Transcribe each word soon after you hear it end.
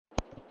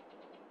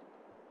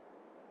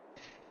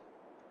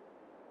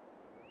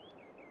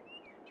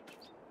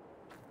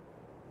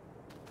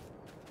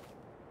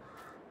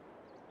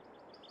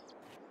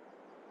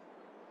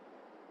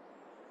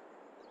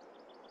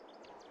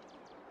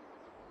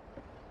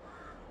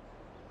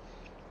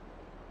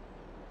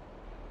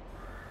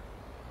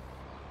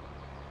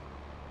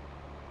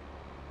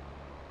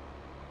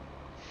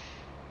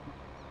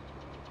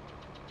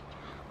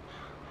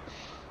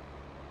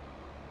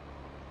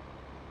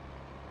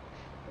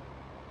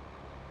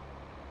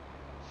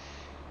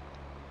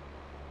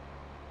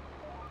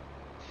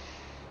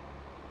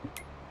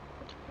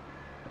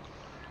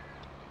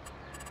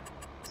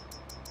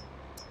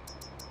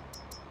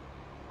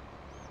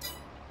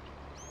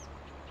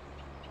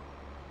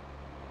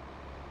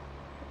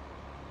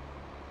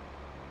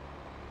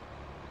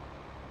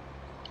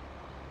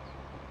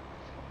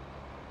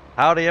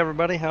Howdy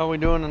everybody, how are we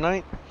doing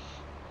tonight?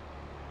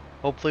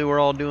 Hopefully we're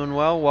all doing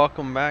well.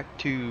 Welcome back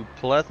to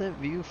Pleasant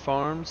View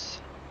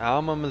Farms,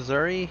 Alma,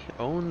 Missouri,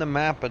 Own the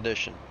Map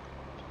edition.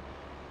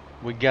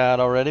 We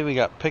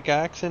got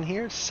Pickaxe in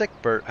here.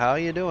 Sickbert, how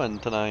you doing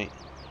tonight?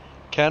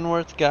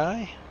 Kenworth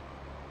guy,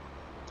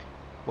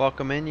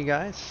 welcome in you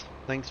guys.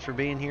 Thanks for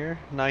being here,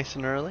 nice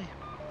and early.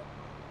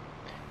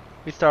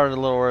 We started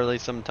a little early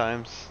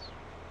sometimes.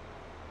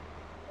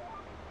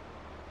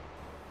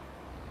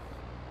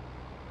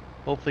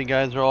 Hopefully you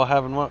guys are all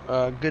having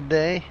a good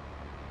day.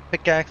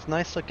 Pickaxe,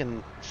 nice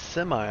looking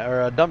semi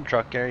or a dump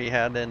truck there you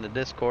had in the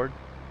Discord.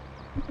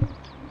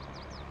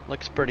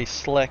 Looks pretty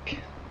slick.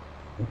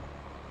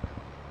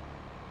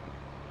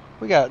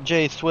 We got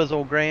Jay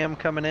Swizzle Graham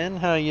coming in.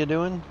 How you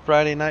doing?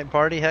 Friday night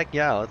party? Heck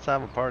yeah, let's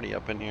have a party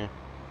up in here.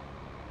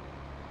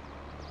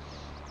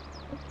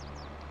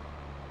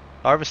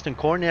 Harvesting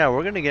corn? Yeah,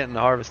 we're gonna get into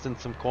harvesting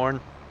some corn.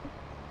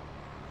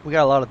 We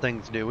got a lot of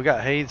things to do. We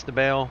got hays to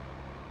bale.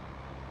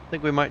 I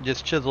think we might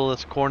just chisel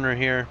this corner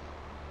here,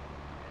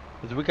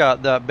 because we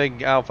got that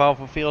big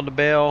alfalfa field to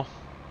bale.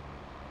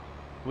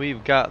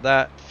 We've got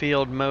that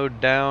field mowed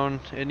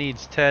down. It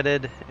needs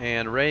tedded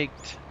and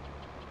raked.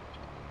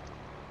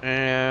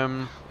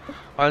 And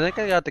I think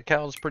I got the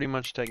cows pretty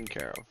much taken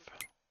care of.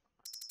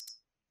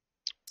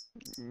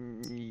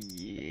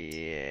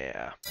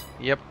 Yeah.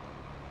 Yep.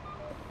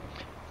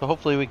 So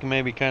hopefully we can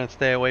maybe kind of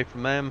stay away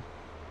from them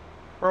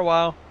for a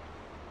while.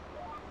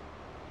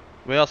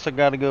 We also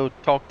got to go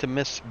talk to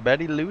Miss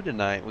Betty Lou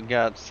tonight. We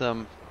got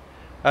some,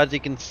 as you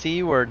can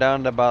see, we're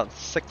down to about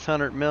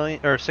 600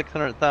 million or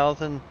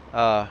 600,000.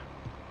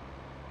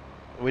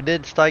 We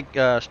did strike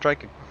a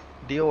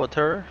deal with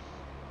her,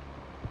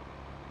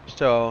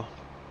 so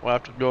we'll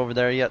have to go over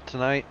there yet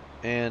tonight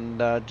and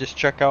just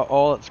check out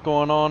all that's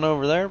going on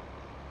over there.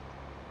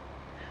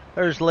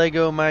 There's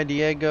Lego, my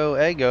Diego,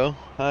 Ego.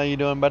 How you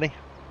doing, buddy?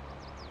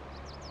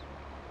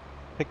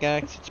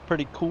 Pickaxe, it's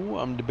pretty cool.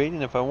 I'm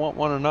debating if I want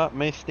one or not.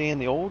 May stay in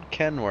the old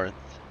Kenworth.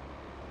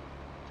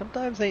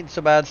 Sometimes it ain't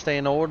so bad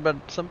staying old, but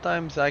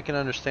sometimes I can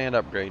understand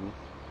upgrading.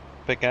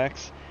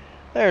 Pickaxe.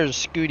 There's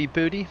Scooty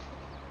Pooty.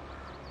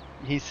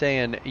 He's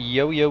saying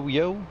yo yo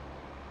yo.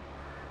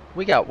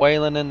 We got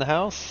Waylon in the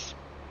house.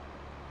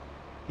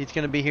 He's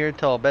gonna be here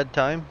till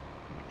bedtime,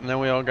 and then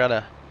we all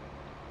gotta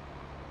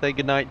say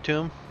goodnight to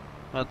him.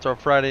 That's our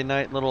Friday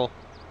night little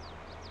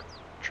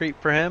treat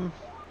for him.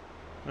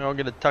 We all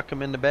gonna tuck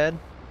him into bed.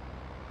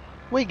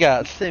 We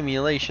got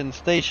Simulation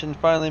Station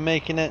finally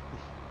making it.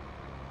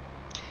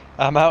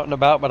 I'm out and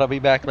about, but I'll be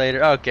back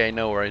later. Okay,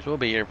 no worries. We'll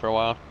be here for a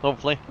while,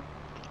 hopefully.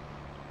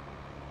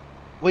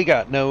 We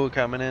got No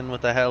coming in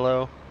with a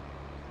hello.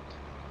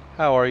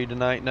 How are you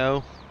tonight,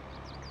 No?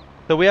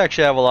 So we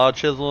actually have a lot of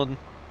chiseling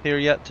here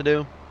yet to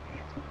do.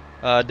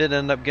 Did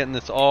end up getting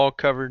this all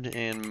covered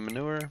in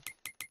manure.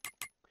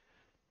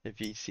 If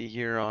you see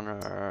here on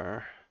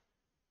our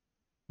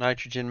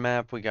nitrogen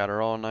map, we got her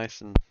all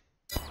nice and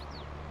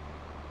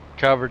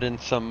covered in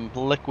some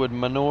liquid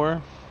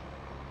manure.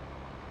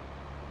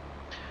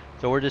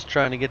 So we're just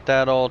trying to get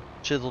that all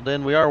chiseled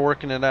in. We are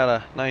working it at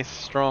a nice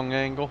strong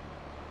angle.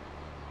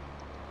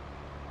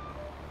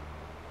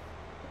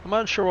 I'm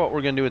not sure what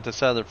we're going to do with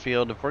this other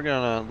field. If we're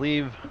going to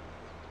leave,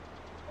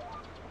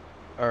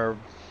 or,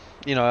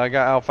 you know, I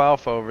got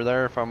alfalfa over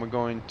there. If I'm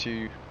going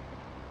to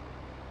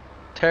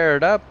tear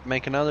it up,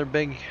 make another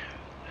big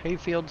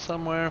hayfield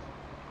somewhere.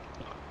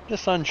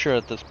 Just unsure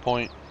at this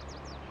point.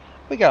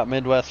 We got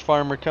Midwest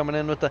Farmer coming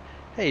in with the,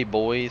 hey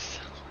boys,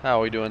 how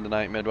are we doing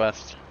tonight,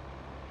 Midwest?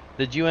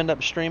 Did you end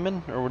up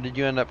streaming, or did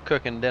you end up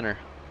cooking dinner?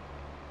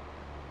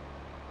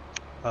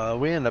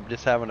 We ended up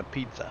just having a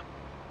pizza.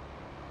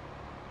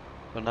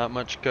 So not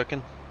much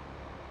cooking.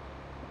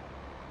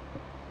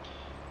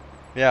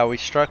 Yeah, we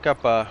struck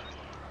up a,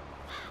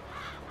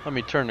 let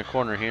me turn the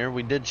corner here.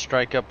 We did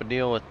strike up a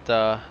deal with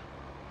my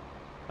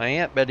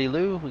aunt Betty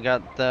Lou. We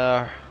got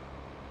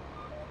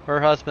her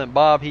husband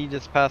Bob, he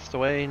just passed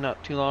away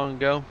not too long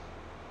ago.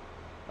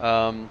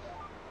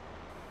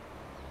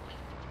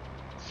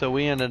 So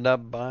we ended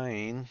up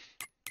buying,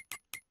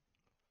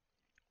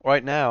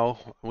 right now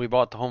we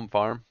bought the home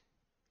farm,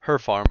 her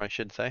farm I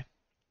should say.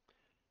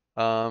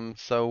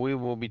 So we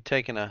will be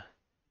taking a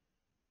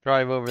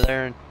drive over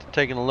there and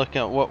taking a look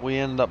at what we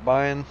ended up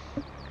buying,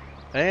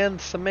 and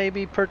some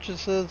maybe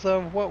purchases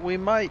of what we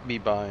might be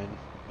buying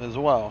as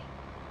well.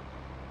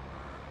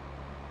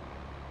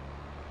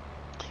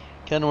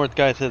 Kenworth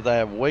guy says I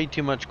have way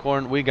too much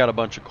corn. We got a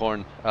bunch of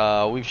corn.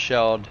 We've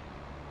shelled.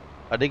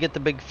 I did get the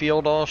big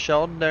field all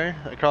shelled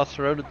there across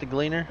the road at the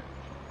gleaner.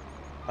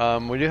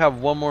 We do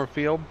have one more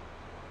field,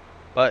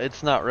 but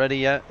it's not ready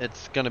yet.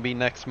 It's gonna be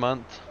next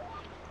month.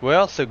 We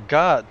also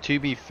got to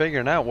be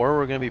figuring out where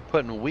we're gonna be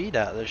putting wheat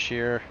at this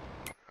year.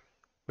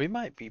 We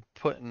might be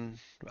putting,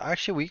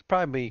 actually we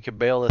probably could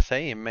bale this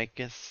hay and make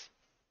this,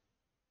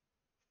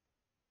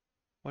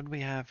 what do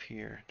we have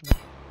here?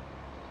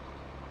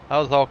 That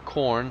was all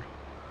corn.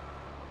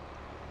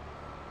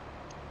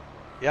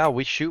 Yeah,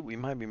 we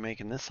might be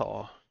making this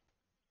all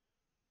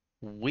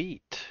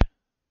wheat.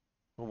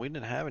 Well, we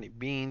didn't have any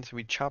beans.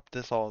 We chopped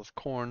this all as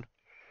corn.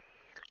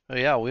 Oh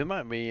yeah, we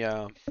might be,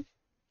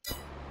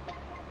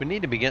 we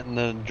need to be getting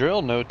the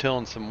drill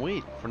no-tilling some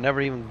wheat. We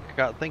never even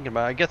got thinking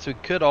about it. I guess we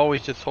could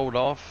always just hold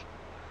off.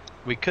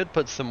 We could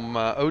put some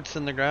oats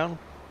in the ground.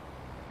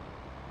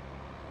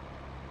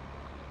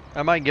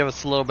 That might give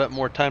us a little bit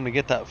more time to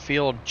get that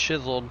field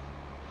chiseled.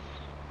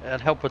 That'd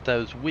help with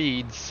those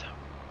weeds.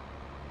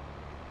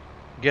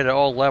 Get it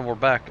all leveled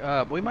back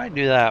up. We might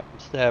do that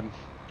instead.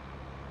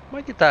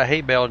 Might get that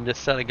hay bale and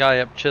just set a guy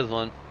up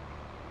chiseling.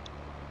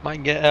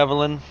 Might get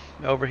Evelyn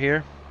over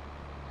here.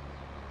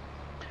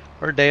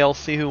 Or Dale,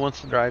 see who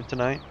wants to drive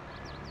tonight.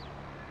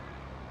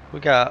 We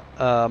got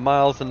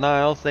Miles and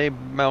Niles. They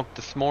milked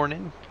this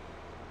morning.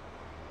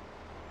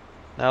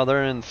 Now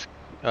they're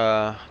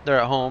they're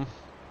at home.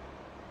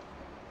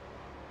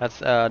 That's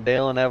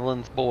Dale and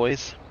Evelyn's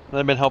boys.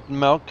 They've been helping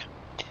milk.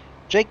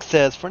 Jake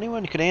says, for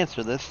anyone who could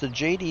answer this, the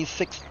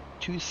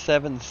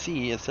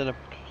JD627C instead of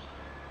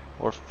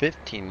or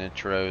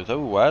 15-inch rows.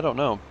 Oh, I don't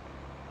know.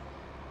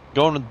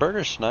 Going with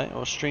burgers tonight.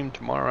 We'll stream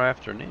tomorrow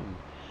afternoon.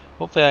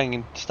 Hopefully I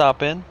can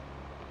stop in.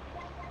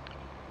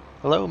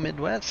 Hello,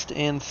 Midwest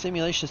and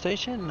Simulation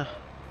Station.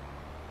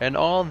 And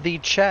all the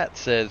chat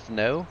says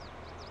no.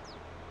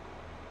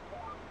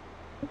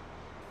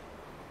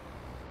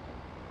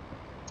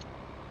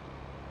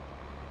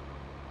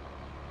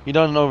 You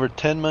done over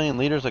 10 million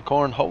liters of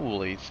corn?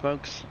 Holy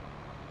smokes.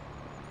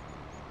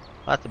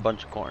 That's a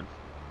bunch of corn.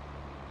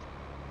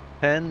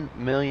 10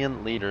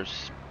 million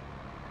liters.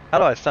 How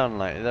do I sound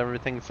tonight? Is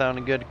everything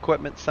sounding good?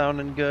 Equipment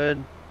sounding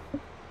good?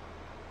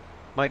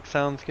 Mic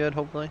sounds good,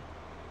 hopefully.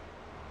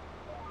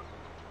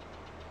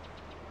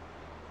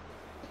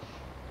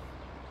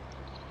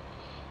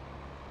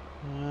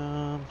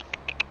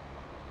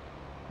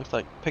 Looks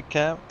like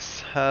Pickaxe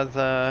has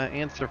an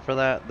answer for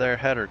that, their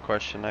header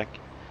question. A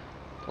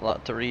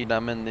lot to read.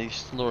 I'm in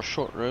these little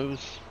short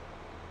rows.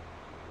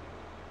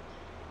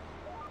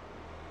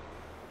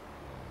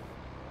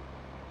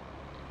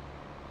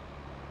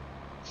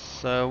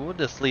 So we'll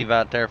just leave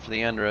out there for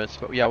the end rows.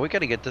 But yeah, we got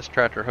to get this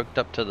tractor hooked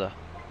up to the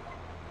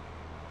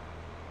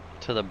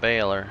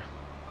baler.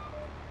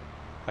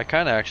 I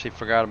kind of actually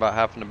forgot about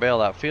having to bale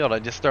that field. I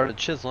just started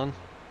chiseling.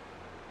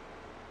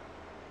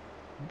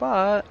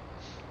 But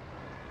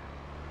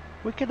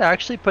we could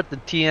actually put the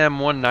TM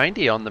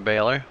 190 on the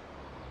baler.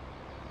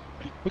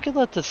 We could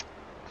let this.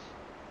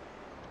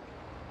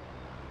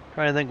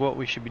 Trying to think what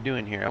we should be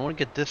doing here. I want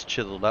to get this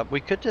chiseled up.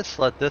 We could just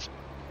let this.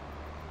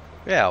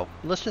 Yeah,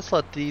 let's just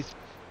let these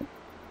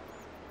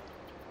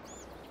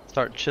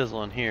start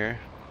chiseling here.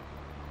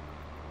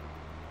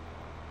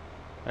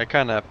 I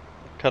kind of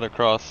cut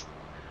across.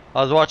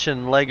 I was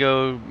watching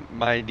Lego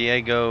my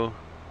Diego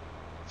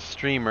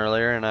stream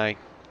earlier and I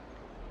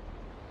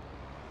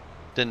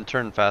didn't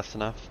turn fast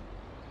enough.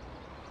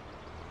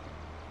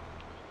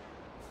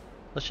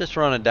 Let's just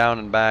run it down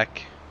and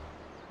back.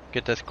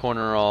 Get this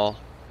corner all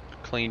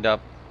cleaned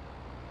up.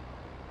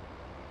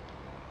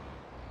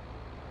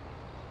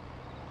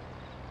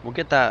 We'll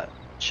get that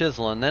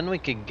chiseling, then we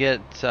could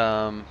get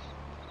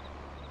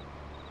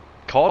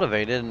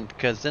cultivated,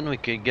 because then we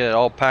could get it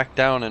all packed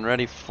down and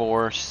ready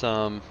for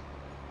some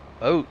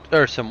oat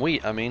or some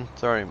wheat. I mean,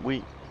 sorry,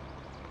 wheat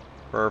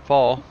for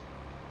fall.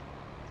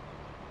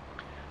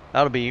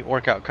 That'll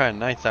work out kind of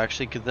nice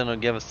actually, because then it'll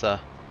give us a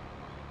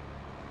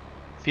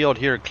field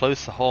here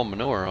close to haul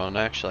manure on.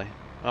 Actually,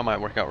 that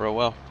might work out real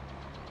well.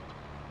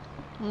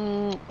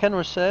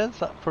 Kenwer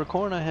says for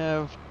corn I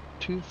have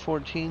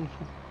 214.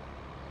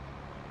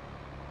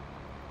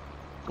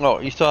 Oh,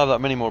 you still have that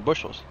many more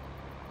bushels.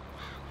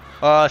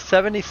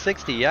 70,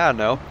 60, yeah,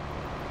 no.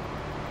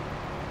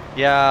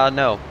 Yeah,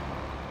 no.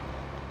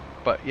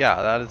 But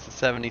yeah, that is a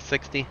 70,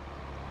 60.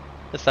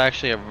 It's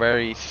actually a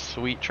very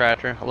sweet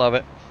tractor. I love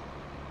it.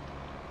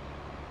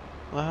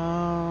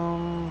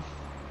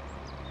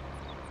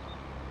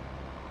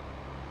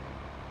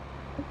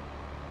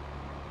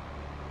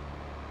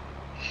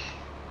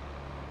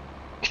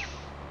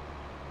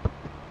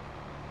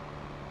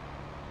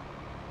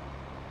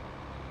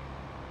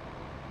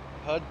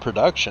 HUD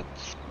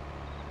Productions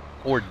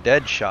or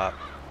Dead Shop.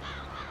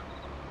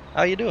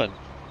 How you doing?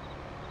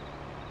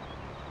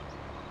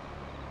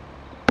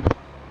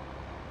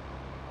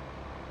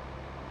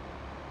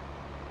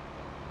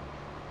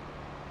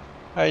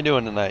 How you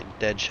doing tonight,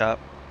 Dead Shop?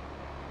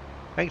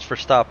 Thanks for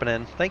stopping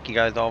in. Thank you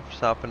guys all for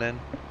stopping in.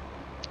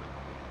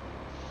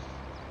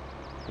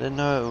 Didn't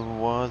know it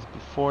was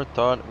before.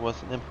 Thought it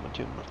wasn't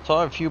implemented.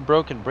 Saw a few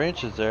broken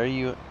branches there.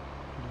 You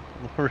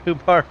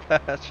rhubarb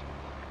patch.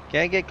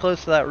 Can't get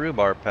close to that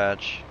rhubarb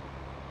patch.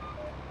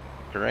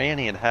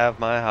 Granny'd have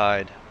my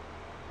hide.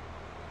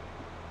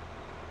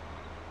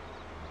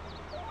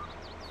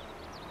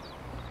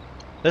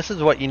 This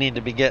is what you need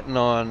to be getting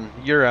on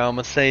your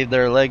Alma. Say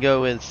their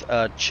Lego is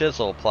a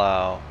chisel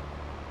plow.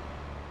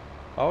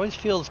 Always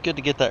feels good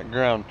to get that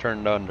ground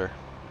turned under.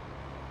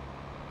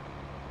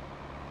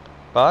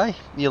 Bye?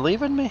 You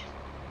leaving me?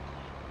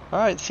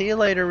 Alright, see you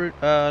later.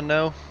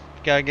 No,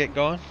 gotta get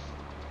going.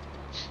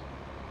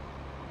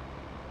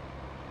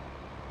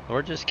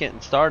 We're just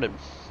getting started.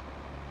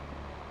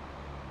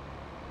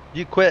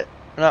 You quit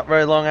not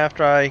very long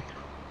after I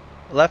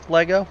left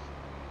Lego?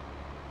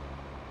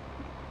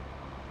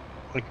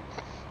 I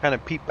kind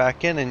of peeped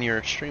back in and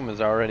your stream is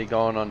already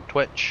going on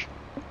Twitch.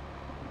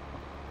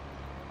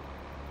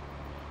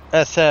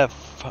 SF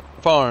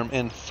Farm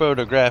and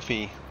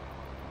Photography.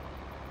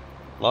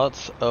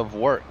 Lots of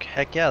work.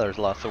 Heck yeah, there's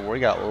lots of work. We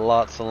got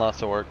lots and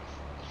lots of work.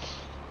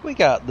 We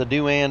got the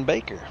Duane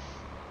Baker.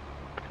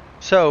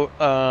 So,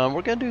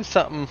 we're going to do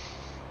something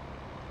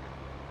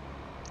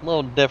a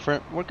little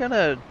different. We're going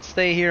to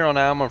stay here on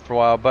Alma for a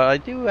while, but I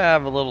do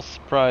have a little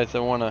surprise I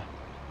want to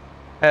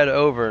head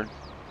over.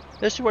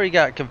 This is where you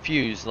got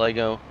confused,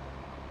 Lego.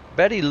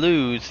 Betty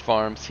Lou's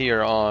farm's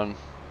here on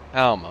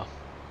Alma.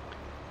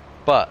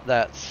 But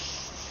that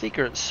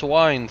secret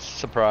swine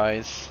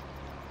surprise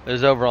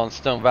is over on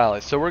Stone Valley.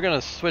 So we're going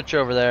to switch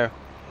over there,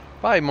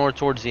 probably more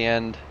towards the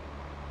end.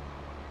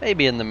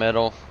 Maybe in the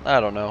middle. I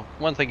don't know.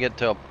 Once I get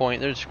to a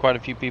point, there's quite a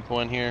few people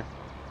in here.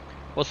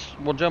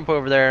 We'll jump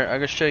over there. I'm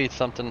going to show you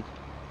something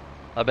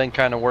I've been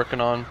kind of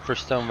working on for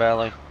Stone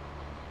Valley.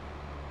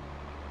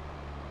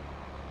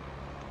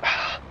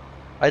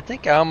 I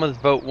think Alma's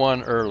vote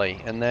won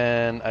early, and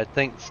then I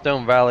think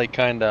Stone Valley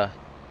kind of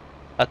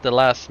at the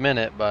last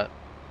minute, but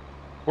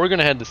we're going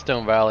to head to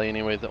Stone Valley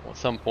anyways at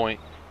some point.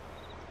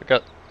 I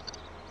got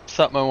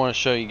something I want to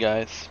show you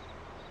guys.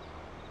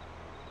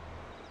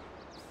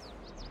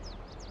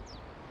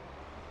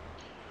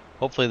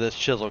 Hopefully this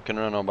chisel can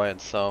run all by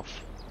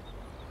itself.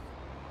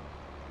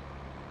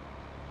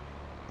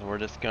 And we're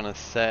just going to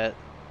set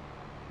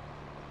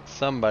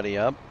somebody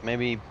up.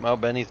 Maybe, well,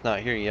 Benny's not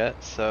here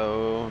yet,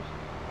 so...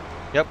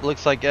 Yep,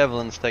 looks like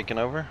Evelyn's taking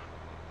over.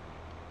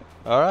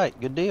 Alright,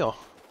 good deal.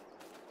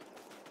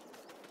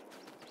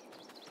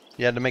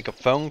 You had to make a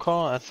phone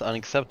call? That's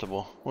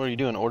unacceptable. What are you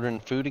doing, ordering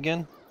food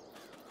again?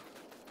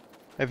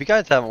 If you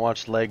guys haven't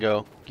watched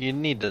Lego, you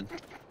need to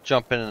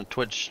jump in a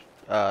Twitch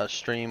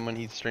stream when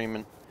he's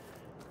streaming.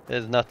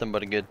 It's nothing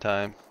but a good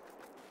time.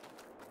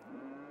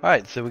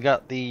 Alright, so we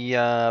got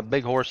the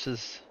big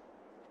horses.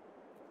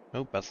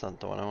 Nope, that's not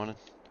the one I wanted.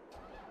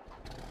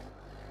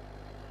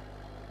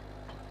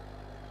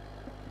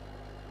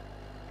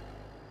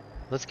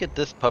 Let's get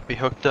this puppy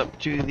hooked up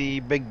to the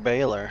big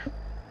baler.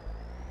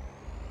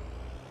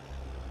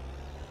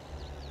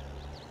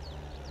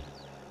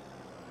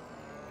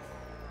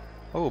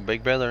 Oh,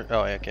 big baler.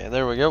 Oh, okay,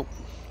 there we go.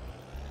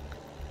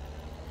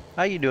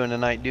 How you doing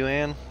tonight,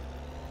 Duane?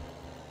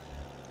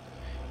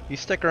 You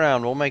stick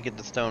around, we'll make it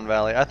to Stone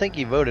Valley. I think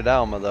you voted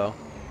Alma, though.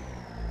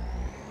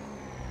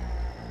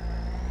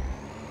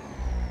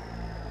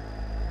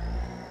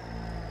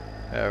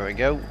 There we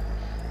go.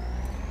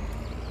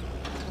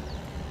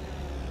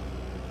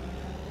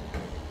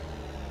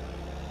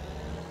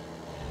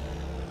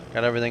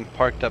 Got everything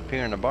parked up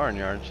here in the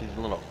barnyard. She's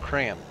a little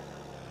cramped.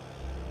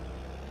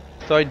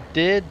 So I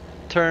did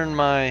turn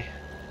my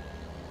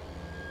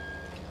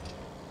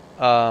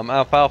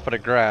alfalfa to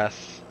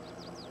grass.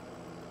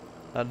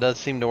 That does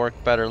seem to work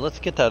better. Let's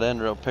get that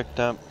end row picked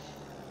up.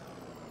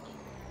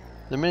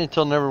 The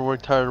Minitil never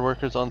worked hired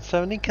workers on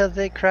 70 because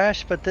they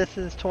crashed, but this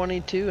is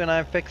 22 and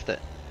I fixed it,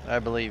 I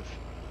believe.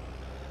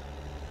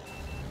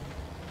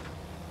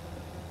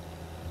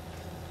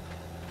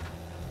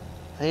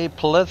 Hey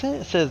Pleasant,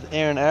 it says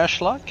Aaron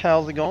Ashlock.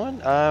 How's it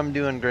going? I'm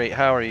doing great.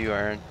 How are you,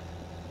 Aaron?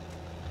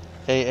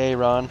 Hey,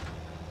 Ron.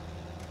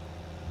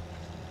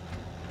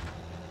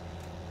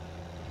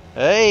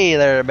 Hey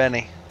there,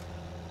 Benny.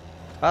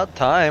 About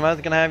time. I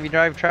was gonna have you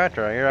drive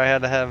tractor. I hear I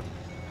had to have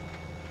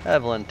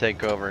Evelyn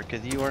take over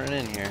because you weren't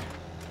in here.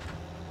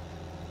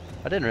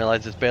 I didn't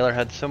realize this baler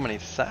had so many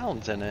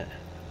sounds in it.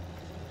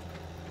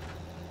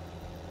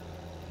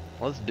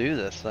 Let's do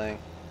this thing.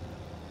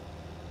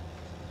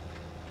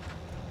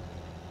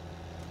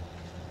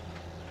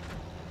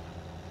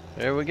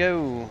 There we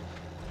go.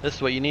 This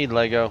is what you need,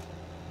 Lego.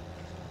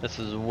 This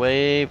is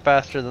way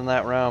faster than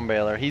that round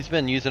baler. He's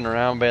been using a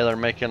round baler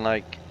making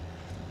like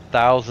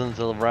thousands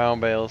of round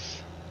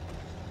bales.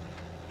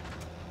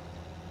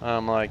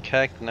 I'm like,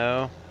 heck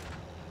no.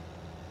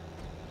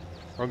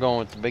 We're going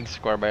with the big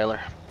square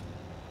baler.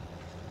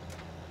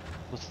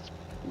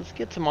 Let's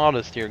get some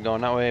auto steer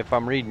going. That way if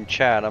I'm reading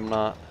chat, I'm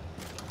not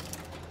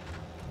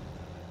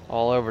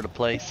all over the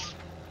place.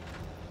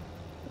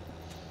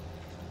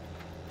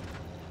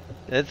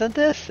 Isn't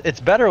this? It's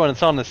better when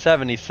it's on the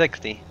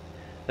 7060.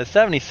 The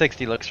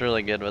 7060 looks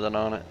really good with it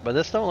on it. But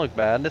this don't look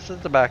bad. This is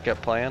the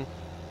backup plan.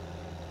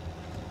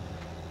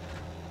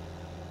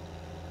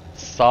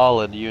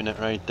 Solid unit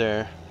right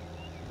there.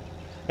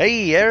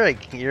 Hey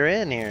Eric, you're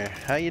in here.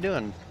 How you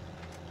doing?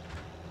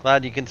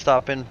 Glad you can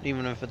stop in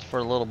even if it's for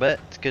a little bit.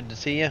 It's good to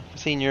see you.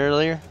 Seen you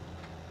earlier.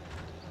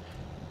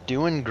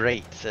 Doing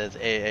great, says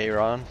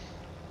Aaron.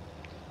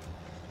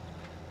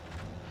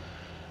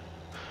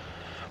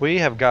 We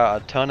have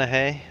got a ton of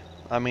hay.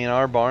 I mean,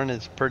 our barn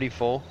is pretty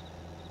full.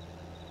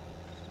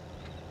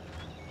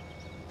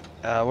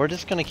 We're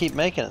just gonna keep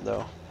making it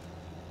though.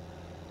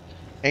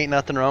 Ain't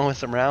nothing wrong with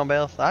some round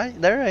bales.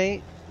 There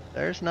ain't.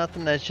 There's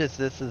nothing. That's just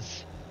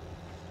this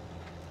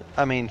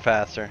I mean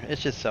faster.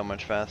 It's just so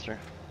much faster.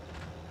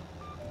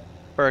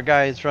 For a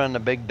guy who's running a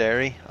big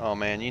dairy, oh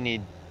man, you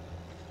need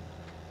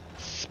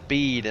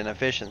speed and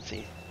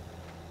efficiency.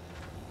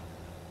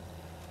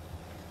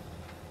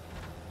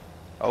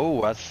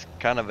 Oh, that's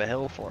kind of a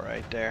hill for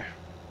right there.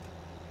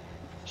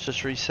 Let's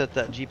just reset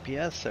that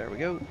GPS. There we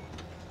go.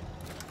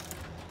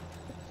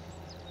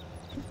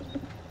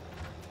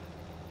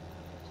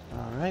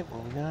 Alright,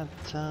 well we got,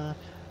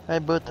 I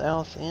had both the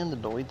Alice and the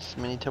Deutz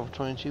Mini Tough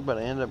 22, but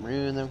I ended up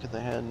removing them because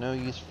I had no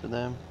use for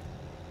them.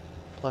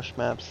 Plush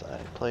maps I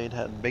played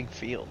had big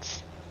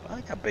fields. Well,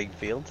 I got big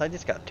fields, I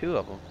just got 2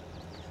 of them.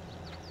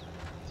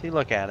 See,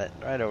 look at it,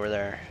 right over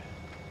there.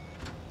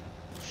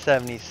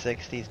 70s,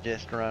 60s,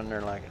 just running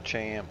there like a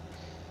champ.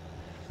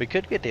 We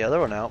could get the other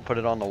one out, put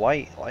it on the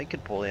white. White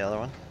could pull the other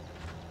one.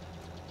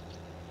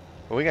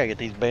 But we gotta get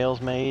these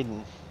bales made.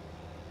 And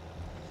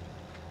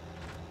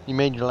you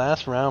made your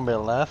last round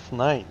bale last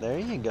night. There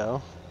you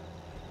go.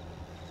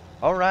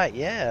 Alright,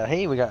 yeah.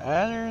 Hey, we got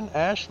Iron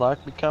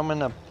Ashlock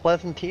becoming a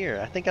Pleasantier.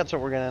 I think that's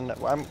what we're gonna end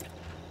up. I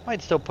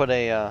might still put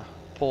a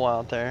pull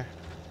out there.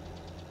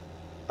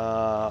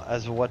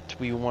 As what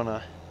we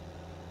wanna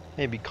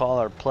maybe call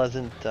our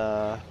pleasant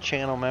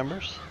channel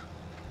members.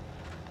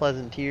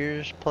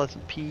 Pleasantiers,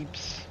 pleasant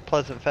peeps,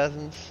 pleasant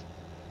pheasants.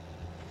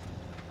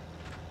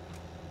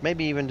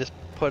 Maybe even just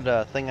put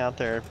a thing out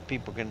there if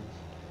people can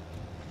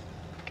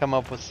come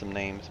up with some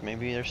names.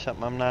 Maybe there's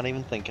something I'm not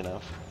even thinking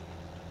of.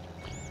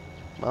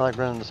 I like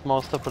running the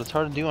small stuff, but it's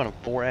hard to do on a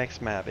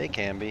 4X map. It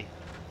can be.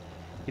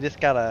 You just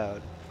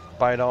gotta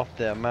bite off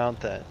the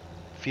amount that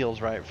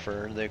feels right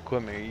for the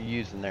equipment you're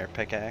using there,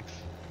 pickaxe.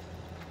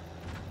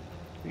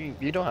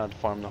 You don't have to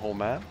farm the whole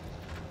map.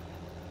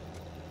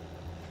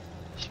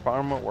 Just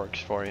farm what works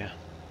for you.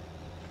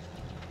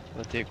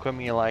 With the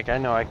equipment you like. I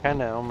know I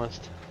kinda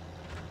almost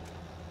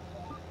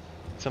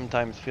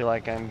sometimes feel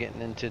like I'm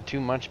getting into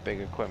too much big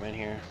equipment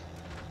here.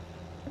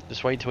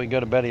 Just wait till we go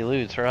to Betty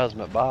Lou's. Her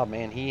husband Bob,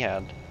 man, he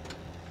had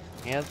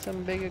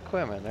some big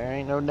equipment. There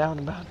ain't no doubt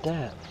about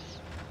that.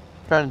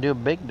 Trying to do a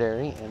big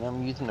dairy, and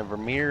I'm using a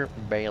Vermeer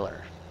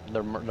baler.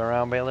 The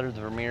round baler,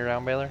 the Vermeer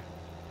round baler.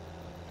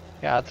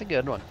 Yeah, it's a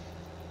good one.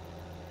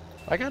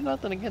 I got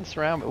nothing against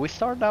the round, but we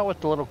started out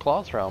with the little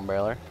cloth round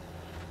baler.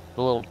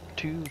 The little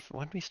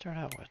what did we start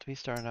out with? We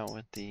started out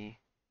with the,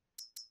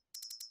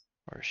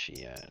 where's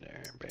she at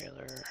there,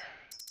 baler?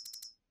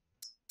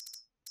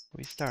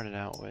 We started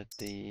out with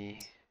the,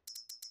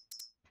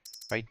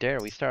 right there,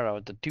 we started out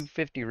with the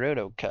 250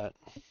 roto cut.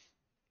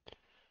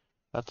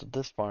 That's what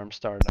this farm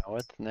started out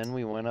with, and then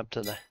we went up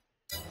to the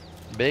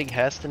big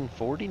Heston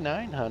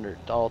 4900,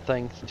 all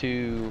thanks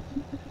to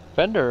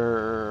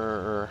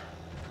Fender.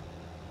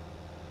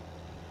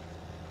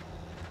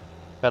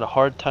 Had a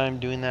hard time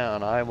doing that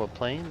on Iowa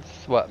Plains.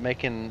 What,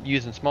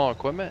 using small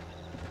equipment?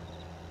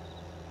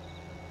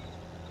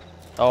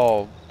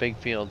 Oh, big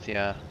fields,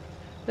 yeah.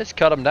 Just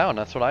cut them down,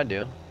 that's what I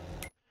do.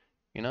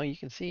 You know, you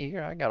can see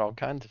here, I got all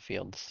kinds of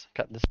fields.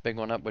 Cut this big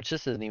one up, which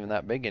this isn't even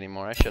that big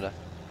anymore. I should have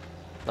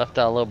left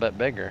that a little bit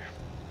bigger.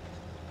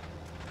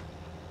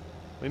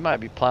 We might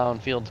be plowing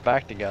fields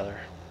back together.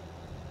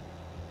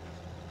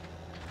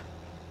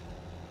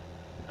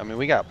 I mean,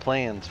 we got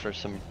plans for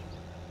some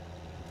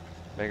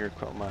bigger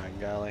equipment. My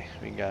golly,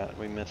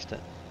 we missed it.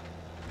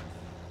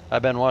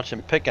 I've been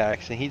watching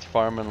Pickaxe, and he's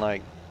farming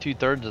like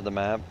 2/3 of the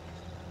map.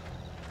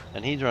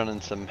 And he's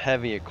running some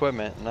heavy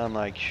equipment, and I'm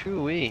like,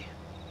 shoo-wee.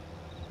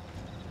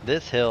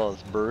 This hill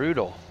is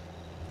brutal.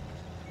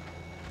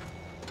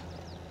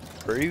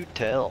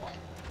 Brutal.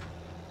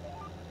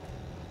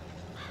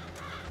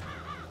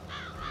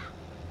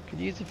 Could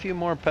use a few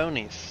more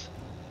ponies.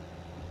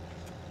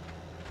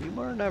 You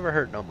more never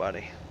hurt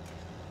nobody.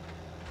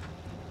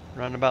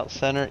 Roundabout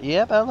center.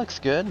 Yep, that looks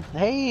good.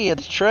 Hey,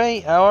 it's Trey.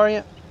 How are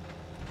you?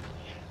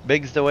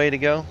 Big's the way to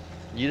go.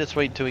 You just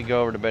wait till we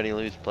go over to Betty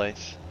Lou's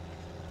place.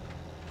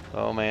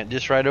 Oh man,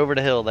 just right over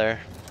the hill there.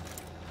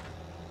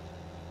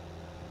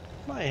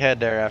 Might head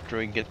there after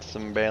we get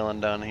some baling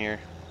done here.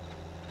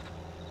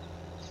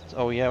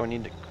 Oh yeah, we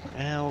need to,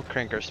 we'll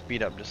crank our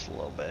speed up just a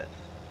little bit.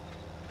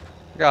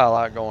 Got a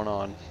lot going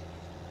on.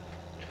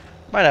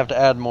 Might have to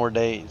add more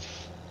days.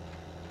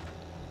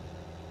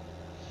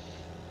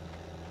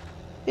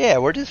 Yeah,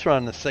 we're just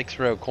running the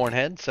 6-row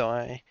cornhead, so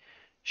I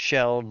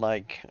shelled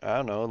like, I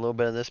don't know, a little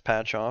bit of this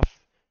patch off.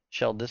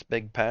 Shelled this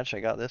big patch. I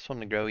got this one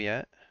to grow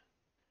yet.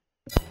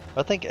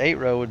 I think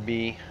 8-row would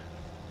be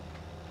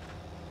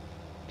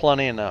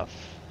plenty enough.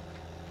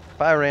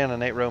 If I ran an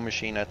 8-row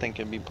machine, I think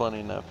it'd be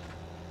plenty enough.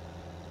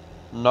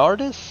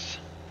 Nardis?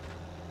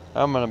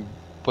 I'm gonna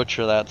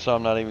butcher that, so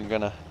I'm not even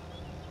gonna.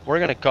 We're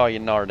gonna call you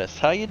Nardis.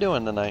 How you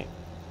doing tonight?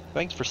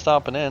 Thanks for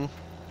stopping in.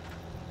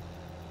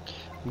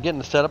 I'm getting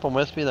the setup on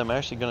Wispy that I'm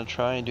actually gonna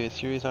try and do a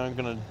series on. I'm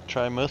gonna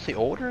try mostly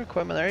older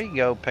equipment. There you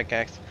go,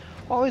 Pickaxe.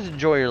 Always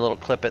enjoy your little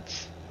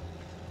clippets.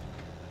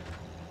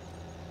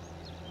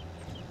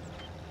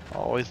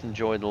 Always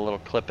enjoy the little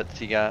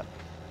clippets you got.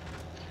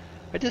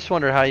 I just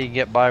wonder how you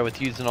get by with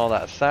using all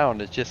that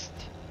sound. It's just,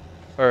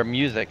 or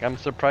music. I'm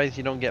surprised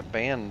you don't get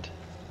banned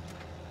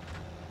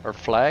Or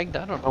flagged?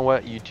 I don't know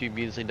what YouTube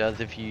usually does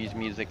if you use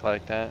music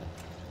like that.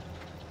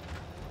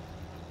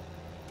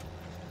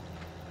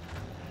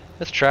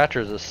 This tractor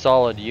is a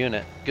solid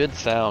unit. Good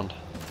sound.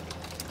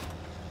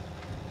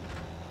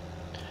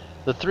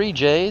 The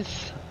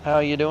 3Js, how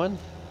you doing?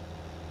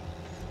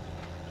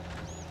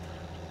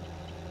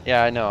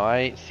 Yeah, I know.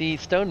 I see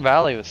Stone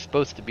Valley was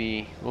supposed to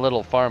be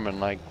little farming,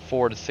 like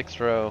 4 to 6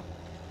 row.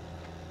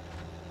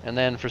 And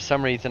then for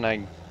some reason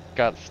I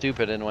got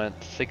stupid and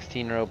went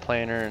 16 row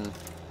planter and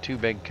 2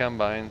 big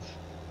combines.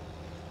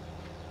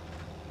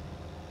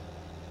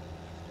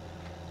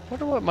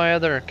 Wonder what my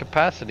other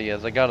capacity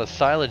is. I got a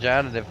silage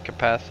additive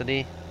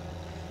capacity.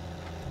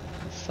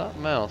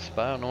 Something else,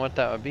 but I don't know what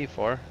that would be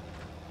for.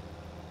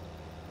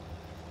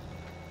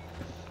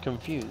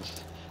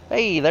 Confused.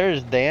 Hey,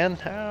 there's Dan.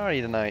 How are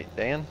you tonight,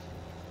 Dan?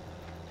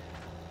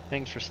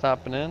 Thanks for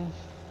stopping in.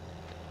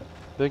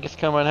 Biggest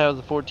combine I have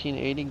is the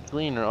 1480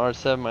 Gleaner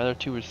R7. My other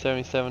two were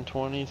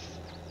 7720s,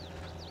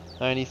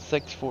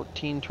 96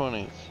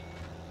 1420s.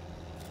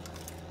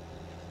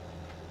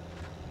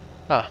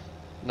 Huh.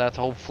 That's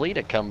a whole fleet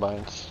of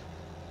combines.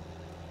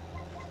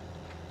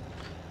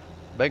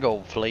 Big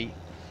old fleet.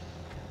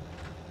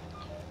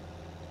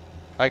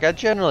 Like, I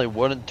generally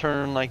wouldn't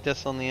turn like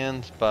this on the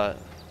ends, but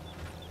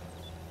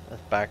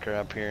let's back her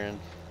up here and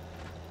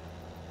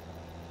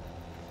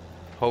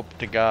hope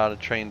to God a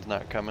train's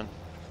not coming.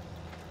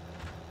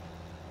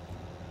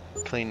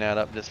 Clean that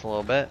up just a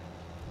little bit.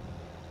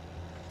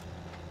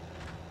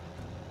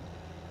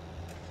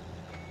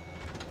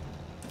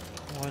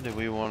 What do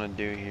we want to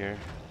do here?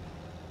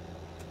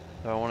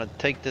 Do I want to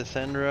take this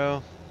end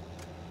row?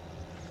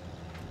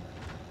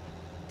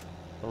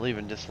 We're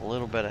leaving just a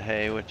little bit of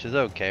hay, which is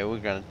okay. We're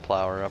going to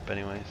plow her up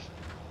anyways.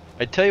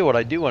 I tell you what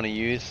I do want to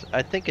use.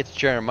 I think it's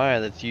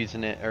Jeremiah that's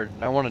using it, or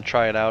I want to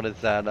try it out, is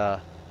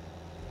that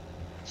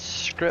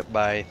script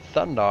by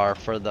Thundar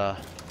for the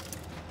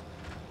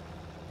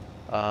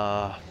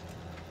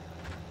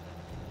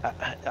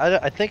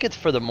I think it's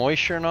for the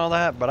moisture and all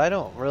that, but I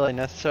don't really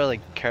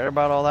necessarily care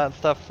about all that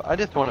stuff. I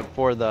just want it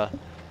for the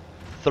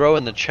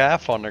throwing the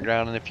chaff on the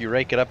ground, and if you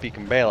rake it up you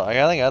can bale it.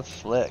 I think that's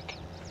slick.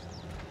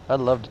 I'd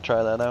love to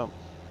try that out.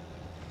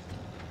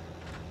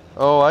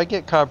 Oh, I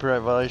get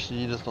copyright violations,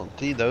 you just don't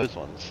see those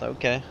ones.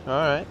 Okay,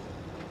 alright.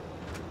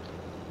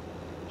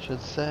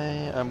 Should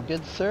say, I'm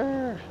good,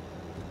 sir.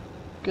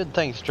 Good,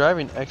 thanks.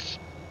 Driving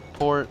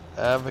export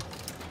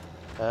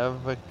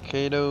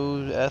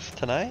avocado S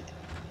tonight?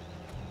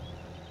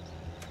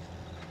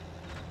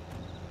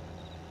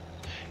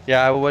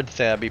 Yeah, I would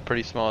say I'd be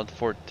pretty small with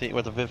 14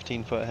 with a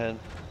 15-foot head.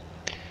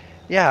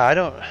 Yeah, I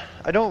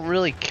don't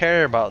really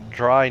care about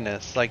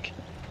dryness. Like,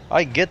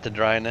 I get the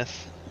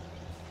dryness.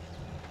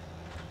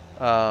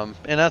 And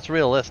that's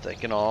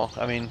realistic and all.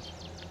 I mean,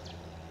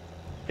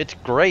 it's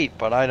great,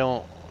 but I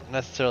don't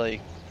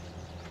necessarily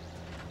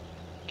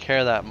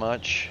care that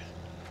much.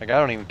 Like, I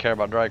don't even care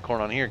about dry corn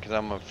on here because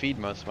I'm gonna feed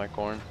most of my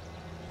corn.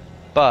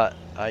 But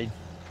I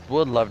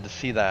would love to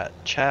see that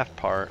chaff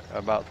part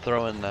about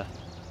throwing the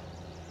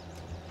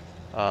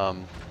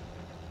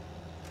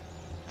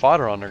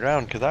fodder on the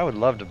ground, because I would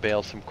love to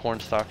bale some corn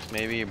stalks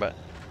maybe, but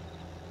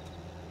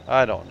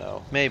I don't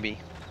know. Maybe.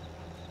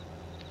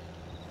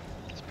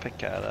 Let's pick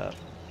that up.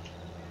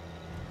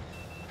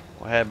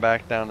 We'll head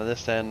back down to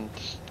this end,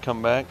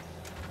 come back.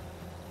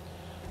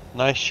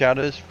 Nice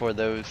shadows for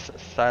those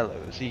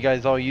silos. You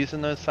guys all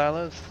using those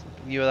silos?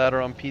 You that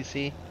are on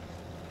PC?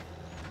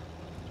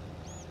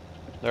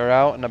 They're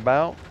out and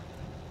about.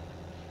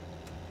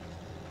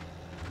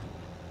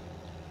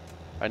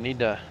 I need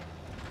to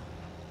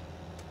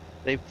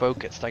stay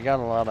focused. I got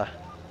a lot of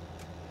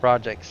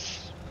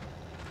projects.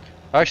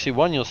 Actually,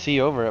 one you'll see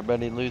over at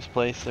Betty Lou's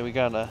place. So we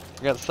got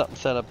something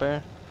set up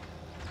there.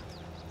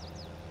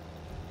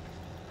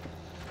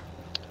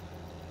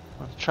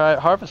 Let's try it.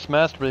 Harvest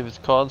Master, I believe it's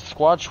called.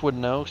 Squatch would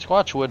know.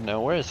 Squatch would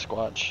know. Where is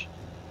Squatch?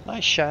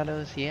 Nice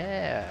shadows,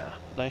 yeah.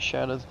 Nice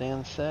shadows,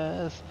 Dan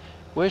says.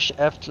 Wish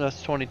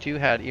FS22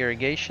 had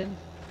irrigation.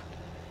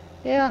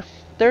 Yeah,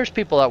 there's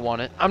people that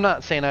want it. I'm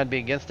not saying I'd be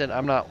against it.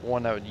 I'm not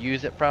one that would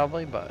use it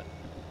probably, but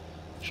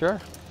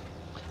sure.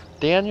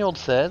 Daniel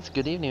says,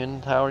 good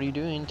evening. How are you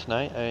doing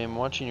tonight? I am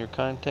watching your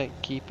content,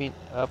 keep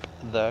up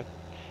the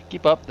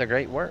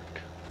great work.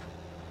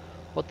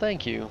 Well,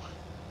 thank you,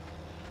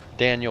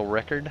 Daniel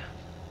Rickard.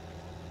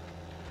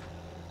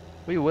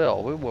 We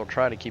will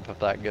try to keep up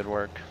that good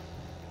work.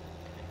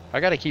 I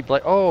gotta keep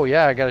like, oh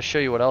yeah, I gotta show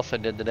you what else I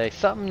did today.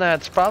 Something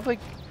that's probably,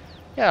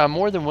 yeah, I'm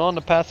more than willing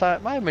to pass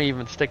out. I might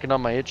even stick it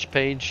on my itch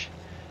page.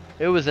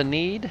 It was a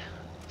need.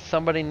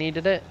 Somebody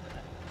needed it.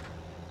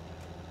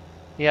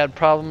 He had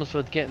problems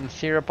with getting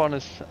syrup on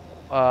his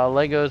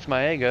Legos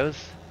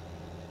Myagos.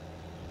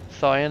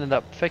 So I ended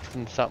up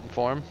fixing something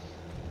for him.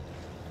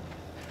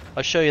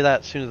 I'll show you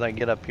that as soon as I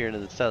get up here to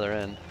the other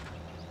end.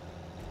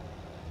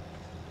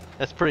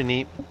 That's pretty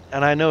neat.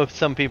 And I know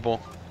some people,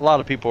 a lot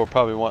of people are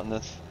probably wanting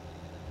this.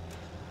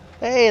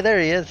 Hey, there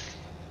he is.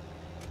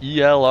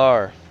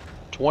 ELR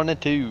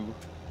 22.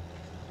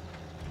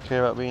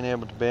 Care about being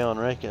able to bail and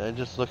rake it. It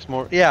just looks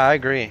more. Yeah, I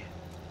agree.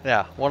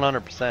 Yeah,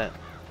 100%.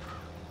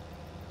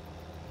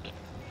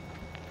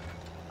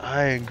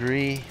 I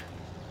agree.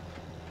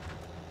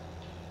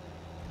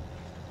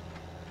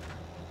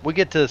 We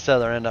get to this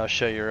other end, I'll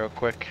show you real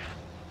quick.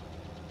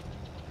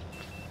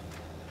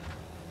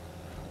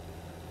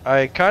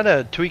 I kind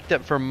of tweaked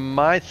it for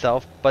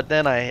myself, but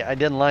then I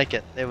didn't like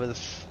it. It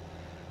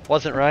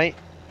wasn't right.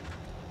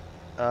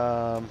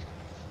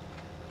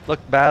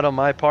 Looked bad on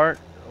my part,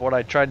 what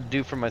I tried to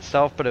do for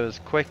myself, but it was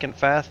quick and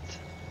fast.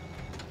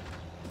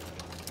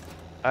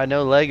 I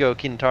know Lego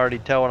can already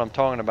tell what I'm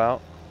talking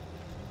about.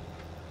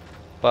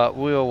 But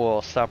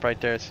we'll stop right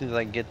there as soon as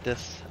I can get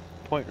this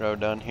point row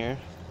done here.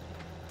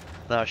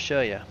 And I'll show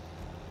you.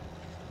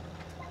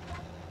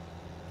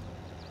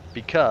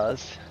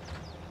 Because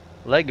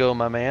Lego,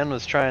 my man,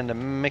 was trying to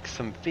mix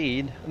some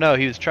feed. No,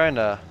 he was trying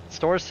to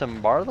store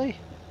some barley,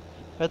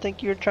 I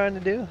think you were trying to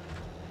do.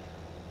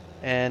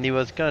 And he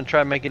was going to try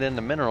to make it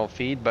into mineral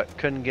feed, but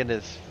couldn't get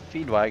his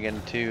feed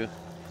wagon to...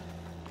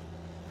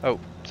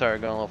 Oh, sorry,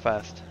 going a little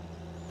fast.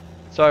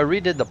 So I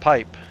redid the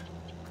pipe.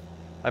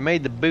 I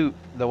made the boot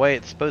the way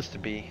it's supposed to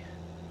be.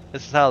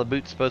 This is how the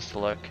boot's supposed to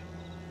look.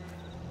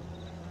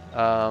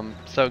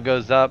 So it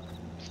goes up,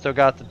 still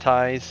got the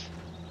ties.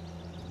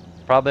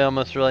 Probably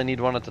almost really need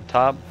one at the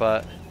top,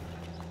 but...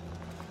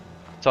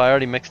 So I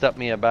already mixed up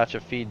me a batch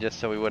of feed just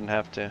so we wouldn't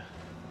have to...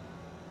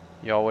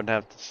 Y'all wouldn't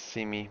have to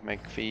see me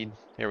make feed.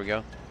 Here we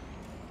go.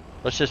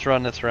 Let's just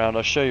run this around.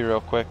 I'll show you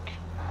real quick.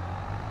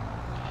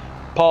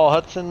 Paul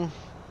Hudson.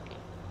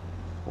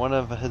 One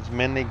of his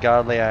many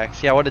godly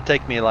acts. Yeah, it would have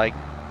taken me like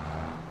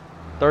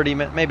 30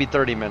 minutes, maybe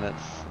 30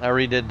 minutes. I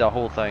redid the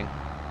whole thing.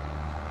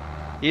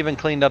 Even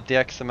cleaned up the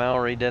XML,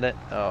 redid it.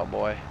 Oh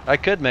boy. I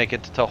could make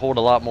it to hold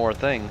a lot more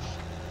things.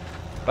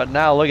 But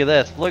now look at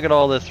this. Look at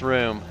all this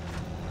room.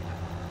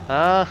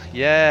 Huh?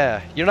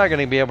 Yeah. You're not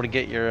going to be able to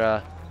get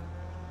your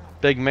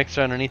big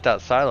mixer underneath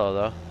that silo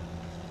though.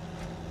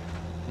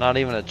 Not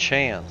even a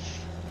chance.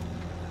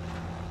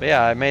 But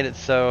yeah, I made it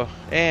so.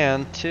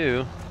 And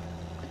two.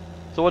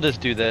 So we'll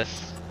just do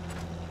this.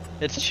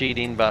 It's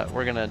cheating, but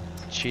we're going to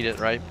cheat it,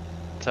 right?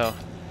 So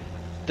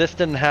this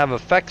didn't have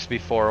effects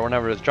before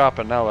whenever it was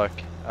dropping. Now look.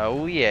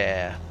 Oh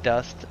yeah.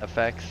 Dust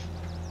effects.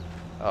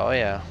 Oh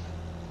yeah.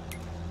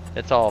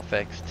 It's all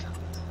fixed.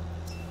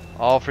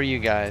 All for you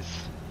guys.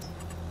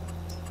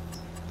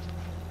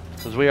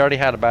 Because we already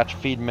had a batch of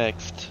feed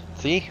mixed.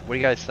 See? What do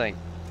you guys think?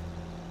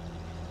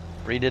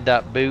 Redid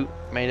that boot.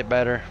 Made it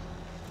better.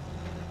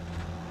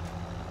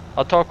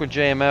 I'll talk with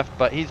JMF,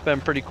 but he's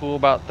been pretty cool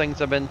about things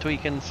I've been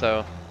tweaking,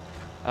 so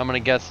I'm going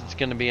to guess it's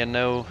going to be a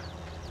no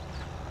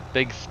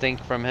big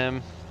stink from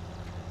him.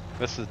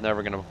 This is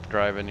never going to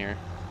drive in here.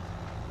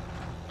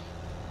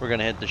 We're going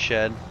to hit the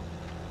shed.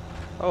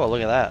 Oh,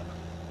 look at that.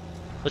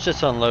 Let's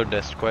just unload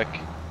this quick.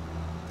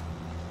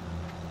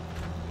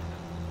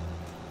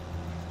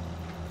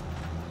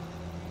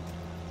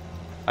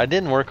 I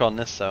didn't work on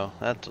this though.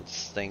 That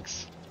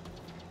stinks.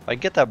 If I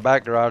get that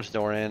back garage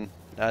door in,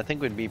 I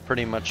think would be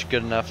pretty much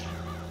good enough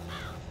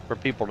for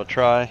people to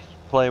try,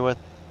 play with.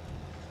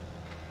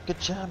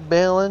 Good job,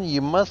 Balin.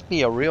 You must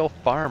be a real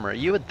farmer.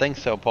 You would think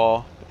so,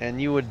 Paul,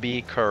 and you would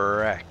be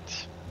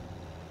correct.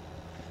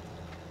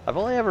 I've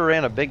only ever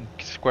ran a big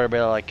square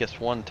baler like this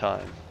one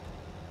time.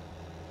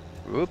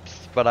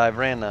 Oops, but I've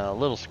ran a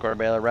little square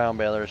baler, round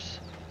balers,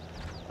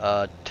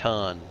 a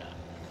ton.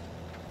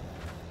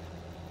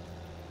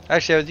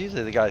 Actually, I was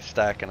usually the guy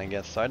stacking, I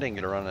guess, so I didn't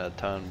get to run it a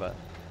ton, but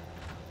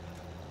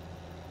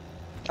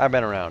I've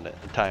been around it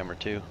a time or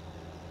two.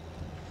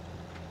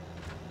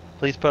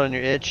 Please put on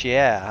your itch.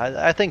 Yeah,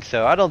 I think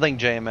so. I don't think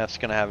JMF's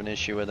going to have an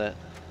issue with it.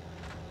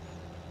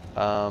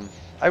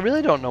 I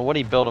really don't know what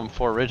he built them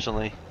for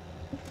originally.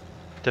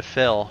 To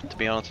fill, to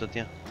be honest with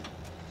you.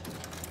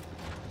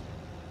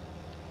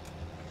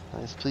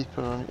 Nice, please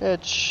put it on your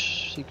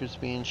itch. Secrets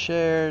being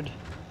shared.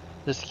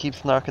 Just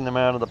keeps knocking them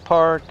out of the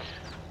park.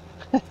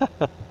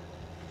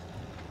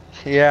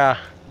 Yeah,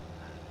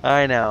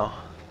 I know.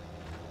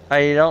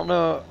 I don't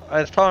know.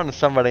 I was talking to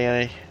somebody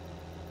and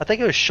I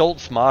think it was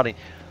Schultz Modding.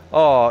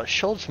 Oh,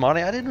 Schultz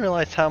Modding. I didn't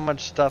realize how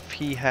much stuff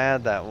he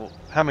had,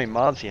 how many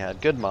mods he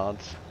had. Good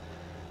mods.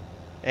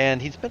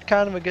 And he's been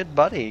kind of a good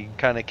buddy.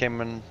 Kind of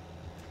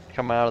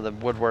come out of the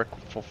woodwork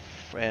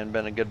and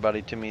been a good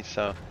buddy to me.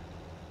 So,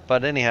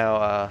 but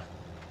anyhow,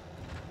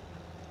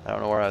 I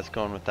don't know where I was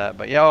going with that.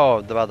 But yeah, oh,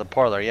 about the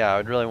parlor. Yeah, I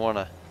would really want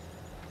to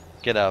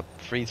get a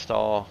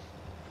freestall.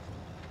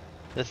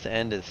 This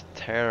end is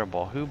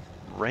terrible. Who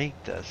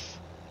raked this?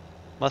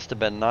 Must have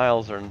been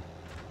Niles or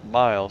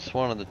Miles,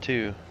 one of the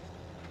two.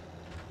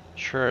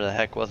 Sure the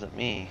heck wasn't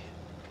me.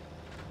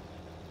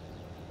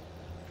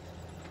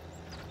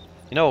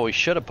 You know what we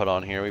should have put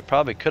on here? We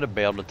probably could have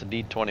bailed it to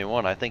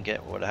D21. I think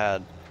it would have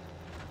had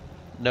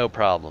no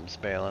problems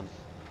bailing.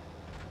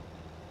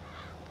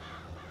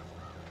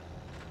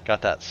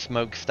 Got that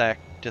smokestack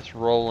just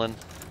rolling.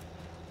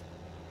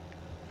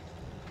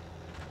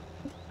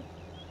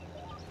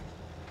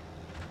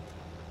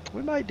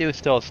 We might do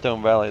still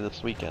Stone Valley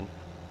this weekend.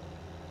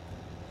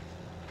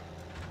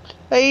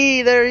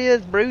 Hey, there he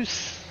is,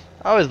 Bruce.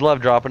 I always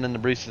love dropping into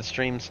Bruce's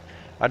streams.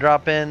 I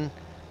drop in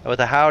with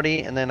a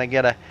howdy, and then I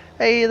get a,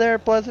 Hey there,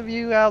 Pleasant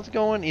View. How's it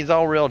going? He's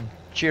all real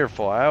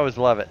cheerful. I always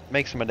love it.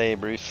 Makes my day,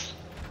 Bruce.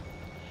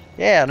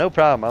 Yeah, no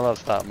problem. I love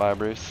stopping by,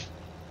 Bruce.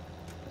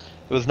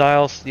 It was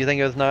Niles. Do you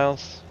think it was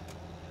Niles?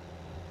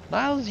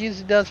 Niles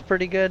usually does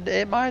pretty good.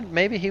 It might.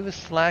 Maybe he was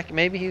slack.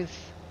 Maybe his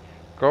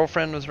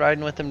girlfriend was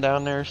riding with him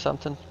down there or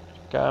something.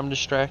 Got him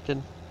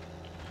distracted.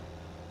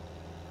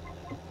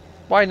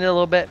 Widen it a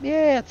little bit.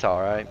 Yeah, it's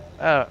all right.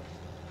 I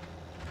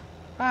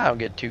don't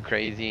get too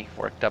crazy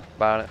worked up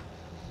about it.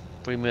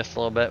 If we miss a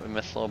little bit, we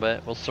miss a little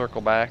bit. We'll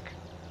circle back.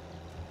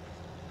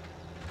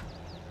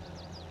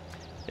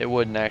 It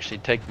wouldn't actually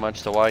take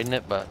much to widen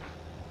it, but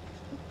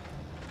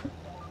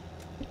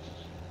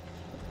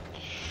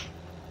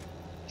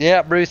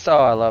yeah, Bruce. Oh,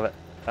 I love it.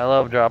 I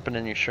love dropping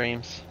in your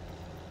streams.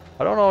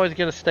 I don't always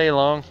get to stay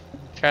long.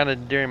 It's kind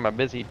of during my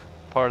busy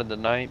part of the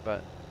night,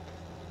 but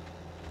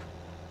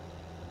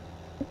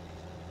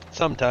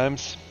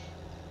sometimes.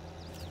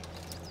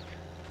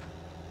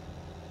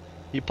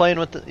 You playing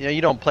with the, you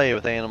don't play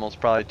with animals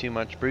probably too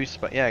much, Bruce,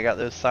 but yeah, I got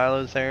those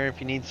silos there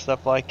if you need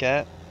stuff like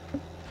that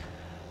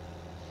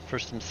for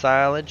some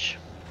silage.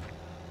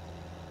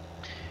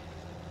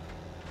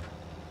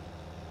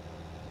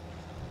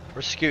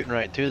 We're scooting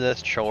right through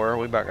this chore.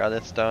 We about got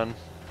this done.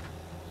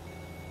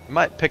 We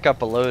might pick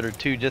up a load or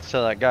two just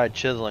so that guy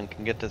chiseling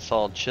can get this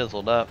all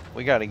chiseled up.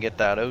 We got to get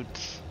that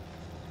oats.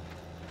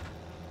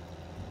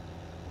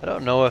 I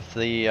don't know if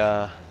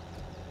the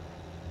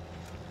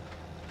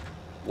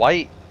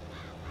white,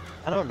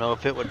 I don't know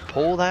if it would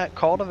pull that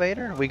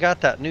cultivator. We got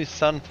that new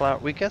sunflower.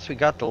 We guess we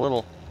got the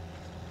little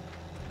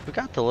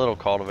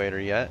cultivator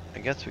yet. I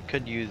guess we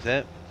could use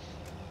it.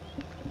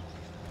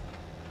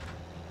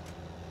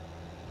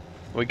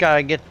 We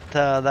gotta get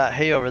that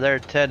hay over there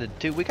tedded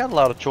too. We got a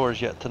lot of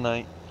chores yet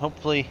tonight.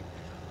 Hopefully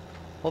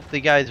you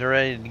guys are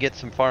ready to get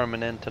some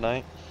farming in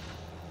tonight.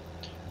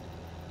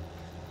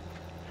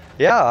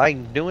 Yeah,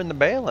 I'm doing the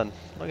baling.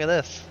 Look at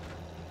this.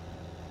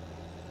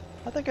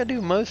 I think I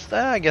do most.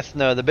 I guess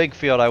no, the big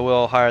field I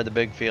will hire the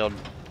big field.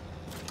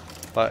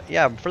 But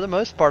yeah, for the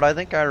most part, I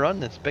think I run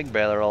this big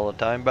baler all the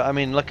time. But I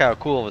mean, look how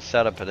cool of a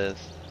setup it is.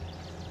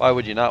 Why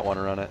would you not want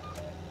to run it?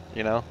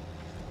 You know?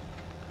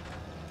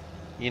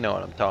 You know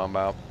what I'm talking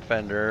about.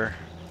 Fender.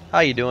 How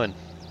you doing?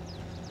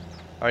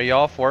 Are you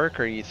off work?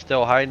 Or are you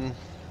still hiding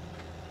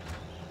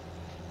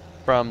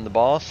from the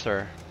boss?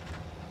 Or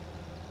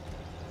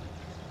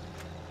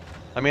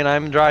I mean,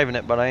 I'm driving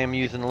it, but I am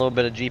using a little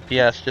bit of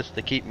GPS just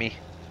to keep me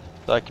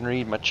so I can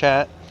read my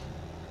chat.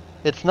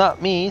 It's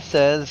not me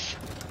says,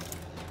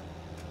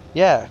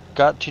 yeah,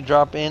 got to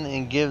drop in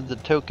and give the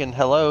token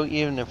hello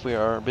even if we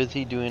are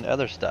busy doing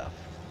other stuff.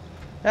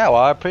 Yeah,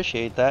 well, I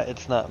appreciate that.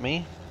 It's not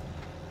me.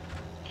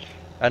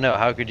 I know,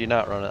 how could you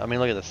not run it? I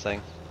mean, look at this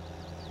thing.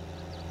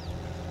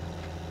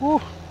 Woo.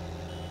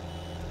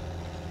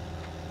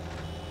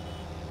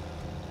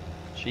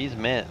 She's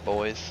mint,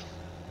 boys.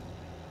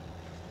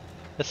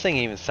 This thing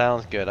even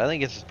sounds good. I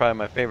think this is probably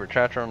my favorite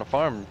tractor on the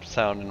farm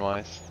sounding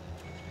wise.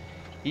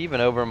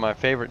 Even over my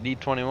favorite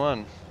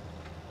D21.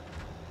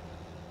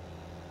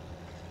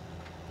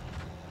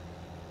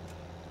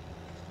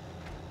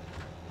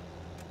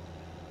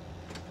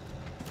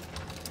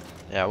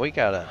 Yeah, we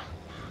gotta.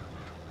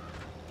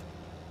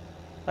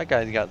 That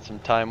guy's got some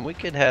time. We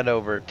could head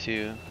over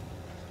to.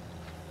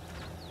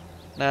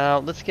 Now,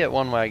 let's get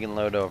one wagon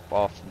load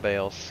off the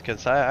bales.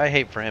 Because I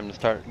hate for him to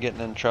start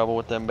getting in trouble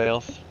with them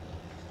bales.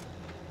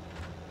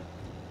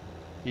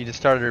 You just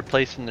started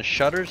replacing the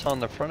shutters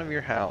on the front of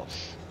your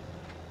house.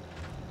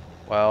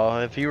 Well,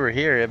 if you were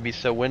here, it'd be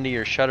so windy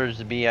your shutters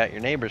would be at your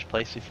neighbor's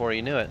place before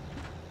you knew it.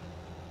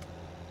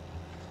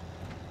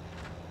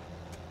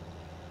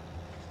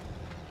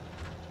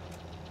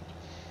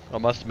 Well, it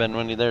must have been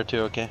windy there too,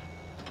 okay.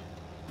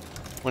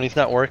 When he's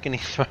not working,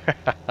 he's...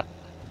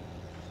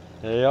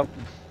 Yep,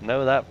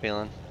 know that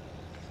feeling.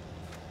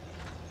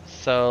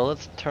 So,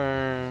 let's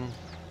turn...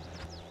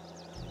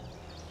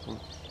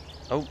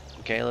 Oh,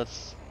 okay,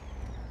 let's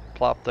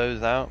plop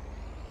those out.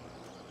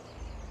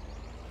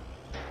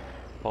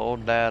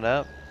 Fold that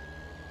up.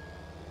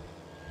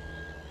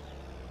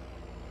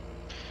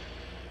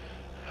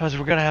 Because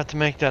we're gonna have to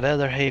make that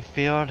other hay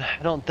field.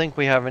 I don't think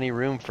we have any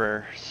room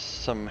for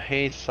some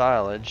hay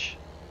silage.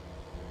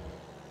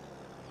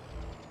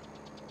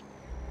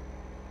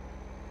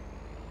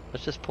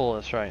 Let's just pull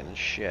this right in the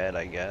shed,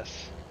 I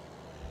guess.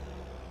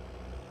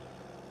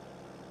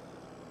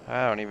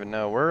 I don't even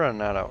know. We're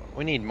running out of...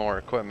 We need more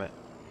equipment.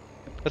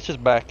 Let's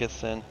just back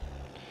this in.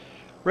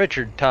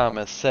 Richard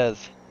Thomas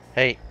says,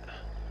 hey,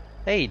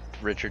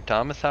 Richard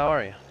Thomas, how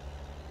are you?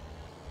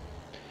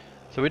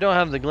 So we don't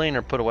have the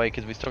gleaner put away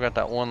because we still got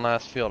that one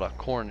last field of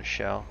corn to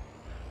shell.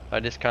 I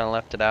just kind of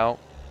left it out.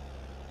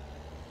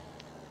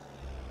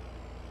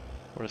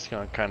 We're just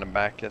going to kind of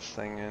back this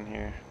thing in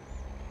here.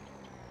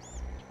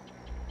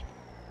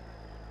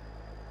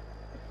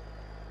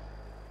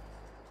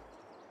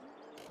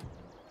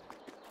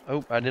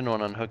 Oh, I didn't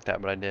want to unhook that,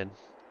 but I did.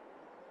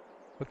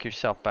 Hook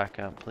yourself back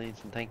up, please,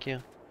 and thank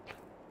you.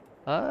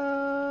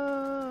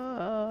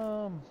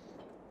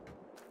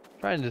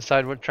 Trying to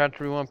decide what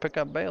tractor we want to pick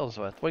up bales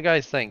with. What do you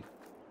guys think?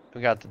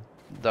 We got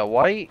the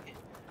white,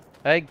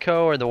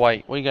 Eggco, or the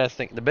white. What do you guys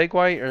think? The big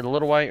white, or the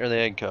little white, or the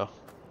Eggco?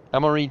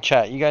 I'm gonna read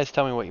chat. You guys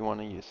tell me what you want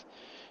to use.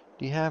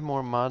 Do you have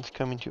more mods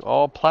coming to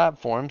all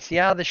platforms?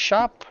 Yeah, the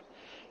shop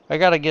I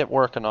gotta get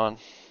working on,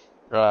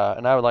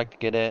 and I would like to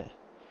get it.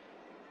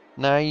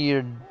 Now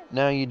you're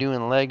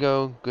doing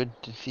Lego. Good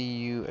to see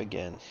you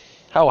again.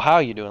 How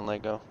you doing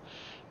Lego?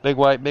 Big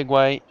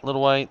white,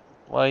 little white,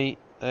 white,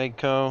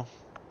 Eggco.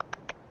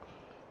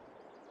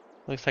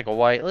 Looks like a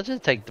white. Let's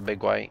just take the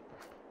big white.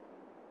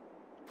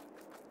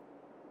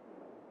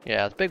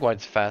 Yeah, the big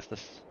white's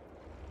fastest.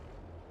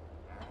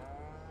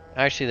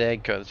 Actually, the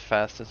Eggco is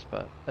fastest,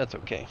 but that's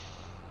okay.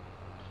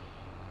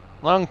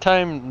 Long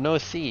time no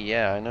see.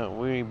 Yeah, I know.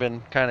 We've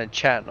been kind of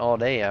chatting all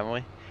day, haven't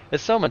we?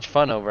 It's so much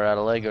fun over at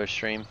a Lego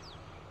stream.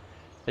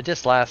 It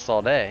just lasts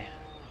all day.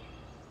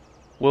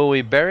 Will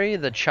we bury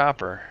the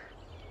chopper?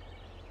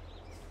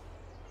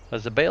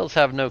 Because the bales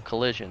have no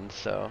collisions,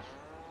 so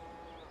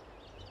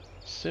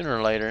sooner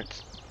or later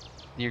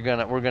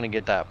we're gonna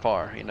get that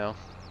far, you know.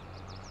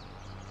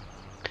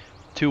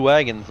 2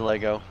 wagons,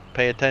 Lego.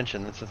 Pay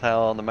attention. This is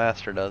how the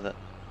master does it.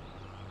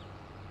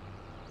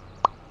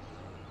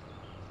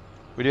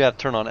 We do have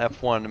to turn on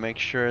F1 to make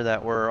sure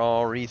that we're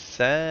all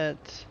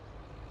reset.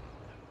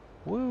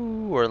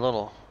 Woo, we're a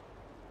little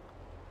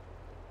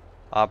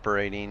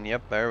operating.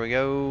 Yep, there we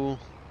go.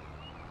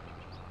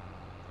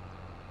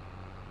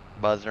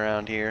 Buzz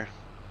around here.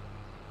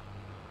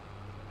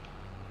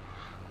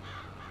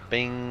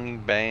 Bing,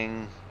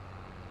 bang.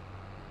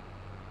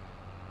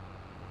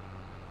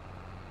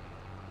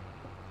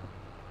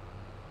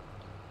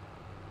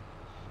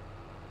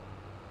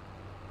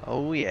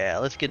 Oh yeah,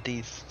 let's get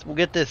these. We'll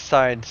get this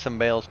side some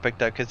bales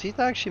picked up because he's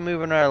actually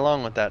moving right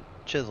along with that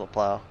chisel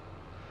plow.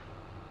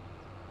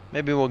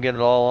 Maybe we'll get it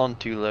all on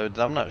 2 loads.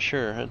 I'm not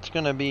sure. It's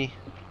gonna be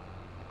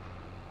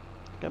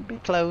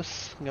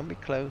close. Gonna be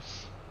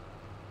close.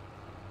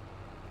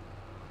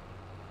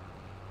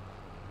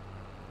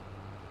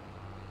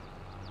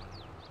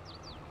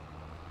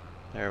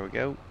 There we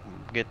go.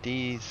 Get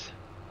these.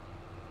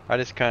 I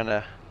just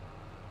kinda,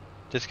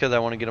 just because I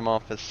want to get them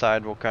off this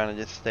side, we'll kind of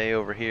just stay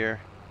over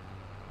here.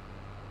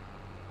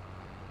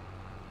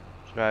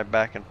 Drive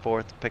back and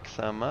forth to pick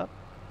some up.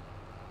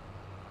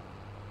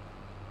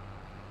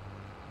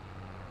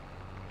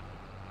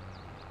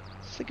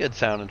 It's a good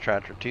sounding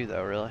tractor too,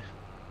 though, really.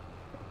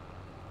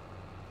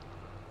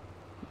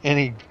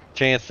 Any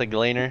chance the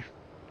gleaner?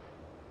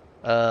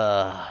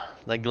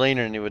 The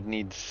gleaner would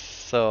need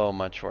so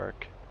much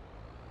work.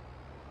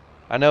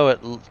 I know it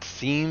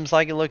seems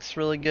like it looks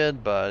really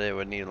good, but it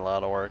would need a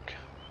lot of work.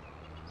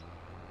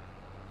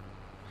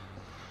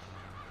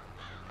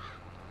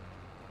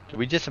 Did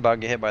we just about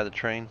get hit by the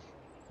train?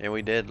 Yeah,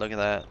 we did. Look at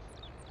that.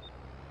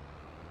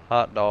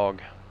 Hot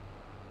dog.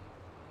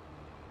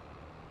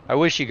 I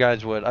wish you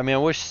guys would. I mean, I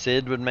wish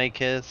Sid would make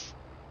his.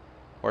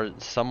 Or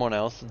someone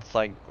else. It's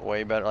like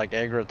way better. Like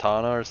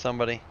Egratana or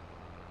somebody.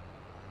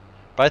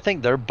 But I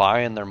think they're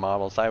buying their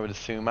models, I would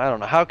assume. I don't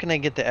know. How can they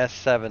get the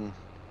S7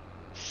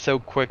 so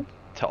quick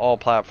to all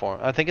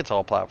platforms? I think it's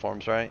all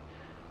platforms, right?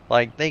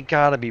 Like, they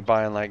gotta be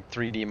buying like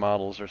 3D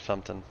models or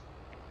something.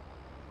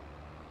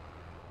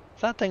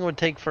 That thing would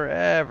take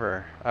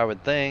forever, I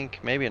would think.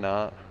 Maybe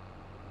not.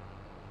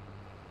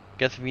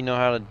 Guess if you know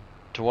how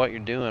to what you're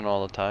doing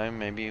all the time,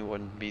 maybe it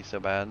wouldn't be so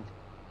bad.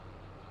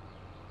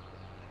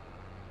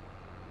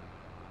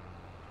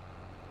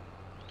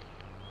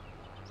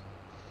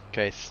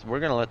 Okay, so we're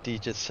gonna let these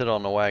just sit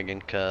on the wagon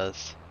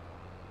because,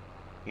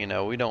 you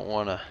know, we don't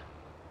want to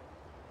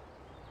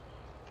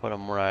put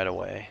them right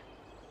away.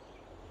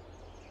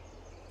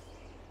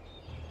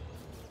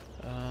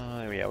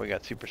 Yeah, we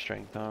got super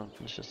strength on.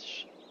 Let's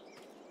just.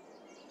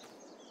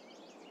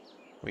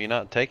 Will you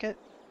not take it?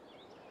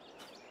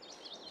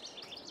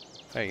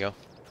 There you go.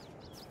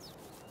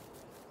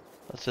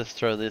 Let's just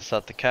throw this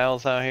at the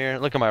cows out here.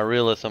 Look at my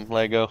realism,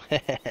 Lego.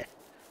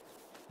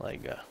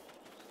 Lego.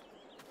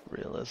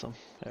 Realism.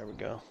 There we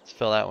go. Let's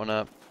fill that one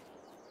up.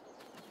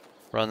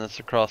 Run this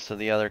across to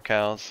the other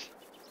cows.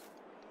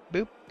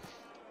 Boop.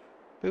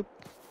 Boop.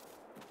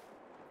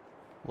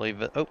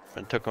 Leave it. Oh,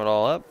 I took it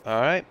all up.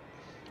 Alright.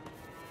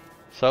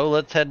 So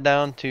let's head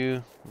down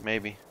to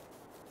maybe.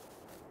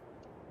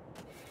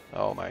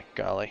 Oh my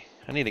golly.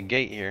 I need a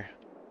gate here.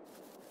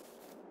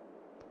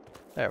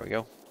 There we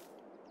go.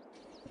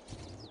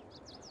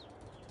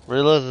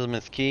 Realism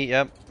is key.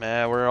 Yep.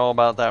 Yeah, we're all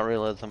about that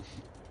realism.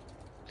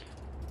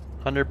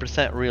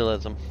 100%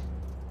 realism.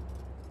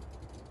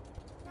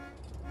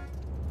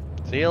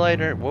 See you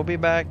later. We'll be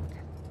back.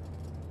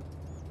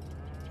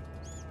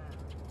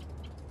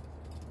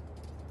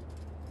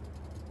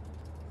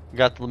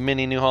 Got the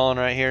mini New Holland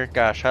right here.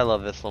 Gosh, I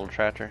love this little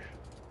tractor.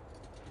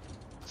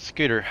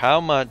 Scooter,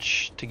 how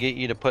much to get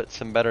you to put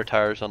some better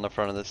tires on the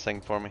front of this thing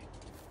for me?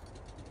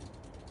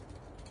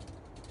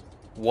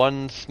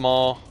 One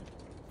small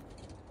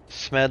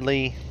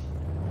Smedley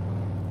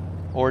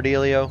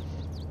Ordealio.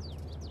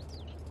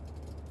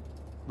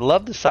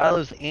 Love the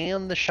silos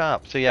and the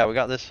shop. So yeah, we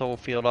got this whole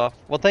field off.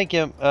 Well, thank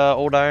you,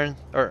 Old Iron.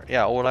 Or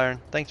yeah, Old Iron.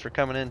 Thanks for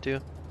coming in too.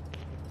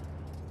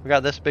 We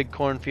got this big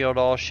cornfield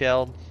all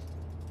shelled.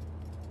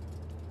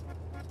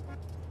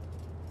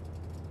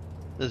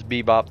 This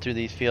bebop through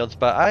these fields,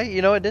 but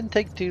you know, it didn't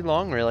take too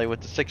long really with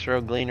the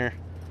 6-row gleaner.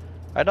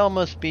 I'd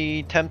almost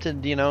be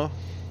tempted, you know,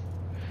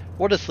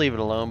 we'll just leave it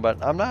alone,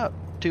 but I'm not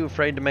too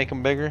afraid to make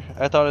them bigger.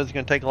 I thought it was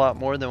going to take a lot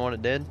more than what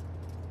it did.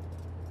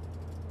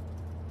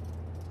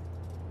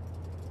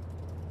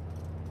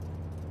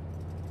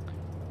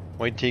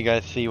 Wait till you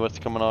guys see what's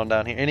coming on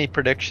down here. Any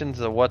predictions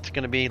of what's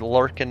going to be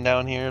lurking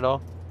down here at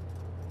all?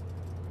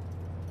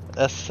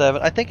 S7.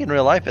 I think in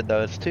real life it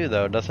does too,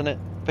 though, doesn't it?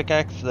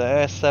 Pickaxe, the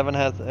S7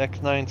 has the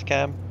X9's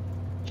cab.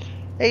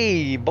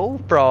 Hey,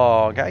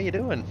 Bullfrog, how you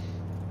doing?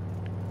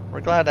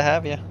 We're glad to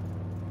have you.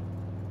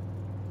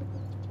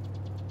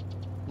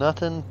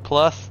 Nothing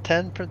plus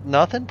 10%.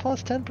 Nothing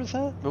plus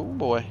 10%? Oh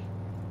boy.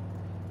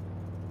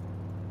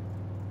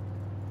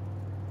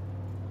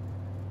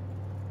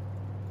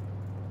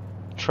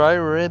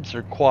 Tri-ribs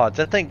or quads?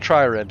 I think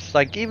tri-ribs.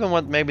 Like even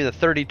what maybe the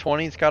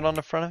 3020's got on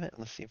the front of it.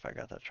 Let's see if I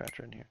got that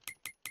tractor in here.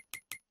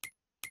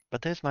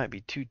 But those might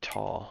be too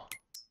tall.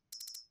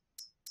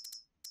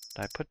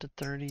 Did I put the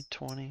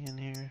 3020 in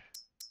here?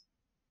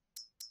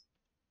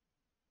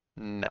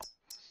 No,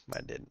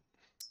 I didn't.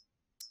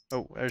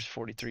 Oh, there's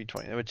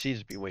 4320, which needs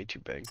to be way too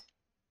big.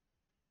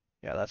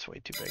 Yeah, that's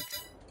way too big.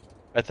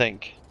 I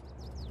think.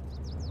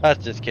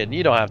 That's just kidding.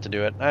 You don't have to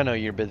do it. I know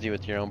you're busy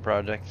with your own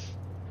projects.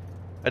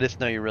 I just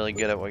know you're really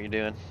good at what you're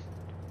doing.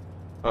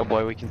 Oh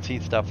boy, we can see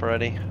stuff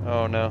already.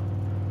 Oh no.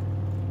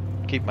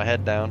 Keep my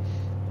head down.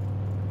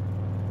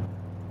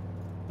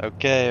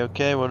 Okay,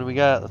 okay, what do we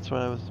got? That's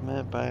what I was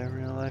meant by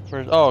real life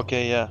first. Oh,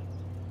 okay, yeah.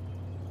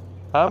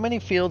 How many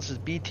fields is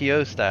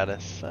BTO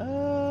status?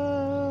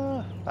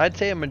 I'd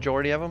say a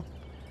majority of them.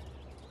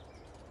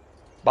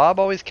 Bob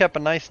always kept a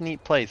nice,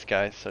 neat place,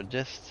 guys, so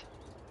just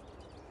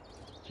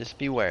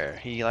beware.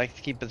 He likes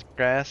to keep his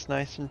grass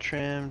nice and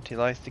trimmed. He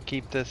likes to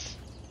keep this...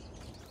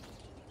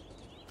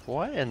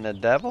 What in the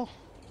devil?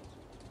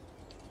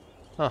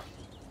 Huh.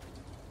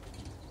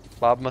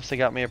 Bob must have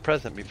got me a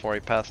present before he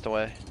passed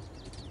away.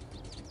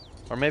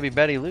 Or maybe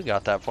Betty Lou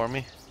got that for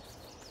me.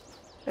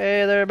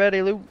 Hey there,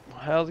 Betty Lou.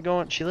 How's it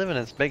going? She lives in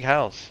this big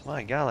house.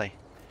 My golly.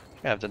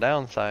 I have to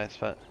downsize,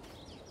 but...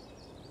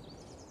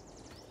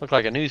 Looked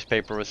like a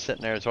newspaper was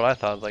sitting there is what I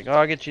thought. I was like, oh,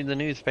 I'll get you the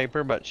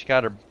newspaper, but she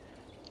got her...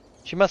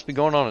 She must be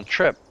going on a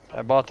trip.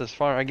 I bought this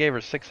farm. I gave her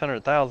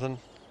 $600,000.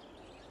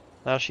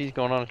 Now she's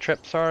going on a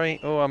trip. Sorry.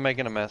 Oh, I'm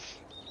making a mess.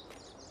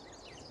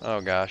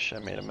 Oh gosh, I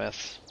made a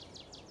mess.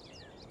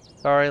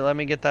 Sorry, let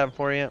me get that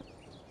for you.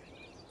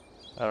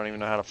 I don't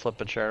even know how to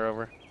flip a chair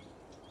over.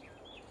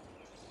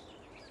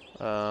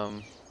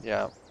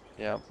 Yeah,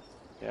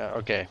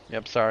 okay.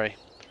 Yep, sorry.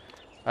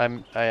 I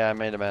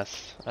made a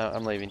mess.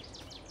 I'm leaving.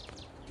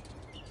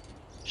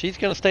 She's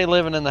gonna stay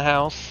living in the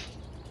house.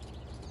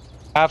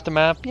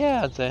 Aftermath?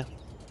 Yeah, I'd say.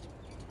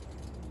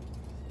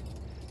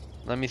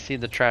 Let me see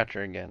the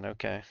tractor again.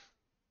 Okay.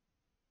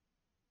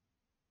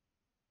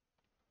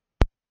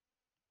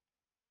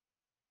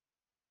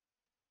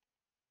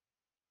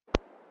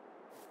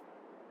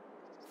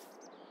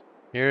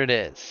 Here it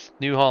is.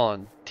 New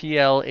Holland.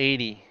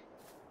 TL80.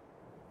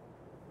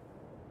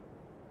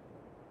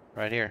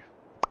 Right here.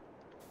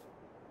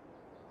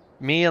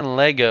 Me and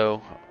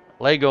Lego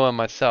and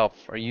myself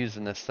are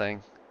using this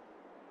thing.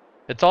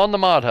 It's on the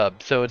mod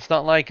hub, so it's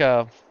not like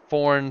a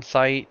foreign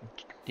site,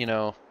 you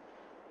know,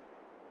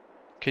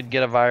 could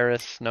get a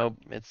virus. Nope,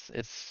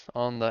 it's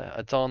on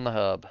the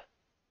hub.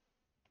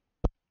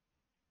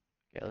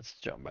 Okay, let's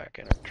jump back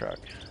in our truck.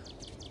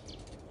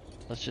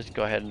 Let's just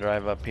go ahead and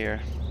drive up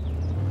here.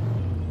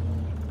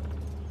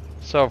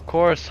 So of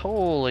course,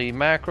 holy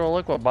mackerel,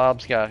 look what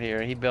Bob's got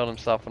here. He built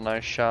himself a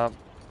nice shop.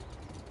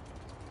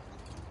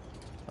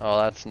 Oh,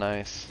 that's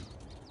nice.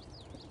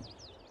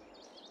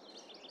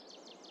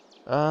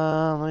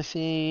 Let me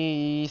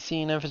see.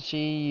 Seen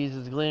FSG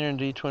uses Gleaner and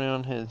D20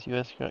 on his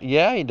US.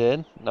 Yeah, he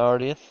did.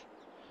 Nardius.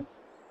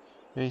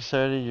 You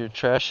excited? Your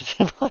trash is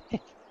in place.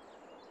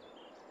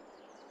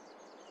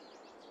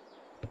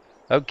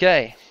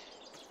 Okay.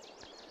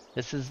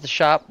 This is the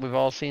shop. We've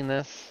all seen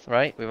this,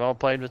 right? We've all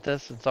played with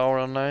this. It's all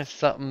real nice.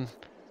 Something.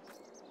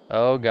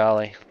 Oh,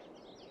 golly.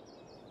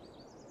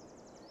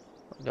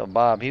 Look at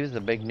Bob. He was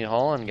the big New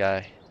Holland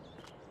guy.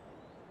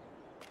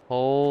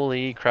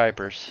 Holy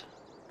cripers.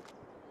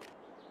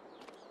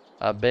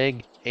 A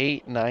big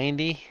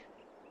 890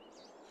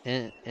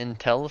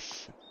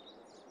 IntelliSense?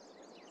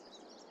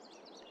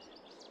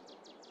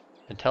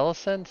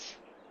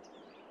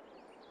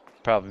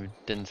 Probably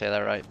didn't say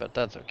that right, but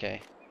that's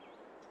okay.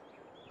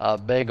 A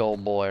big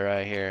old boy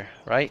right here,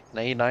 right? An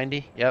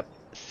 890? Yep,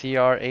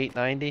 CR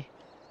 890.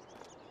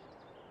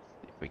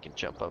 If we can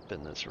jump up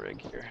in this rig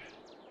here.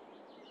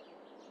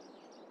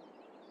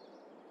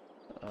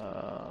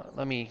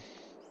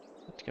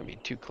 It's gonna be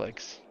 2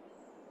 clicks.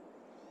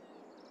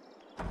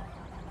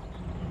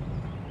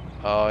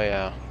 Oh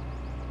yeah.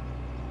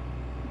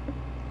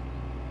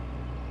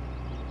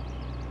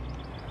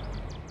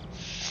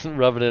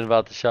 Rubbing it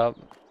about the shop.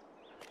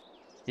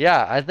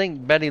 Yeah, I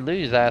think Betty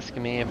Lou's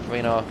asking me if,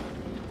 you know,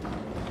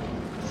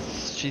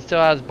 she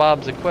still has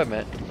Bob's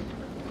equipment.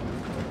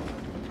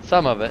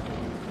 Some of it.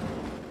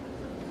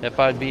 If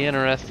I'd be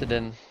interested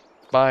in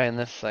buying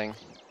this thing.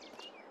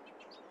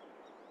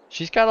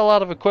 She's got a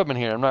lot of equipment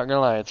here, I'm not gonna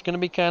lie. It's gonna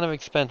be kind of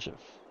expensive.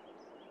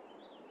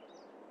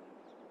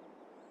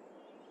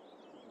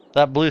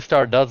 That blue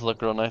star does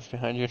look real nice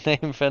behind your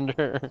name,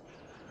 Fender.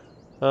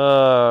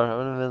 I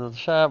would have been in the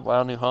shop.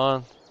 Wow, New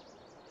Holland.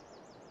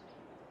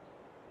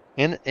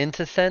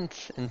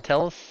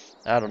 Intellus?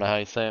 I don't know how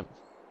you say it.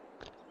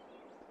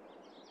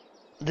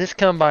 This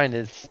combine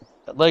is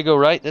Lego,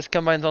 right? This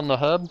combine's on the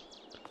hub.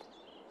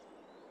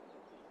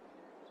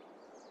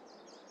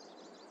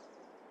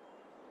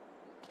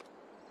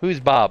 Who's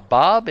Bob?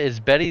 Bob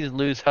is Betty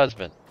Lou's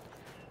husband.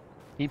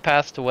 He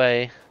passed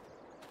away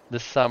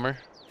this summer.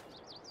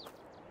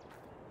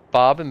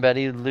 Bob and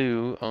Betty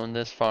Lou own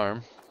this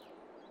farm.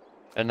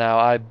 And now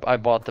I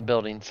bought the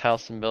buildings,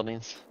 house and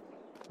buildings.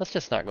 Let's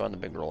just not go in the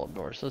big roll-up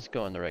doors. Let's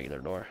go in the regular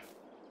door.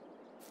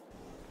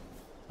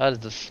 That is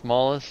the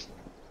smallest.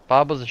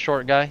 Bob was a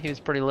short guy. He was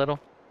pretty little.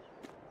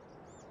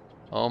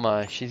 Oh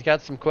my, she's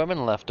got some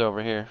equipment left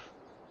over here.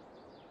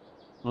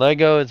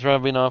 Lego is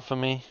rubbing off of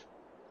me.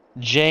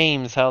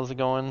 James, how's it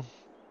going?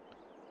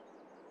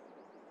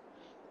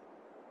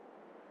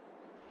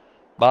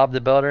 Bob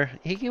the builder.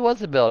 He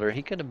was a builder.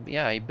 He could have,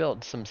 yeah, he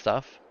built some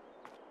stuff.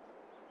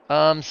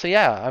 So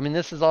yeah, I mean,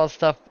 this is all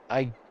stuff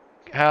I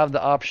have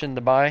the option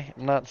to buy.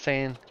 I'm not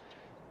saying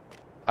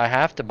I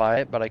have to buy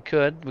it, but I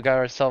could. We got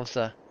ourselves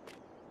a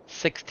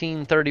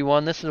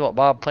 1631. This is what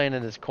Bob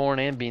planted his corn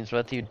and beans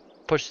with. He'd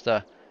push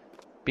the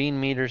bean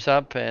meters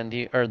up and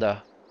or the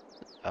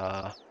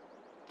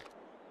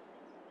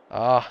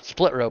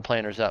split row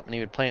planters up, and he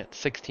would plant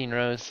 16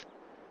 rows,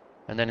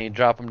 and then he'd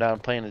drop them down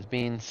and plant his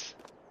beans.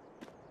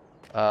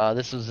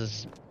 This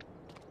was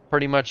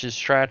pretty much his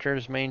tractor,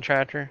 his main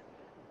tractor.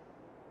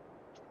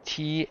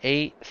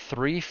 T8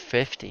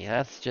 350.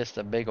 That's just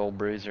a big old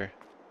bruiser.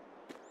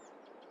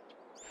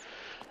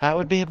 That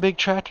would be a big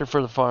tractor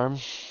for the farm.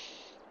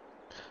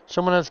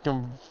 Someone has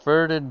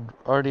converted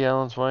R.D.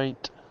 Allen's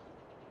white.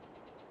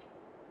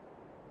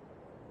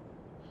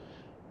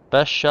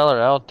 Best sheller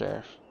out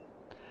there.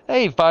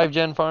 Hey,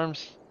 5Gen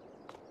Farms.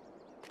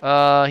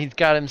 He's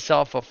got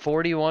himself a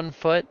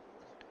 41-foot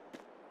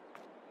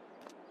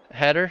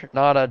header,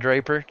 not a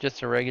draper,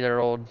 just a regular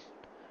old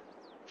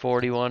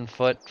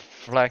 41-foot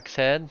flex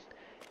head.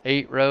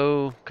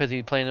 8-row, because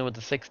he planted with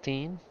the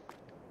 16.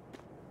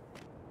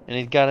 And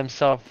he's got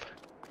himself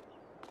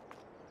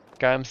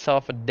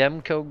a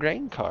Demco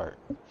grain cart.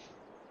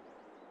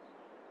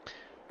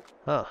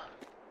 Huh.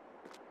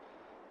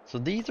 So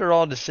these are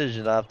all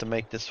decisions I have to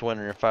make this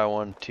winter if I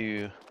want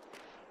to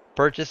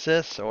purchase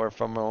this or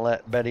if I'm going to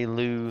let Betty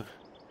Lou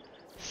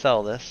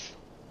sell this.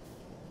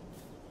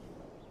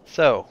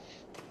 So,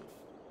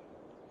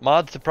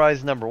 mod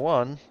surprise number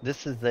 1.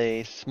 This is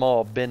a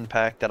small bin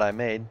pack that I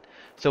made.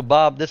 So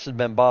Bob, this has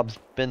been Bob's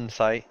bin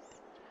site.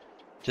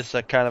 Just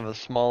a kind of a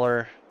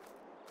smaller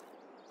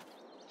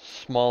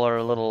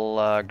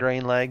little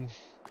grain leg.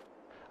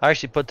 I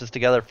actually put this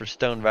together for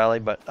Stone Valley,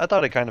 but I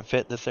thought it kind of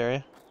fit this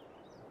area.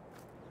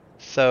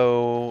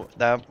 So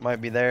that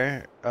might be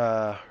there,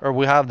 or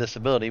we have this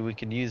ability. We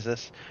could use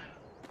this,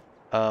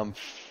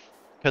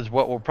 because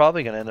what we're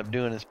probably going to end up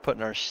doing is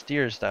putting our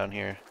steers down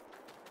here.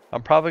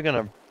 I'm probably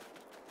going to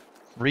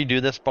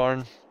redo this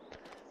barn.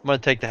 I'm going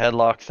to take the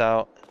headlocks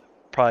out.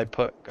 Probably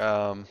put,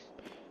 what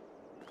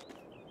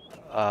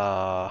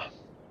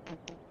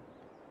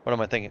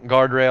am I thinking?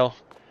 Guardrail.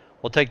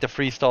 We'll take the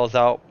freestalls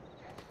out.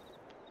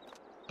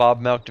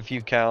 Bob milked a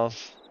few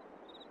cows.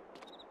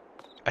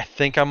 I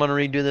think I'm going to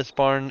redo this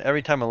barn.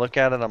 Every time I look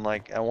at it, I'm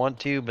like, I want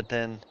to, but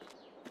then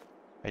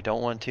I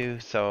don't want to.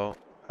 So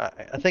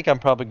I think I'm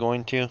probably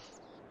going to.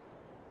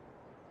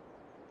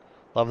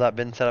 Love that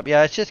bin setup.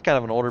 Yeah, it's just kind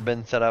of an older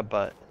bin setup,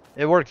 but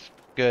it works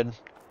good.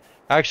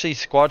 Actually,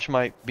 Squatch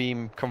might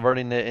be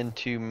converting it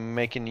into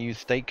making use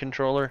state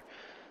controller.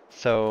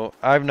 So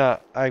I've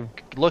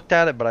looked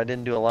at it, but I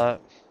didn't do a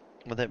lot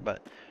with it.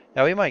 But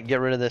yeah, we might get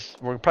rid of this.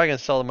 We're probably gonna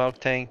sell the milk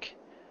tank,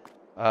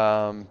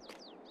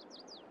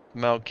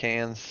 milk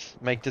cans,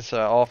 make this an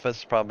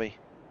office, probably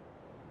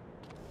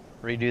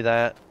redo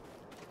that.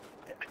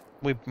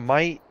 We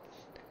might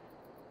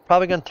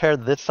probably gonna tear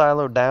this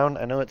silo down.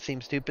 I know it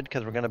seems stupid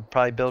because we're gonna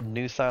probably build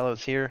new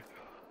silos here,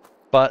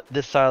 but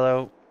this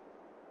silo,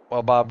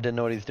 well, Bob didn't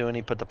know what he's doing.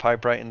 He put the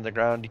pipe right into the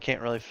ground. You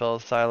can't really fill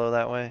a silo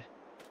that way.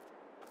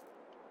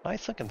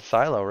 Nice looking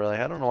silo, really.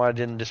 I don't know why I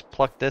didn't just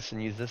pluck this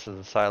and use this as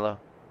a silo.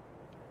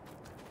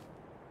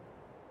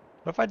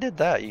 What if I did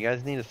that? You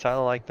guys need a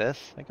silo like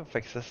this? I can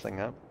fix this thing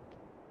up.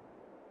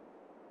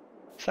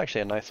 It's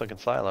actually a nice looking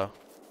silo.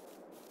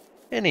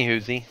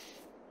 Anywhoozy.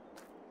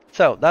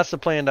 So, that's the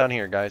plan down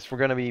here, guys. We're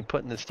going to be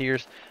putting the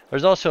steers.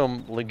 There's also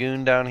a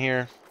lagoon down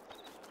here.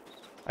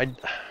 I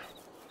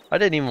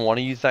didn't even want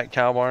to use that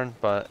cow barn,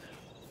 but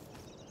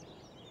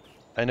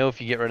I know if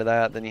you get rid of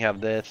that, then you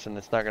have this, and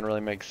it's not going to really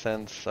make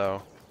sense,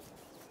 so.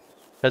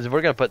 Because if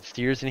we're going to put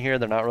steers in here,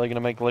 they're not really going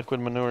to make liquid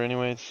manure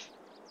anyways.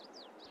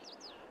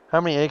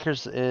 How many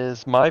acres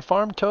is my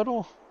farm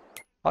total?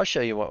 I'll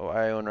show you what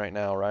I own right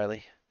now,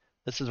 Riley.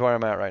 This is where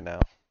I'm at right now.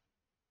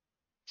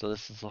 So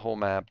this is the whole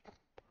map.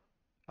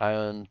 I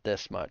own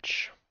this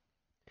much.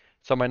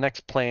 So my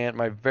next plan,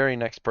 my very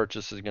next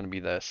purchase is going to be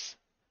this.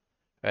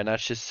 And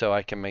that's just so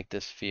I can make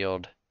this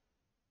field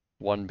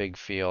one big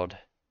field.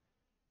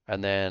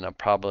 And then I'll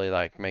probably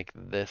like make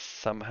this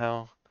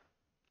somehow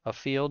a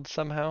field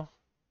somehow.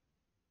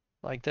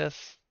 Like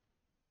this.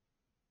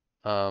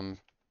 But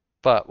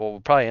what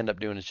we'll probably end up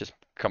doing is just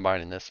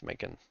combining this,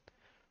 making...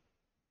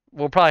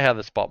 We'll probably have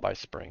this bought by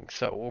spring,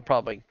 so we'll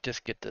probably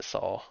just get this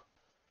all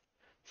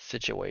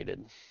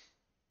situated.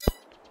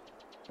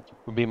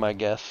 Would be my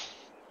guess.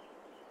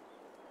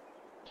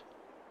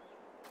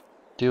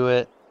 Do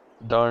it.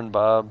 Darn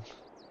Bob.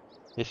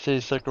 A city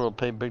slicker will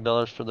pay big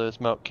dollars for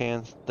those milk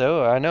cans.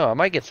 Though, I know, I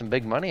might get some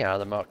big money out of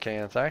the milk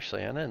cans,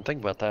 actually. I didn't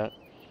think about that.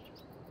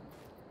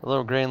 The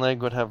little grain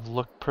leg would have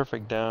looked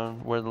perfect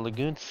down where the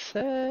lagoon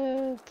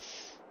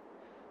sits.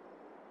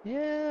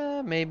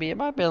 Yeah, maybe. It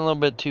might be a little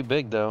bit too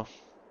big, though.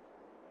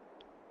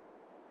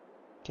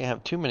 Can't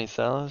have too many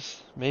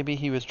silos. Maybe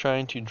he was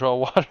trying to draw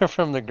water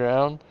from the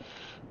ground.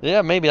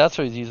 Yeah, maybe that's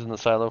what he's using the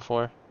silo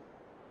for.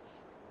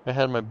 I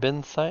had my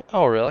bin site.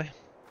 Oh, really?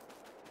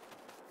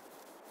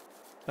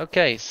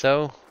 Okay,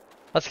 so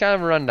let's kind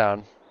of a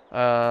rundown.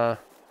 I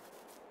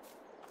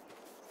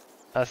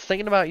was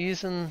thinking about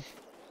using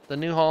the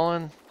New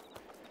Holland.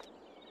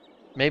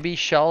 Maybe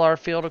shell our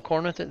field of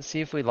corn with it and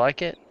see if we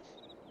like it.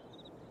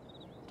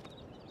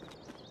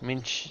 I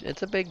mean,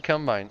 it's a big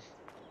combine.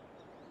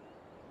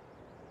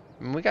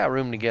 I mean, we got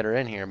room to get her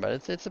in here,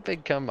 but it's a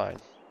big combine.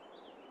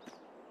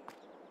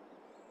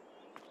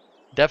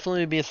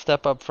 Definitely be a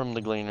step up from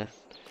the Gleaner.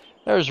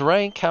 There's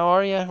Rank. How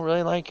are you?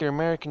 Really like your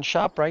American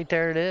shop. Right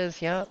there it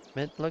is. Yep,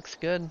 it looks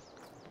good.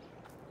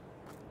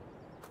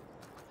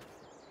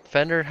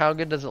 Fender, how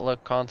good does it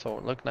look?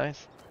 Console, look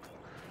nice.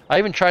 I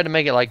even tried to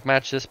make it like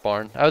match this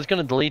barn. I was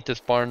gonna delete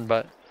this barn,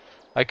 but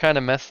I kind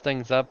of messed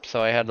things up,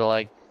 so I had to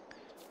like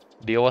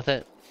deal with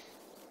it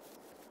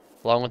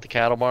along with the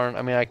cattle barn.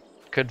 I mean, I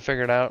could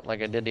figure it out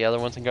like I did the other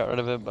ones and got rid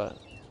of it, but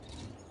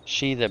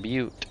she's a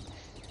beaut.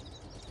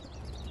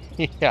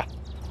 Yeah.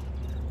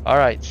 All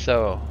right,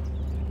 so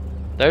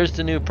there's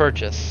the new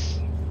purchase.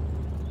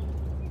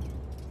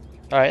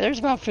 All right, there's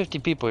about 50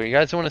 people here. You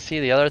guys want to see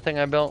the other thing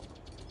I built?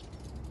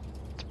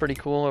 It's pretty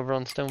cool over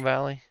on Stone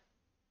Valley.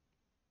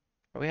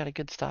 Are we at a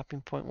good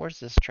stopping point? Where's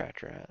this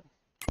tractor at?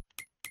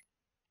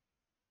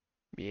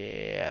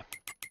 Yeah.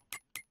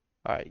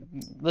 Alright,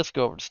 let's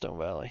go over to Stone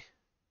Valley.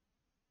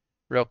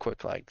 Real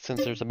quick, like,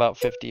 since there's about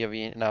 50 of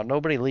you. Now,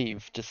 nobody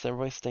leave. Just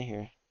everybody stay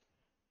here.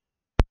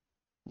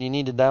 You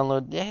need to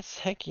download? Yes,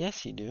 heck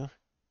yes you do.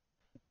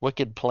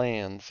 Wicked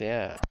Plans,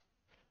 yeah. I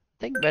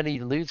think Betty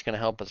Lou's going to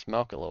help us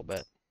milk a little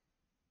bit.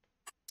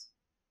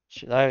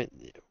 I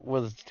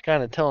was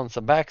kind of telling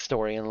some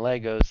backstory in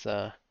Lego's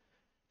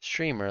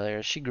stream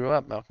earlier. She grew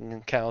up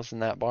milking cows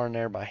in that barn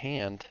there by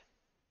hand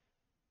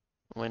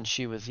when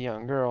she was a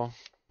young girl.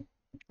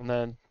 And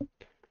then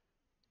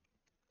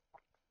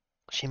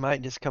she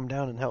might just come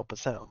down and help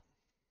us out.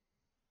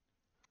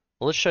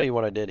 Well, let's show you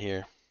what I did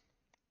here.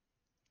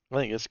 I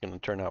think it's going to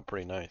turn out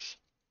pretty nice.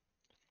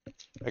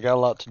 I got a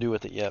lot to do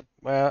with it yet.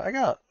 Well, I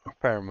got a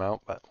fair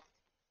amount, but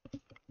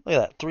look at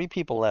that. 3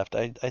 people left.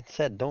 I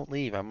said don't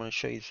leave. I'm going to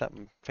show you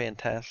something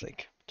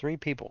fantastic. 3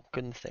 people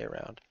couldn't stay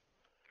around.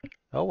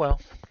 Oh well.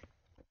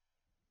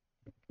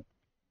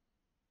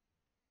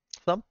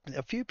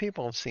 A few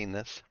people have seen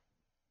this.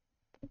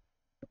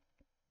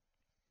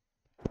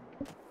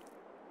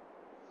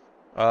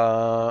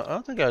 I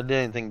don't think I did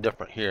anything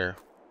different here.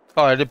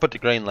 Oh, I did put the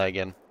grain leg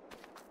in.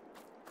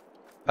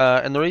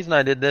 And the reason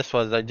I did this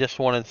was I just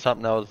wanted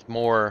something that was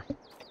more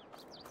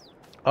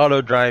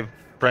auto drive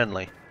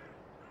friendly.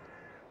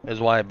 Is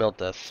why I built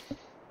this.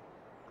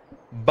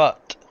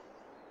 But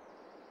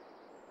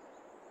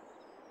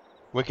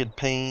Wicked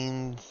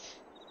Pains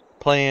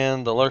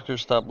plan, the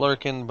lurkers stop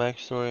lurking,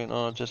 backstory, and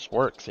it just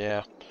works,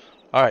 yeah.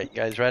 Alright,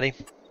 guys, ready?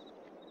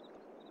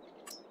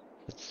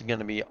 It's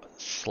gonna be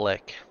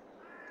slick.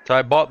 So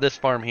I bought this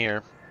farm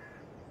here.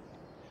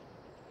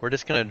 We're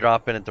just gonna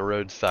drop in at the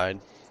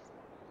roadside.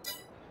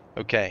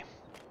 Okay.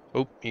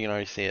 Oh, you can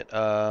already see it.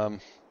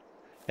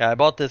 Yeah, I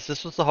bought this.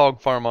 This was the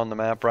hog farm on the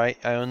map, right?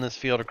 I own this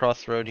field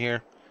across the road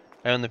here.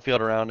 I own the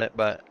field around it,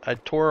 but I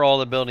tore all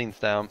the buildings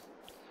down.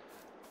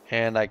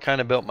 And I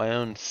kind of built my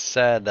own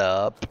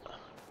setup.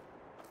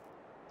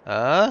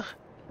 Does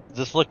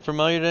this look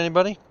familiar to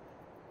anybody?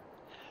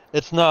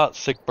 It's not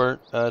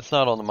Sickbert. It's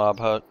not on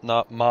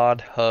the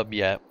mod hub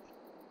yet.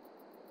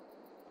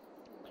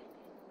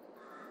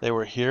 They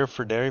were here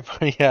for dairy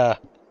farm. Yeah,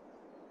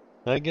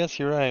 I guess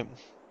you're right.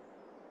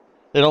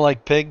 They don't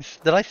like pigs.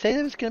 Did I say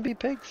there was gonna be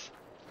pigs?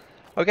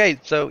 Okay,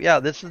 so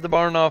yeah, this is the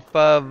barn off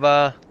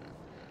of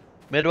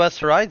Midwest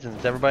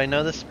Horizons. Everybody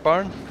know this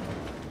barn?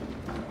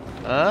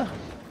 I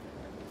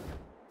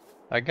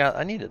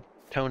need to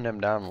tone them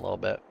down a little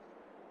bit.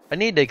 I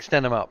need to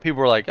extend them out. People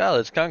were like, oh,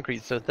 this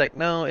concrete's so thick.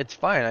 No, it's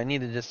fine. I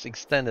need to just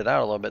extend it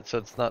out a little bit so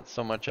it's not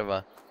so much of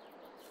a...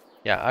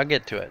 Yeah, I'll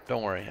get to it.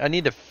 Don't worry. I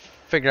need to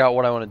figure out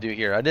what I want to do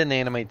here. I didn't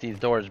animate these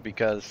doors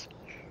because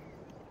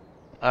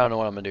I don't know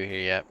what I'm going to do here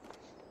yet.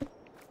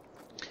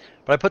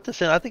 But I put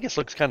this in. I think this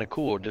looks kind of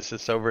cool. Just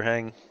this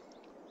overhang.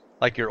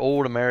 Like your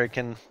old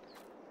American.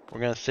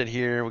 We're going to sit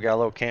here. We got a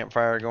little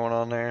campfire going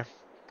on there.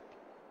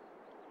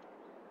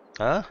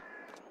 Huh?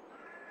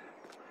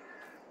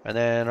 And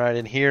then right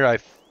in here,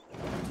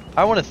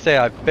 I want to say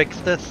I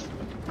fixed this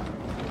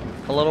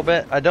a little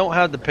bit. I don't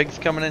have the pigs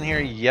coming in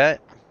here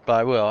yet, but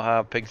I will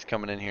have pigs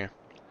coming in here.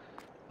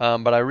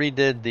 But I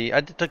redid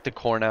I took the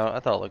corn out. I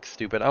thought it looked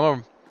stupid. I'm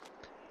going to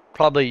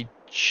probably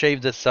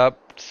shave this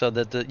up so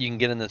that you can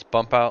get in this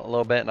bump out a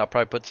little bit, and I'll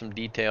probably put some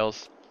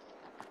details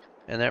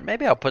in there.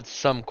 Maybe I'll put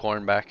some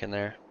corn back in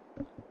there.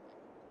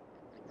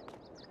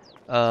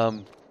 I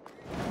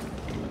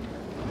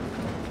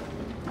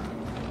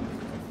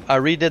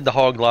redid the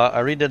hog lot.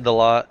 I redid the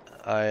lot.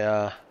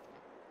 I'm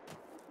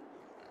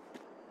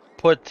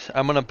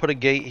gonna put a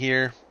gate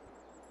here.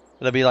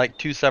 It'll be like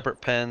 2 separate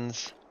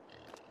pens.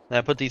 And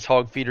I put these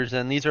hog feeders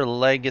in. These are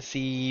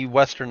Legacy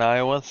Western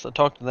Iowas. I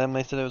talked to them.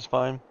 They said it was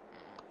fine.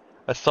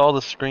 I saw the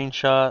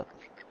screenshot.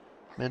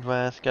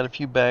 Midwest. Got a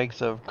few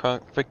bags of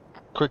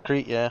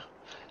Quikrete. Yeah.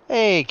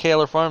 Hey,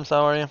 Kaler Farms.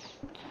 How are you?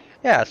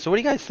 Yeah. So what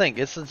do you guys think?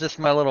 This is just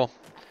my little.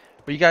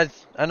 But you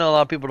guys, I know a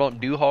lot of people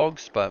don't do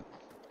hogs, but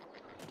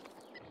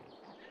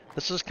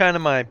this is kind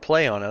of my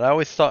play on it. I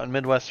always thought in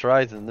Midwest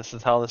Horizon this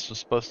is how this was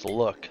supposed to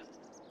look.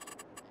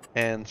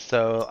 And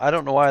so I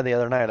don't know why the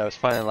other night I was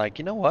finally like,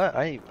 you know what?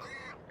 I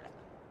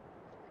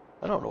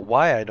don't know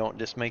why I don't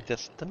just make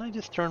this. Didn't I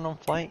just turn on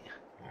flight?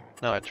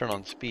 No, I turned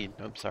on speed.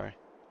 I'm sorry.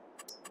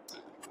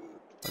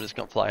 I'm just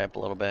gonna fly up a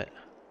little bit.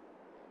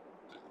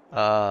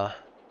 What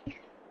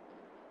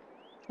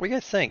do you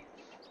guys think?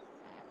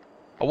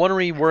 I want to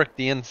rework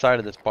the inside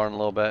of this barn a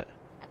little bit,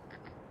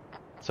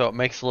 so it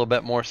makes a little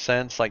bit more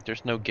sense. Like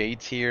there's no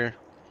gates here.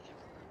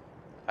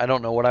 I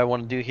don't know what I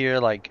want to do here.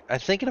 Like I'm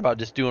thinking about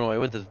just doing away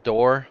with this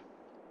door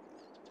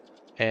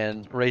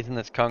and raising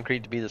this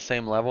concrete to be the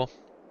same level.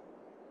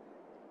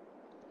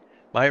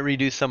 Might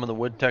redo some of the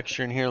wood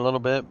texture in here a little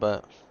bit,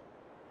 but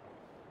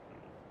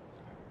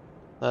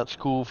that's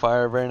cool.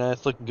 Fire, very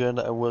nice, looking good.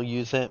 I will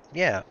use it.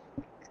 Yeah.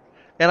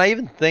 And I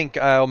even think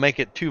I'll make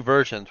it 2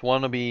 versions.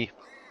 One will be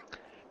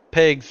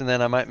pigs, and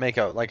then I might make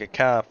like a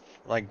calf,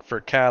 like for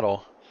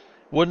cattle.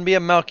 Wouldn't be a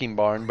milking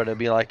barn, but it'd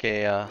be like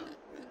a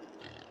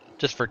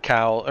just for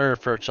cow or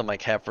for some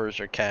like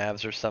heifers or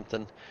calves or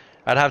something.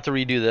 I'd have to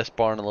redo this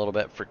barn a little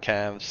bit for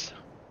calves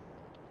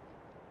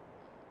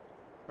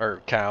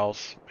or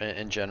cows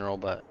in general,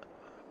 but.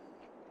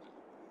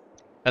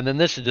 And then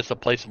this is just a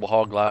placeable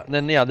hog lot. And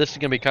then yeah, this is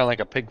gonna be kind of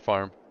like a pig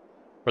farm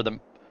for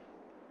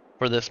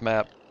this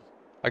map.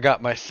 I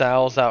got my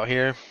sows out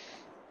here.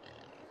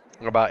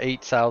 About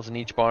 8 sows in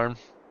each barn.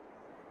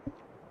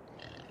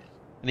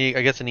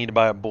 I guess I need to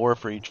buy a boar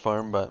for each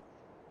farm, but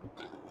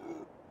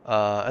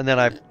and then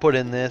I put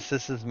in this.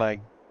 This is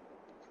my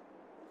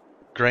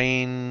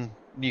grain.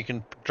 You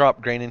can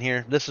drop grain in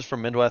here. This is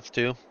from Midwest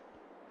too.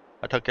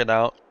 I took it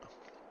out.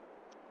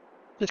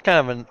 Just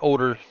kind of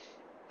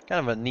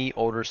a neat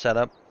older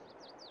setup.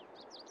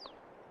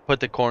 Put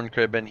the corn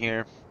crib in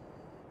here.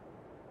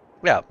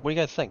 Yeah, what do you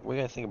guys think? What do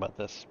you guys think about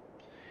this?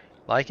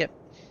 Like it?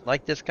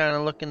 Like this kind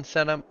of looking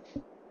setup?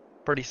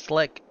 Pretty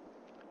slick.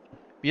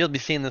 You'll be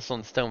seeing this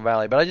on Stone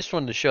Valley, but I just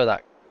wanted to show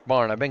that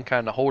barn. I've been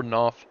kind of holding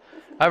off.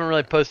 I haven't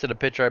really posted a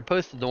picture. I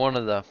posted the one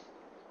of the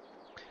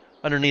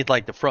underneath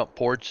like the front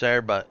porch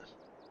there, but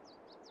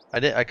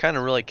I kind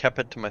of really kept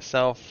it to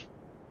myself.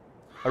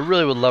 I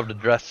really would love to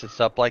dress this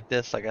up like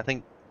this. Like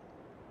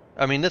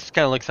I mean this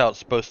kind of looks how it's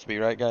supposed to be,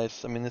 right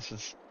guys? I mean this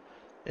is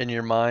in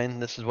your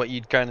mind. This is what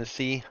you'd kind of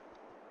see.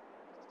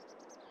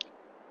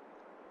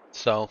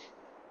 So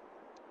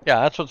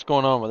yeah, that's what's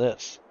going on with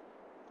this.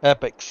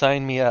 Epic,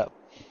 sign me up.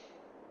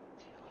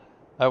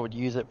 I would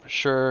use it for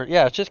sure.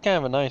 Yeah, it's just kind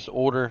of a nice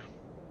older.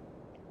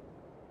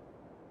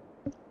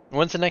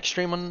 When's the next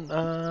stream on?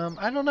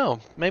 I don't know.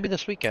 Maybe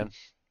this weekend.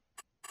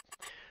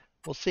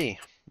 We'll see.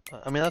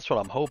 I mean, that's what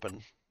I'm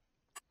hoping.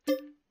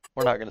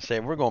 We're not gonna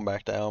save. We're going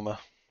back to Alma.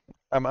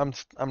 I'm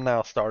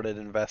now started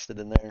invested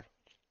in there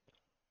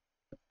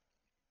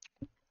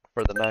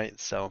for the night,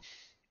 so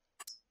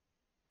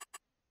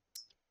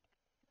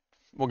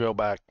we'll go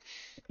back.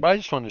 But I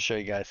just wanted to show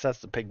you guys. That's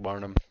the pig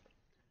barn I'm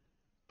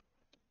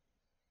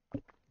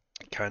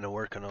kind of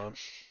working on.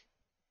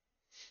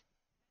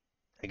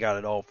 I got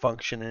it all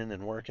functioning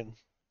and working.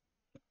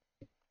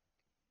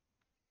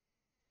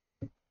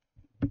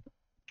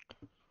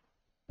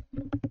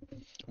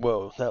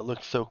 Whoa, that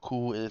looks so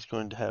cool. It is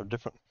going to have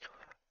different.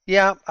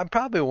 Yeah, I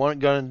probably won't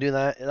going to do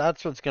that.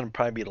 That's what's going to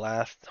probably be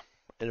last.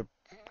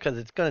 Because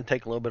it's going to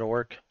take a little bit of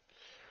work.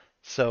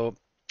 So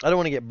I don't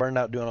want to get burned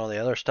out doing all the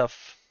other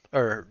stuff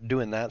or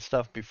doing that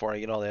stuff before I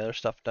get all the other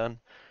stuff done.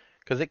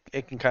 Because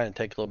it can kind of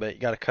take a little bit.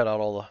 You got to cut out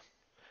all the.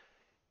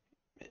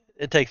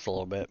 It takes a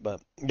little bit, but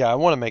yeah, I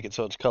want to make it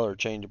so it's color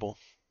changeable.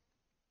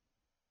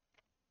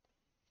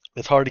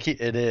 It's hard to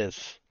keep. It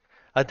is.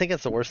 I think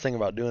it's the worst thing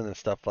about doing this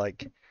stuff.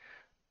 Like,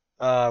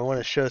 I want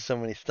to show so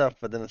many stuff,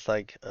 but then it's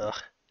like,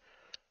 ugh.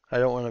 I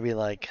don't want to be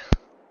like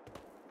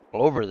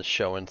over the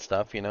show and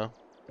stuff, you know.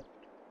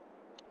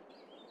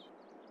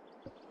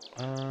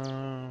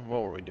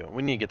 What were we doing?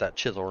 We need to get that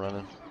chisel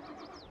running.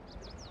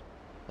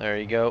 There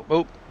you go.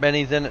 Oh,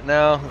 Benny's in it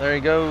now. There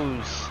he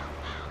goes.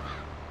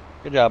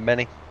 Good job,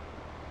 Benny.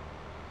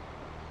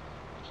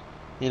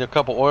 Need a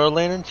couple oil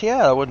lanterns?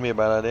 Yeah, that wouldn't be a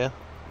bad idea.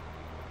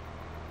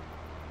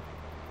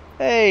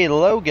 Hey,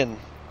 Logan.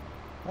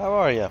 How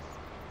are you?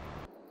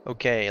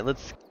 Okay,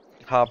 let's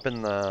hop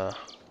in the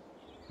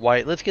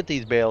white. Let's get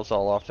these bales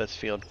all off this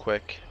field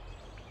quick.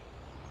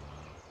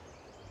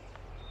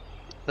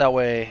 That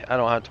way, I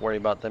don't have to worry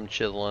about them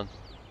chiseling.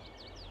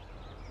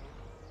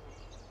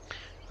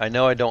 I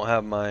know I don't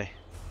have my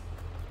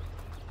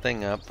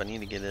thing up. I need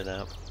to get it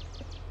up.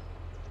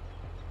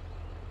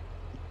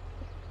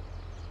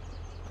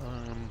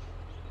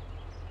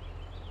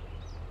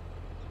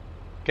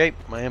 Okay,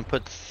 my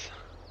inputs.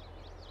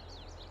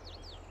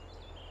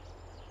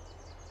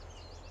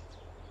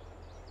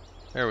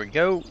 There we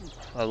go.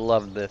 I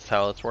love this,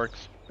 how this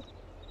works.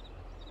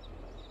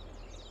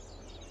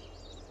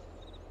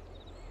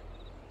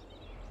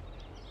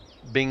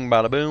 Bing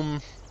bada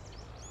boom.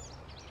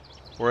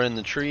 We're in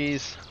the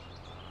trees.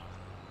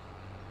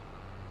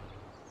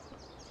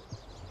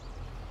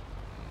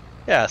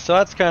 Yeah, so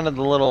that's kind of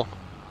the little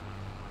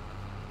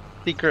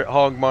secret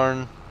hog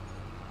barn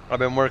I've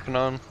been working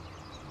on.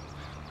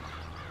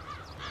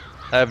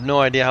 I have no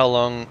idea how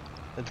long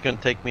it's going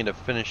to take me to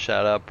finish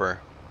that up or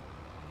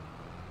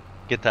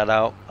get that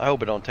out. I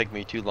hope it don't take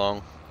me too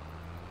long.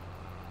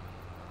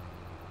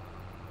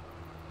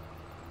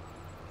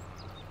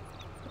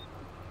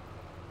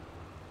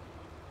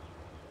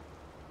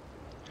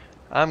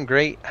 I'm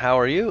great. How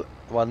are you?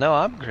 Well, no,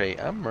 I'm great.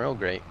 I'm real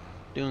great.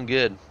 Doing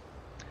good.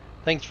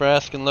 Thanks for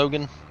asking,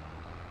 Logan.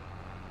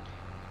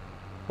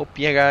 Hope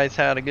you guys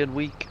had a good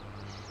week.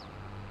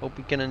 Hope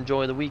you can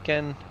enjoy the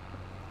weekend.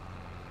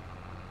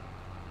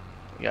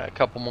 We got a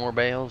couple more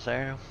bales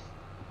there.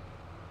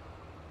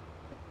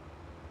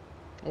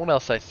 What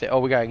else I say? Oh,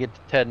 we gotta get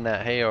to Ted and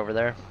that hay over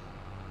there.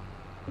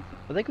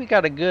 I think we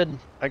got a good.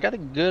 I got a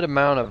good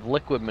amount of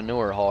liquid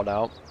manure hauled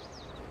out,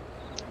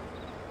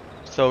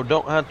 so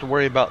don't have to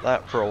worry about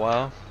that for a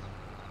while.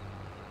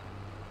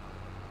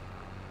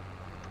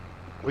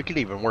 We could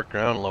even work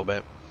around a little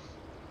bit.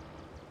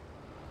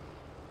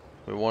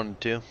 If we wanted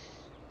to.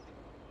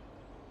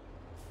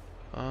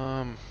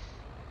 I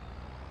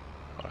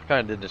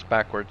kind of did this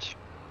backwards.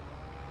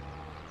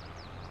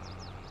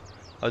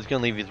 I was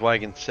gonna leave these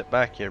wagons sit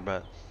back here,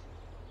 but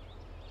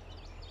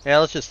yeah,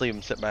 let's just leave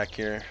them sit back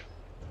here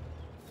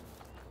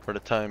for the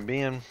time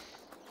being.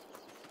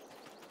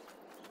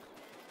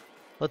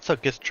 Let's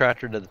hook this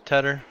tractor to the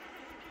tedder.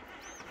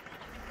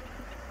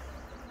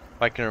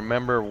 If I can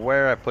remember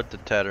where I put the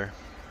tedder.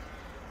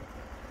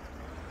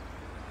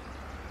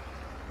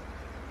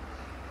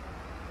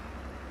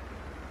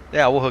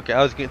 Yeah, we'll hook it.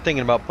 I was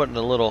thinking about putting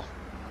a little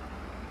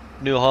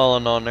New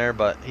Holland on there,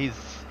 but he's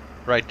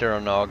right there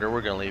on the auger.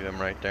 We're gonna leave him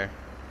right there.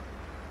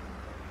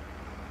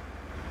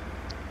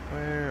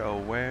 Where, oh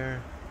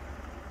where?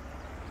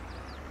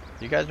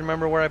 You guys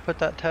remember where I put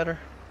that tedder?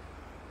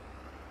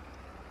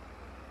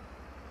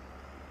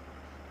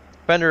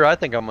 Fender, I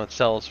think I'm gonna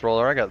sell this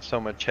roller. I got so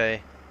much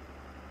hay.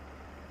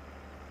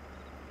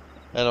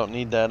 I don't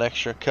need that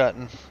extra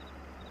cutting.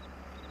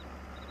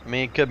 I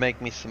mean, it could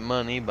make me some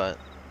money, but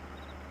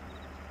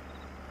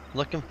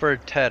looking for a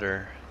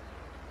tedder.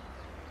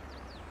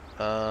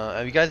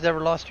 Have you guys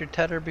ever lost your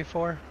tedder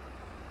before?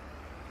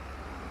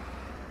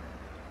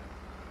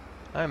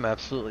 I'm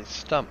absolutely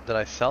stumped. Did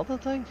I sell the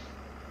thing?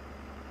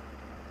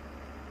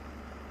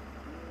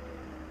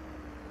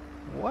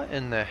 What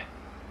in the...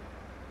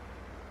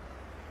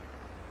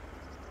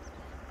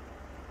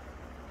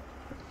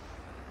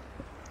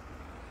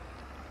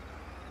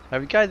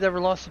 Have you guys ever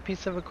lost a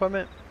piece of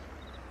equipment?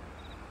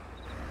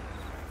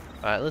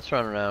 Alright, let's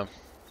run around.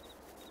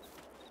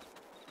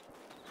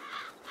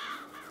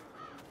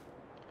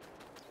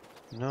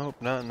 Nope,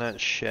 not in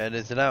that shed.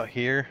 Is it out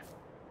here?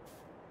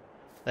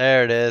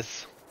 There it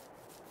is.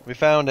 We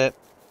found it.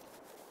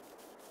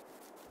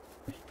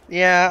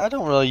 Yeah, I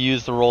don't really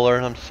use the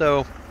roller.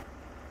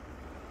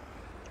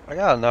 I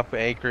got enough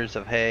acres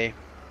of hay.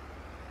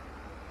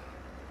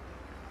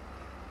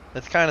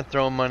 It's kind of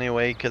throwing money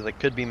away because I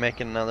could be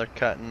making another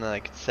cutting that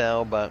I could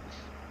sell, but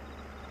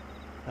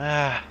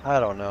I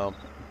don't know.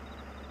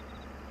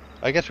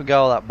 I guess we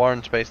got all that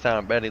barn space down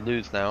at Betty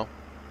Lou's now.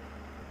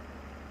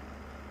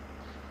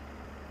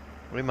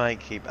 We might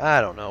keep,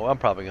 I don't know, I'm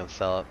probably going to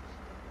sell it.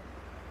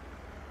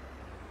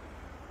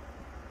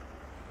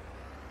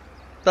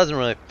 Doesn't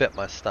really fit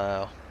my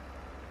style.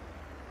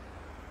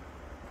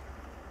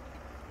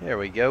 Here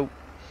we go.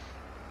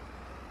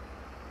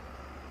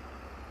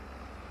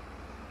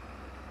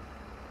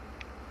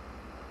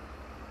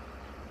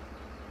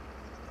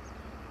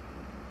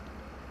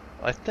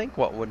 I think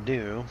what would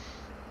do...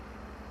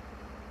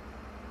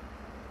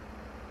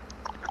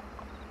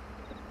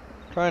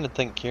 Trying to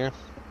think here.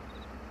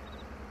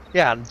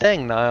 Yeah,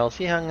 dang Niles,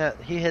 he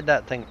hid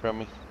that thing from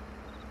me.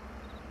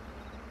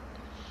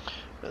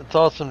 It's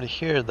awesome to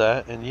hear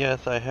that, and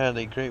yes, I had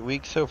a great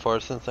week so far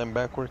since I'm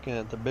back working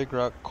at the Big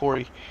Rock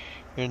Quarry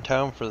here in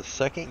town for the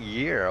second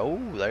year. Oh,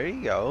 there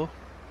you go.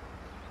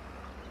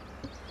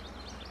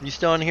 You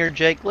still in here,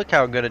 Jake? Look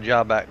how good a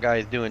job that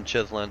guy's doing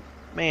chiseling.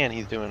 Man,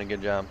 he's doing a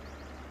good job.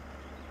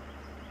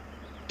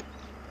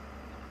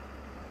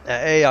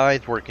 That AI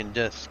is working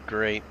just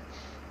great.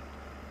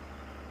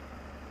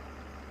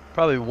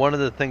 Probably one of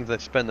the things I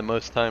spend the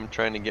most time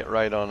trying to get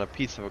right on a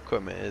piece of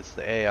equipment is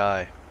the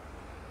AI.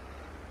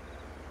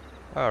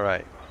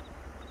 Alright.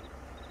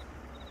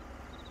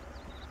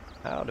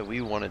 How do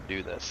we want to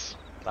do this?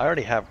 I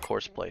already have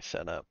course play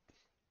set up.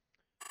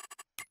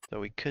 So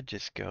we could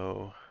just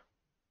go...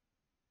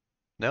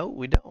 No,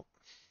 we don't.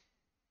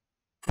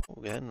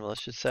 Again,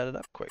 let's just set it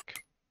up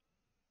quick.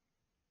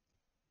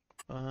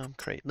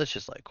 Great. Let's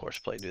just let course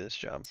play do this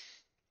job.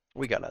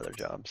 We got other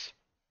jobs.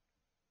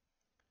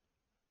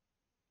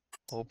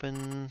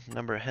 Open,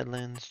 number of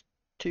headlands,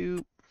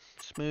 2,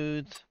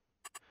 smooth.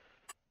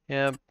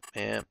 Yep,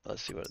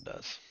 let's see what it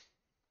does.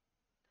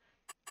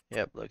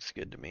 Yep, looks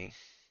good to me.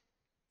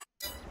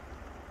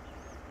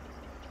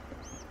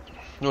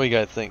 What do you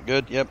guys think?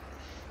 Good? Yep.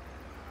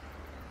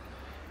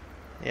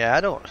 Yeah, I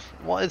don't...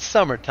 Well, it's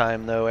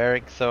summertime though,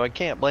 Eric, so I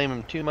can't blame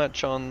him too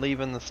much on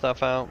leaving the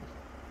stuff out.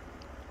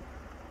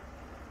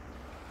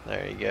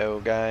 There you go,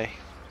 guy.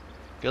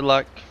 Good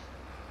luck.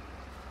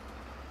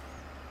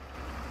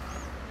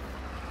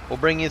 We'll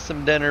bring you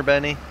some dinner,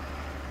 Benny.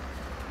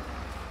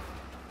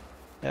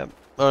 Yep.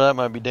 Oh, that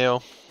might be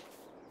Dale.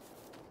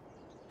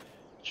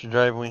 You're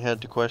driving, we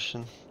had to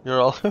question.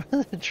 You're all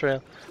over the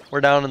trail.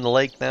 We're down in the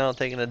lake now,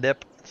 taking a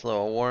dip. It's a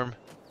little warm.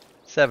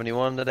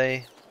 71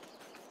 today.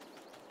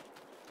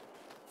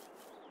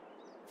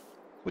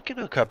 We can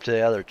hook up to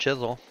the other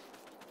chisel.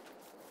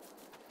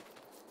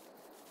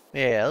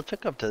 Yeah, let's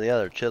hook up to the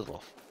other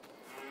chisel.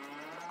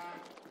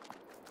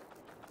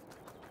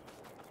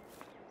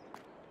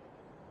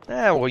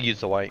 We'll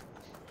use the white.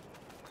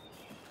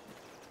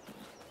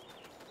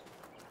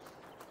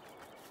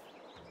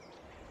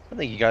 I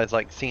think you guys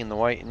like seeing the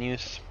white in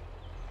use.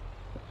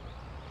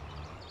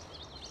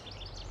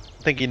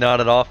 I think you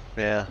nodded off.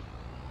 Yeah.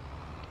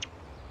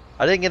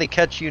 I didn't get to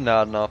catch you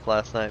nodding off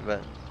last night,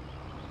 but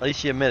at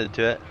least you admitted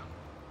to it.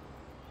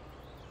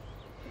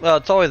 Well,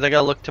 it's always I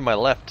gotta look to my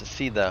left to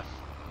see the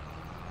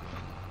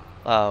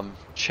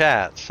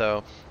chat,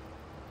 so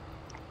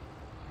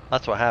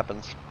that's what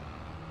happens.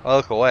 I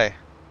look away.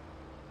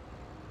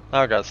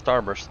 Now I got a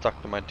starburst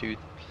stuck to my tooth.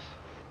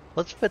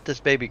 Let's fit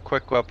this baby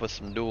quick up with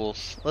some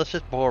duals. Let's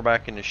just pull her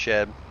back in the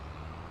shed.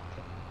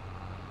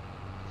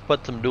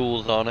 Put some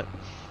duals on it.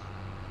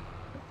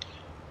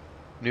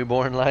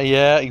 Newborn light,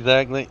 yeah,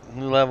 exactly.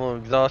 New level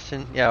of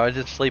exhaustion. Yeah, I was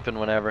just sleeping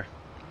whenever.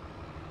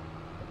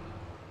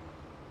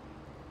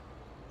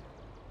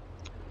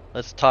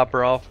 Let's top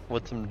her off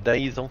with some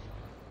diesel.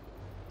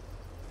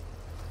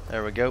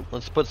 There we go.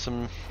 Let's put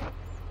some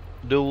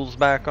duals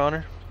back on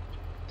her.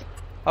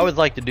 I always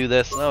like to do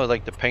this. I always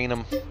like to paint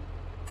them,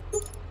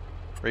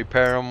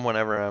 repair them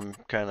whenever I'm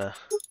kind of...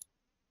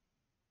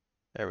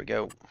 There we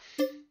go.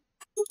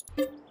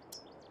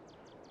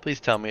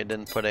 Please tell me it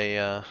didn't put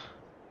a...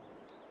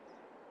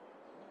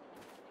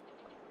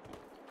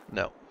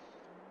 No.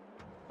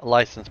 A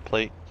license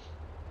plate.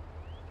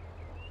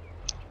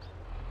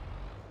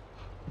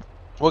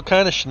 What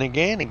kind of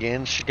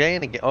shenanigans?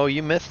 Oh,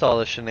 you missed all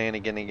the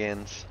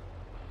shenanigans.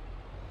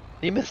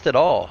 You missed it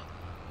all.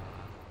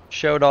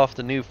 Showed off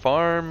the new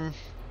farm.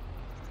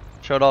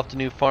 Showed off the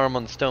new farm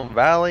on Stone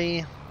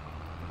Valley.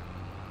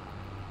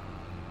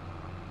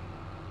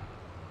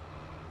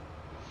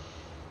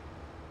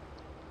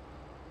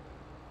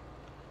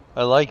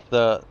 I like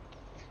the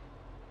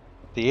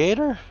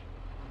theater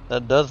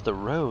that does the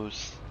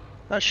rose.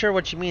 Not sure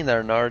what you mean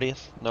there,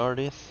 Nardius.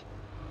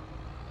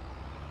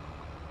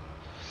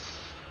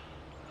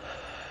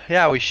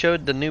 Yeah, we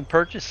showed the new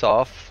purchase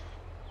off.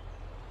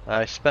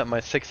 I spent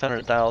my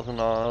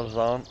 $600,000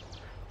 on.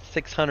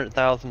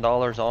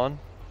 $600,000 on.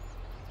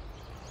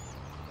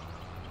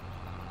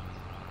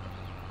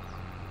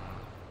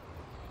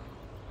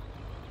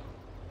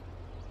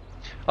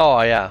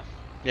 Oh yeah,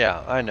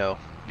 yeah, I know.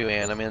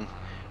 Duane, I'm in.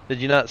 Did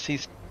you not see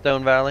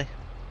Stone Valley?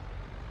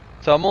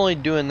 So I'm only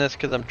doing this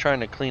because I'm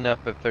trying to clean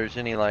up if there's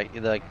any like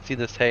see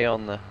this hay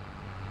on the.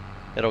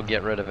 It'll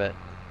get rid of it.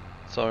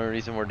 It's the only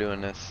reason we're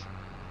doing this.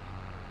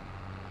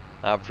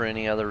 Not for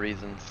any other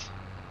reasons.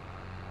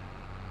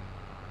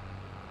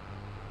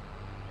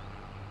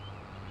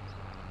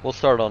 We'll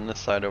start on this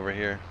side over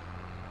here.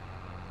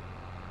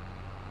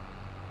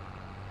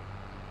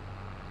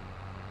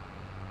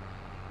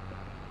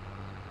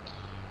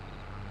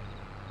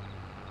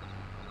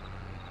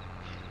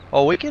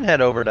 Oh, we can head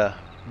over to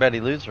Betty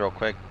Lou's real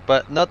quick,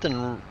 but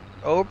nothing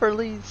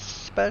overly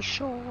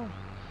special.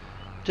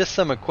 Just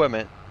some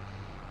equipment.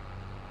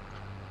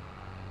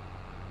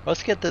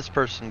 Let's get this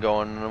person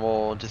going and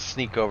we'll just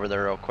sneak over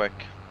there real quick.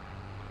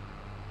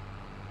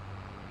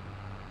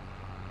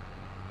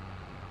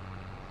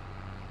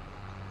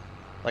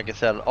 Like I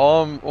said,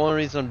 only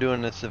reason I'm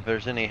doing this, if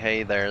there's any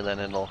hay there, then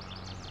it'll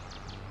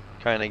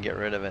kind of get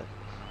rid of it.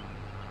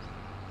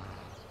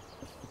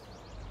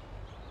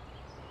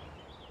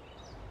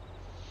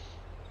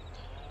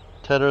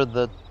 Tedder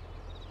that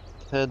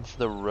heads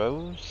the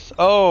rows?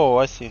 Oh,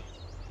 I see.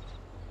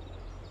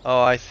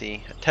 Oh, I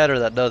see. A tedder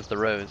that does the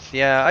rows.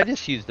 Yeah, I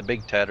just use the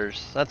big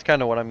tedders. That's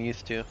kind of what I'm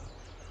used to.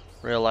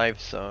 Real life,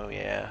 so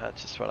yeah,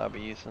 that's just what I'll be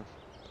using.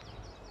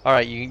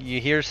 Alright,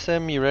 you here,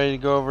 Sim? You ready to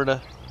go over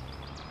to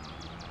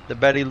the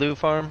Betty Lou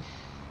farm?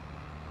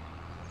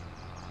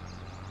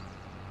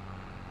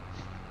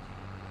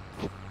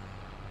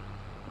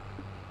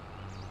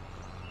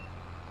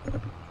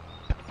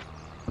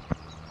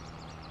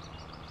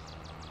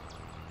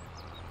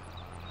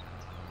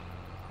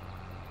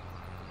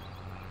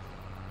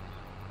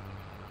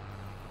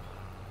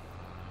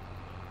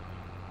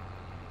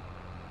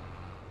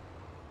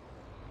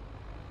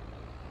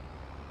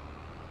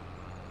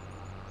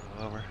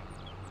 Over.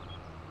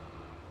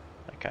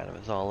 That kind of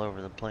is all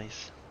over the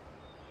place.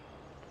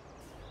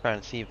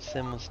 Trying to see if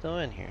Sim was still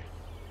in here.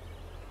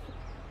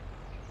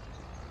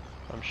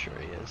 I'm sure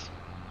he is.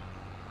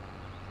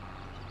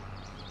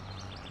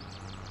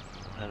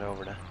 Head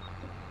over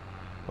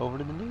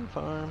to the new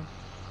farm.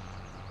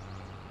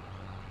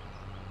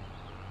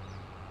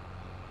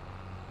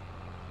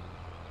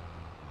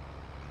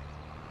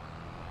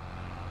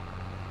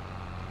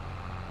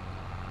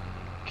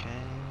 Okay.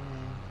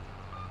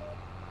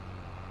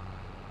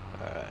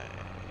 Alright,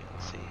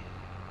 let's see.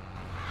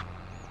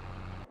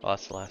 Oh,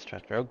 that's the last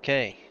tractor.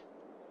 Okay.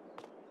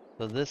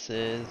 So this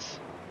is...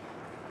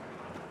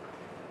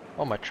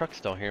 Oh, my truck's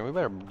still here. We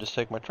better just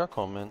take my truck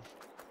home, man.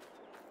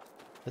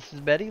 This is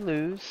Betty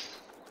Lou's.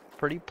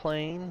 Pretty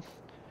plain.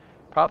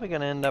 Probably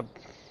gonna end up...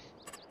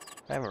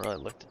 I haven't really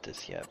looked at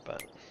this yet,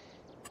 but...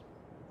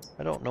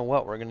 I don't know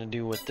what we're gonna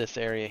do with this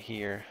area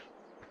here.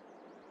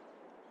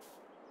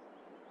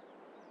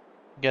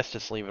 Guess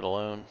just leave it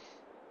alone.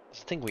 I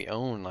think we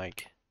own,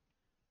 like...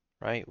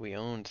 Right? We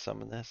owned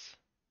some of this.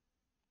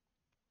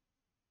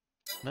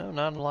 No,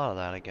 not a lot of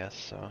that, I guess,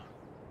 so...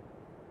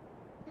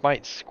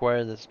 Might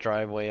square this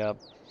driveway up.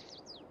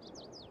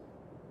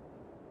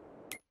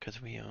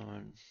 Because we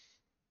own...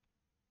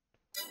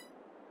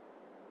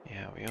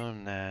 Yeah, we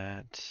own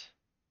that.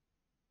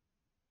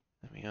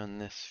 And we own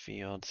this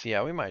field. So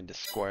yeah, we might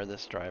just square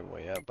this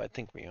driveway up. I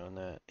think we own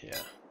that, yeah.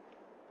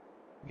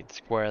 We could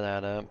square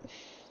that up.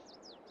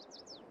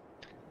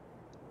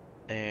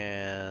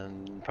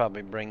 And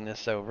probably bring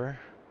this over.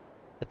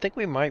 I think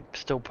we might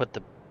still put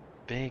the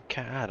big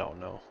I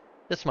don't know.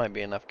 This might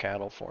be enough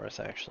cattle for us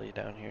actually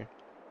down here.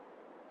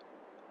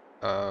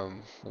 Oh,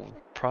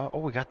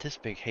 we got this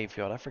big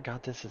hayfield. I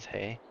forgot this is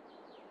hay.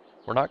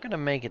 We're not gonna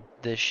make it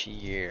this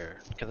year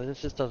because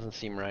this just doesn't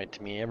seem right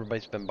to me.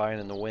 Everybody's been buying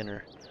in the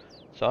winter,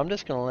 so I'm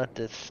just gonna let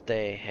this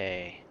stay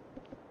hay.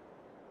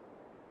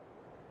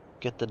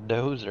 Get the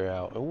dozer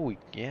out. Oh,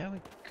 yeah,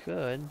 we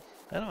could.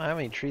 I don't have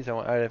any trees.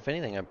 If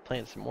anything, I'd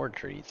plant some more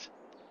trees.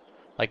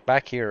 Like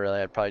back here,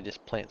 really, I'd probably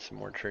just plant some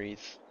more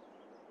trees.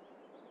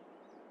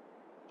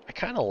 I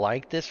kind of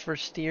like this for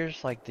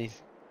steers, like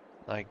these,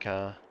 like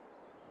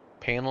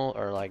panel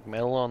or like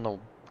metal on the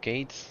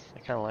gates. I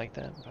kind of like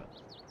that. But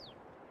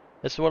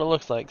this is what it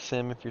looks like,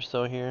 Sim. If you're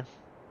still here,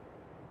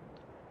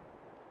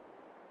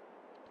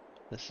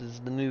 this is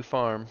the new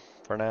farm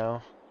for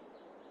now.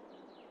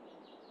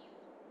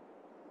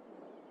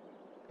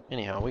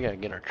 Anyhow, we gotta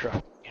get our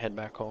truck, head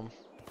back home.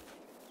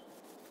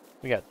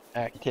 We got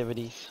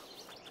activities.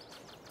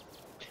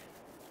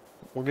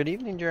 Well, good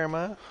evening,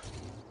 Jeremiah.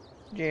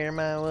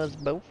 Jeremiah was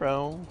both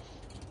wrong.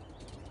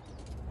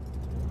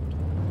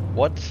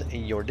 What's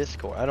your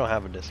Discord? I don't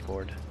have a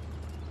Discord.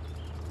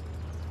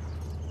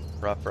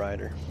 Rough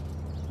Rider.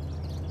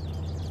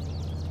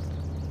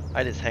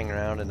 I just hang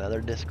around in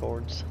other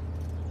Discords.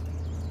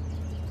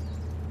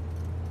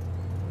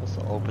 This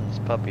will open this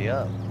puppy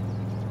up.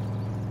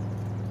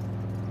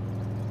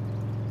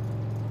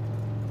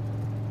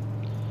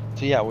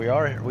 So yeah, we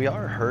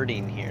are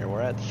hurting here.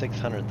 We're at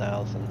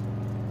 600,000.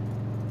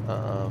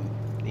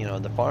 You know,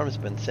 the farm's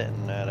been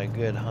sitting at a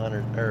good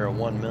 100 or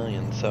 1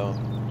 million, so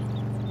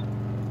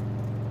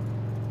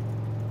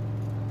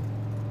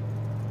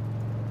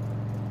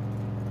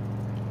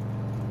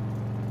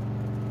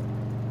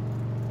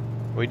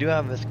we do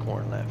have this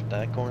corn left.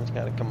 That corn's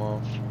got to come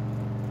off.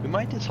 We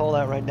might just haul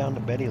that right down to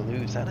Betty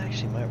Lou's. That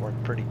actually might work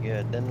pretty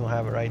good. Then we'll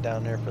have it right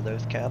down there for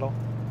those cattle.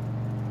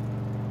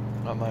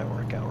 That might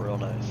work out real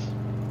nice.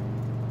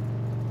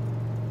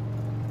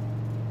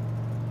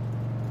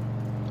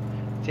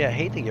 See, I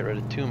hate to get rid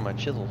of two of my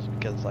chisels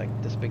because like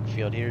this big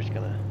field here is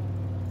gonna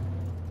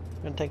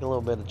take a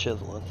little bit of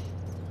chiseling.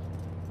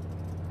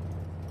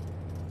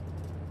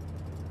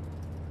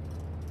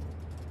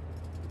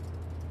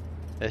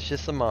 It's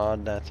just a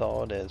mod, that's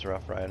all it is,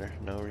 Rough Rider.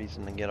 No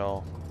reason to get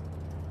all...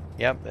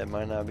 Yep, it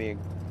might not be a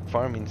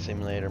farming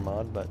simulator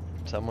mod, but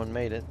someone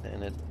made it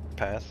and it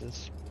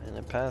passes, and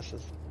it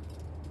passes.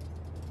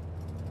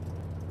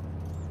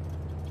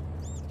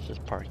 Let's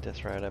just park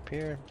this right up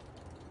here.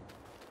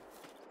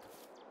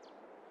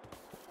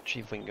 See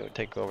if we can go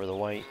take over the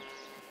white.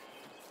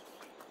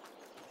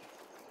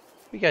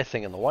 What you guys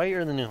thinking, the white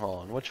or the New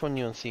Holland? Which one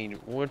you want to see?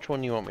 Which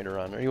one you want me to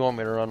run? Or you want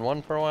me to run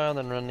one for a while,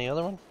 then run the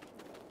other one?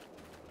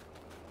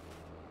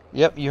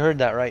 Yep, you heard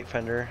that right,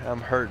 Fender.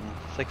 I'm hurting.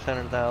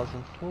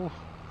 600,000.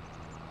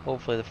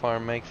 Hopefully the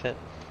farm makes it.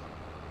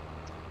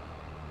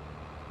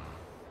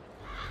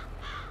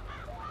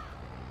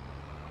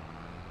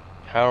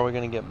 How are we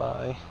gonna get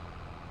by?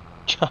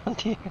 John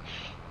Deere.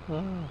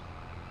 Oh.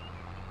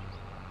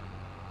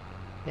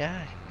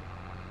 Yeah.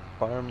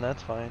 Farm,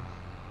 that's fine.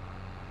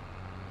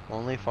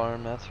 Only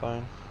farm, that's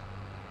fine.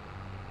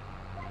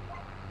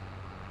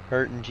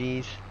 Hurting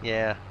G's.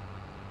 Yeah.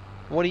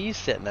 What are you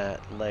sitting at,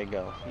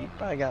 Lego? You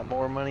probably got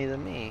more money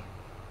than me.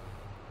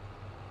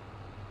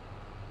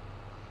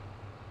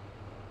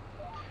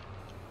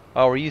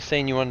 Oh, were you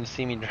saying you wanted to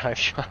see me drive,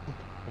 Sean?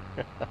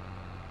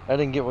 I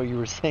didn't get what you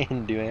were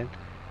saying, Duane.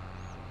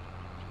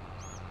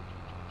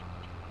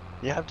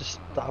 You have to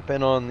stop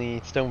in on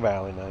the Stone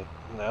Valley night.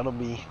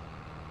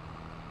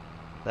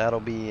 That'll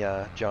be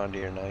John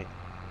Deere night.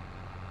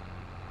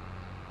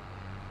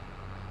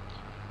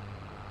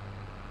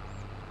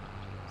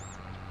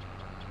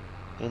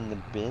 In the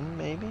bin,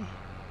 maybe?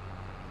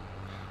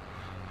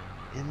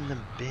 In the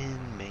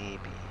bin, maybe.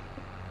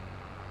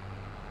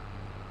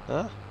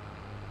 Huh?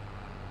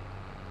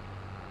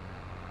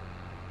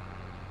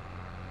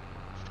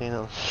 Staying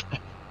on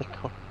the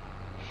corner.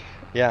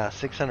 Yeah,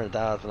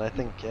 600,000. I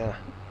think, yeah.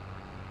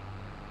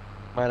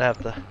 Might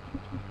have to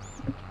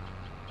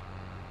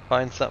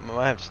find something. I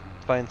might have to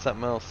find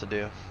something else to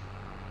do.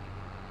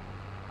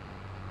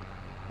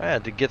 I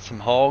had to get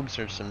some hogs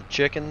or some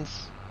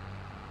chickens.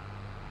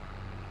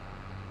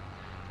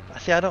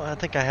 See, I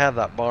think I have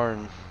that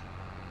barn.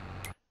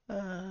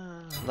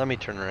 Let me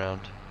turn around.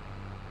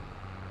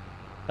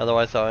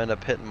 Otherwise, I'll end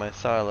up hitting my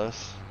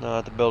silos. No, I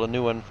have to build a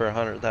new one for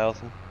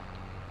 100,000.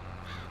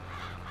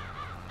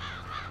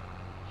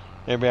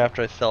 Maybe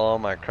after I sell all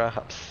my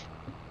crops.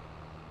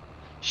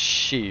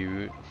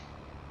 Shoot.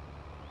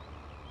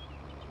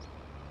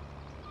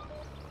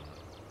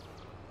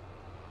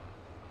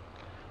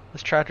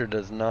 This tractor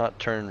does not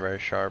turn very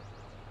sharp.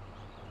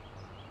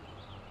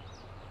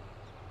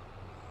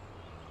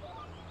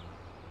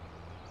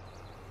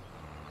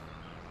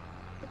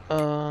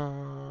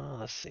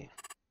 Let's see.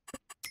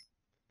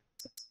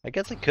 I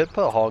guess I could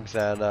put hogs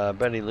at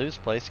Betty Lou's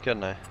place,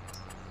 couldn't I?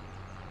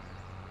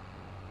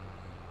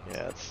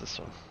 Yeah, it's this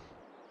one.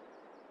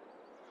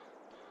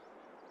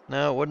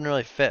 No, it wouldn't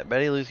really fit.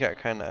 Betty Lou's got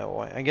kind of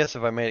white. I guess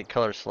if I made it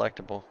color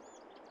selectable.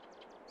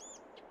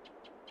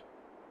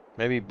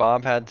 Maybe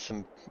Bob had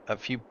a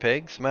few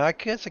pigs. I mean, I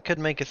guess I could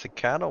make us a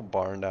cattle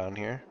barn down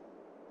here.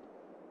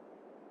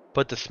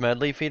 Put the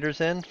Smedley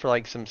feeders in for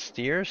like some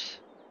steers.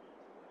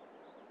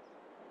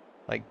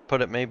 Like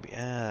put it maybe,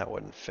 that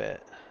wouldn't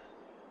fit.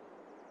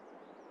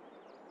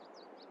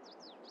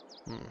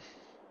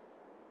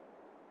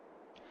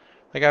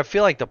 Like I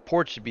feel like the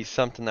porch should be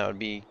something that would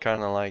be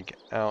kind of like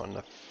out in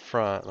the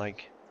front,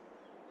 like.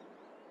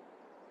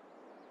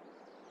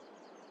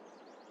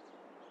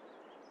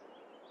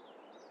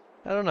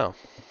 I don't know.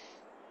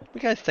 What do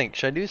you guys think?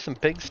 Should I do some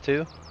pigs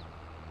too?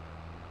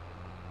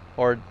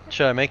 Or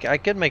should I make it? I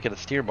could make it a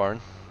steer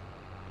barn.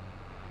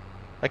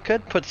 I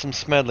could put some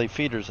Smedley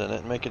feeders in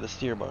it and make it a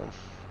steer barn.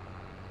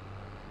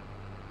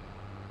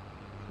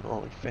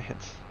 Only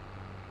fans.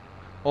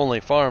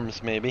 Only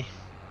farms, maybe.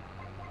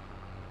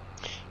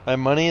 My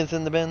money is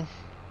in the bin?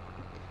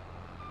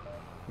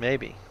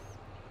 Maybe.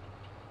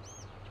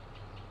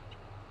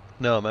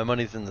 No, my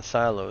money's in the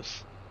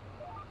silos.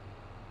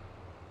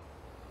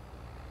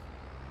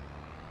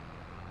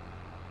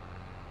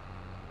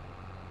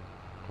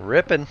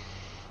 Rippin'.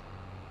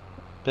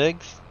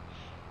 Pigs?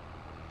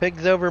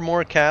 Pigs over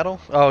more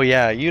cattle? Oh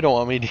yeah, you don't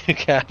want me to do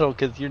cattle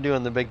because you're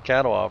doing the big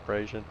cattle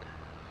operation.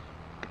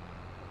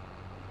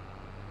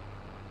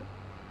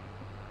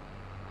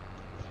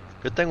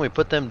 Good thing we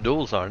put them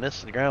duals on.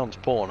 This ground's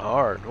pulling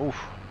hard. Oof.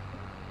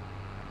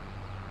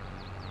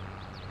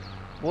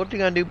 What are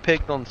you gonna do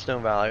pigs on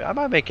Stone Valley? I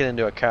might make it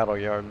into a cattle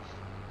yard.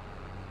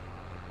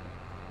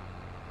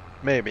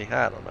 Maybe,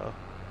 I don't know.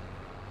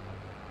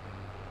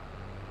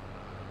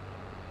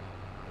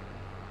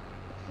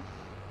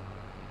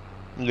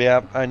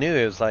 Yeah, I knew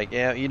it was like,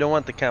 yeah, you don't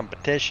want the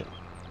competition.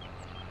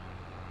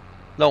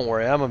 Don't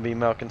worry, I'm gonna be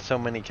milking so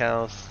many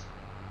cows.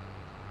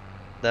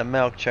 The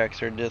milk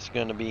checks are just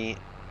gonna be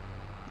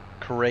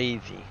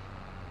crazy.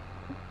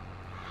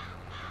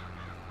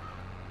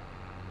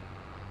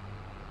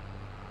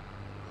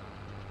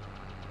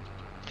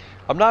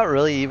 I'm not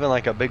really even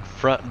like a big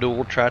front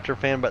dual tractor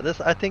fan, but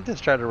I think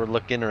this tractor would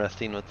look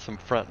interesting with some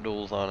front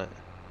duals on it.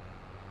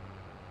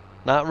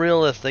 Not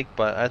realistic,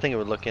 but I think it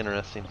would look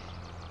interesting.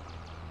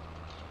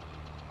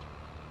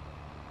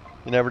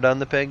 You never done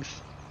the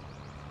pigs?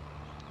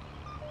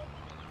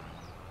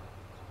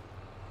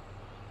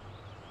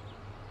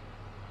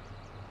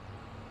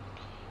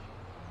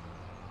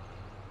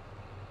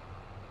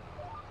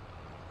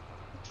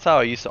 That's how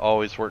I used to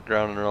always work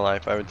ground in real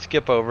life. I would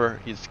skip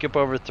over, you'd skip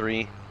over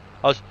 3.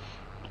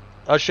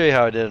 I'll show you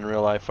how I did in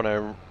real life when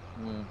I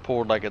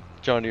pulled like a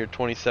John Deere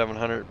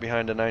 2700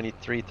 behind a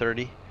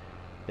 9330.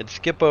 You'd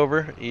skip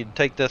over, you'd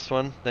take this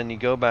one, then you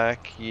go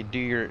back, you do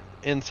your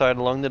inside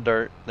along the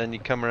dirt, then you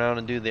come around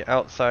and do the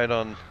outside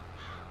on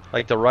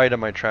like the right of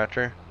my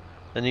tractor.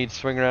 Then you'd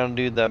swing around and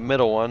do the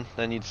middle one.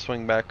 Then you'd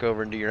swing back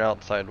over and do your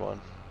outside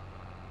one.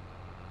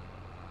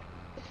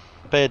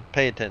 Pay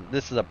attention.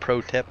 This is a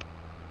pro tip.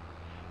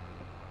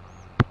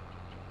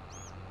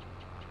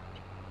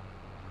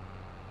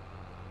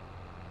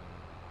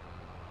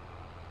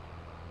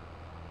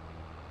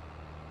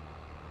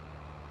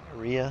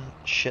 Rhea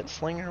shit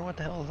slinger? What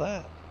the hell is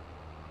that?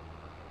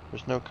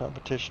 There's no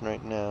competition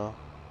right now.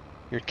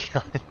 You're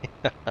killing me.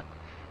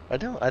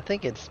 I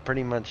think it's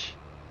pretty much,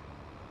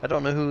 I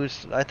don't know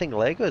who's, I think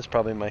Lego is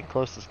probably my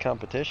closest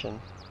competition.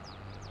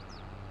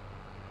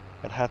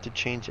 I'd have to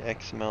change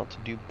XML to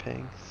do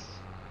pigs.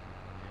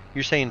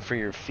 You're saying for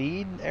your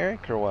feed,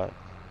 Eric, or what?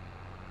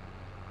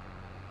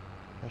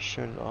 I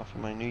showed it off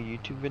in my new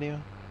YouTube video.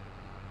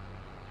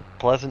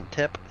 Pleasant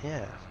tip?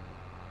 Yeah.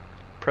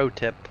 Pro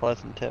tip,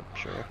 pleasant tip,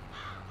 sure.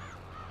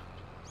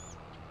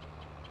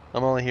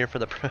 I'm only here for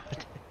the pro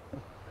tip.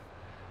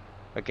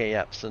 Okay,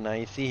 yep, so now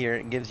you see here,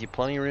 it gives you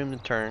plenty of room to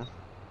turn.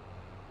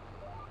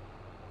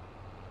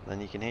 Then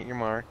you can hit your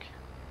mark.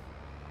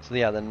 So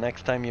yeah, the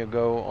next time you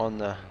go on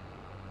the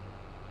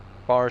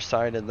far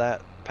side of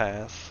that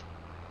pass,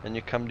 then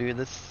you come do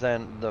this,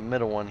 the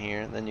middle one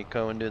here, then you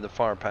go and do the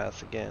far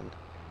pass again.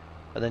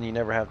 And then you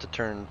never have to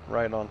turn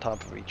right on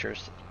top of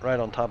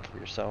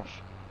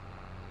yourself.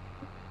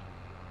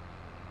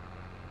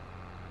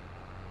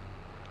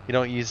 You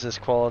don't use this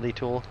quality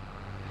tool.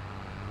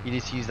 You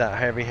just use that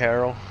heavy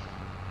harrow.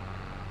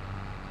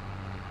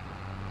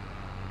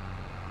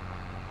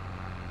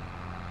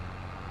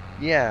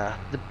 Yeah,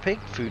 the pig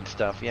food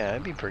stuff, yeah,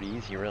 it'd be pretty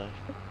easy, really.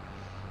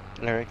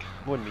 Eric,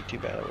 wouldn't be too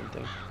bad, I wouldn't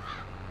think.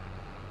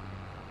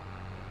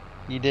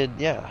 You did,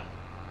 yeah.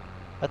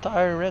 I thought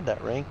I read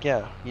that, Rank.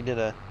 Yeah, you did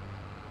a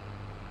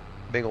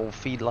big old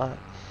feed lot.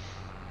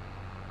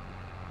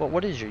 Well,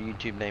 what is your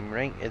YouTube name,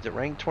 Rank? Is it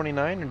Rank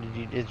 29,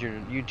 or is your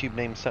YouTube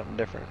name something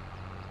different?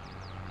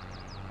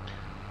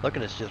 Look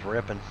at it's just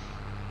ripping.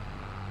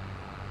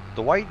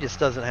 The white just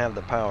doesn't have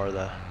the power,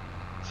 though.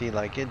 See,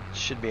 like, it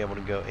should be able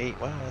to go 8.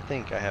 Well, I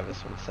think I have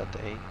this one set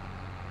to 8.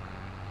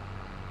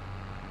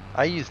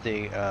 I use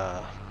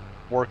the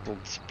Worked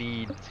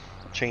speed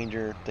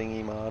changer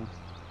thingy mod.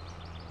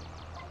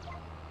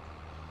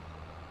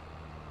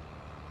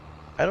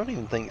 I don't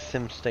even think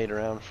Sim stayed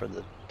around for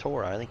the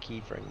tour. I think he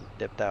freaking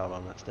dipped out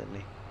on us,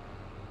 didn't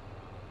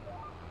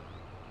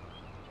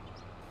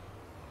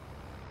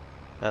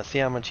he? See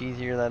how much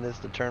easier that is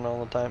to turn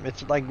all the time?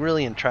 It's like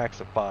really in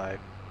tracks of 5.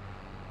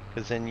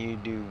 Because then you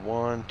do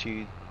 1,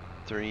 2,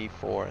 3,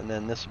 4, and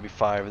then this would be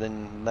 5. And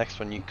then the next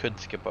one you could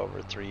skip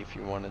over 3 if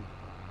you wanted.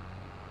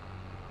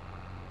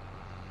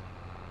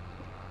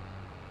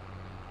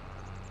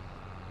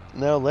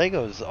 No,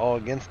 Lego's all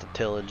against the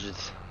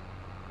tillages.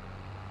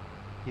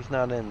 He's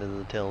not into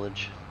the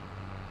tillage.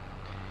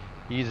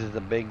 He uses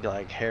the big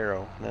like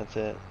harrow, and that's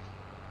it.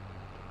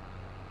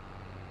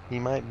 He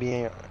might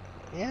be,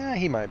 yeah,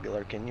 he might be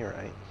lurking, you're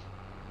right.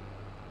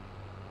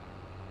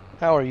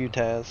 How are you,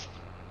 Taz?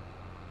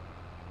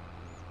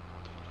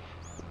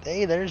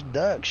 Hey, there's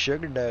Doug,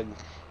 Sugar Doug.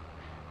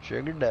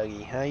 Sugar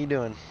Dougie, how you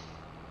doing?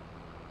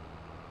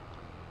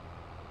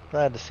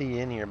 Glad to see you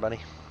in here, buddy.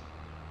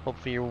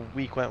 Hopefully your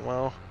week went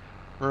well.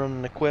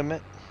 Running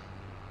equipment.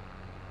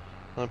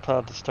 I'm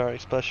proud to start,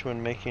 especially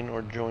when making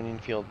or joining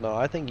fields. No,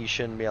 I think you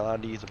shouldn't be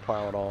allowed to use a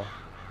plow at all.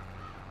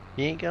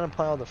 You ain't gonna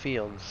plow the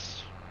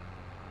fields.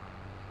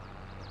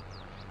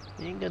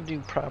 You ain't gonna do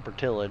proper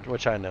tillage,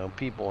 which I know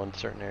people in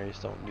certain areas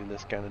don't do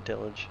this kind of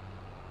tillage.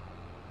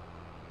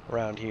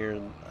 Around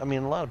here, I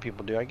mean, a lot of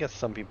people do. I guess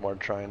some people are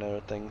trying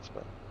other things,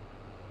 but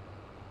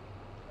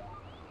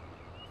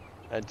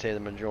I'd say the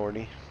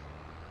majority.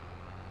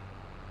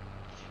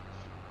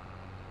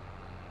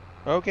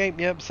 Okay,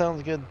 yep,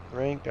 sounds good,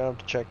 Rank. I'll have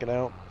to check it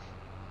out.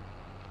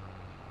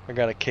 I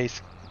got a Case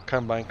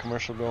Combine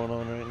commercial going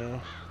on right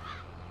now.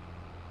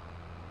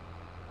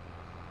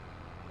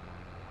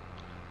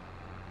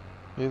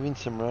 Moving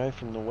some rye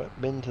from the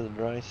wet bin to the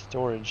dry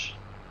storage.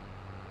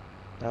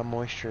 Now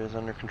moisture is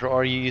under control.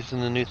 Are you using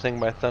the new thing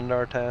by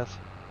Thundar, Taz?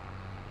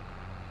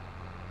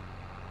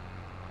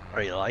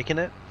 Are you liking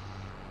it?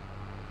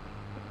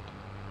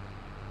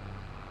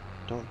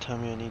 Don't tell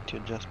me I need to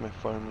adjust my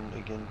farming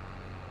again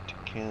to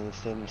Canada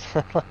standards.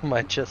 I like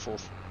my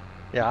chisels.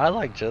 Yeah, I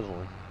like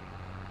chiseling.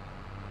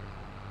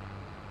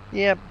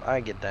 Yep,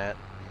 I get that.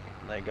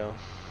 Lego.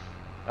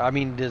 I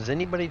mean, does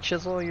anybody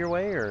chisel your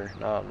way or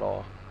not at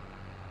all?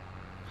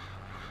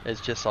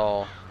 It's just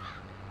all...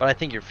 But I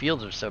think your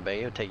fields are so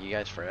big, it would take you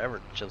guys forever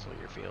to chisel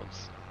your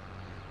fields.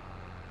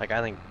 Like,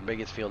 I think the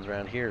biggest fields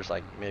around here is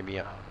like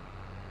maybe,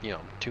 you know,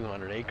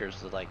 200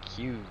 acres is like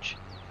huge.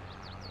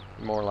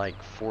 More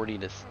like 40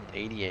 to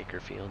 80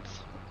 acre fields.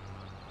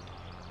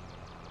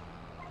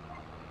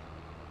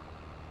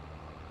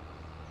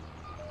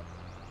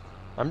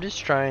 I'm just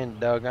trying,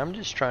 Doug, I'm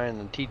just trying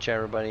to teach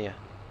everybody a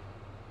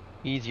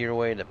easier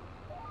way to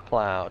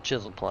plow,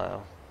 chisel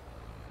plow.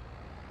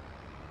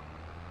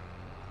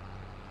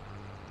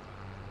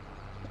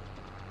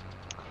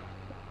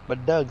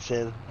 But Doug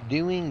says,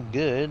 Doing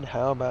good.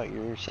 How about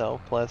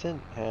yourself, Pleasant?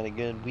 Had a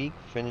good week.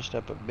 Finished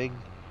up a big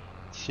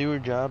sewer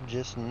job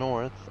just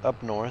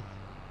up north.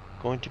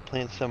 Going to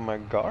plant some of my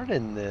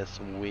garden this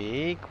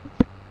week.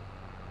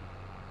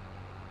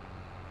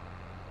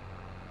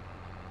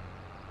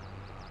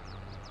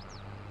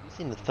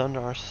 Using the Thunder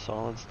R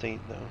solid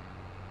state though.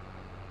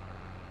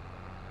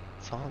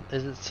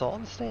 Is it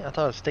solid state? I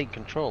thought it was state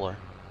controller.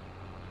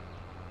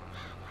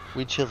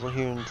 We chisel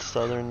here in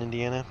southern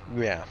Indiana.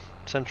 Yeah,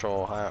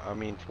 central Ohio. I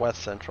mean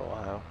west central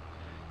Ohio.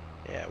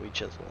 Yeah, we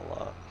chisel a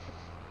lot.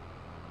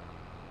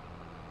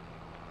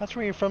 That's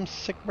where you're from,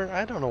 Sickbird?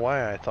 I don't know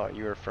why I thought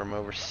you were from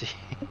overseas.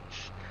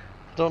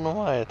 I don't know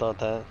why I thought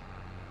that.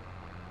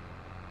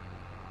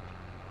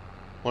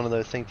 One of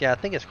those things. Yeah, I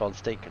think it's called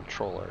state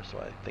controller, is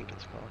what I think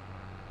it's called.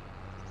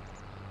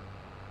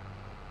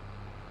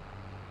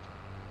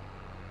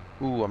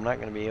 Ooh, I'm not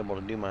going to be able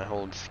to do my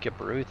whole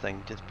skipperoo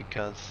thing just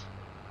because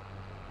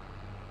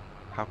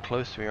how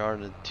close we are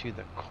to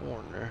the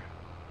corner.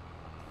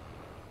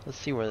 Let's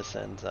see where this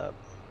ends up.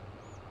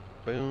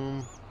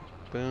 Boom,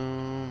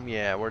 boom.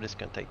 Yeah, we're just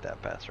going to take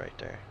that pass right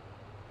there.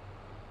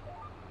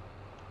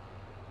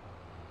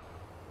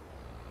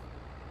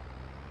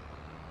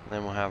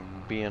 Then we'll have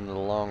be into the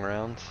long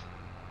rounds.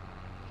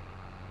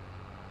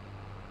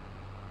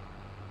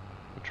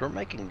 Which we're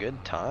making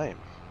good time.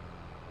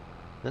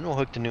 Then we'll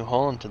hook to New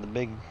Holland to the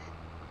big...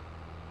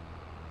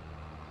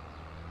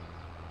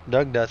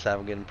 Doug does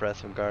have a good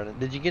impressive garden.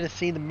 Did you get to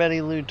see the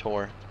Betty Lou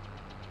tour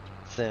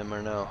sim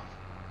or no?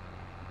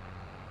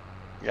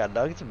 Yeah,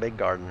 Doug's a big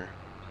gardener.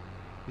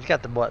 He's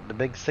got the what, the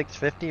big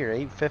 650 or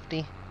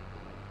 850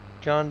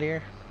 John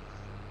Deere?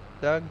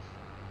 Doug?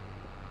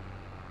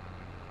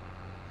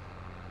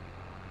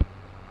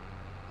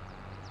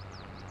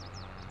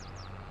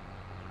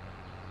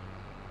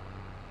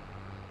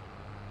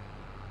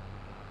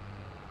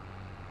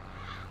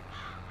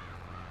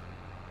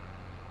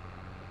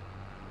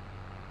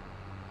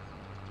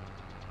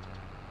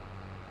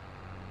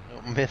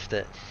 Oh, missed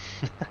it.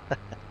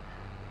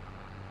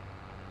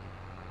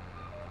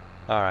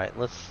 Alright,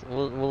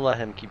 we'll let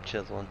him keep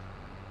chiseling.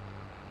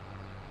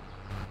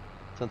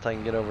 Since I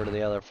can get over to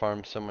the other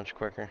farm so much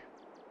quicker.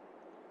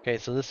 Okay,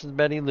 so this is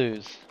Betty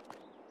Lou's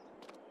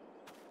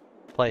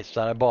place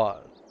that I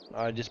bought.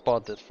 I just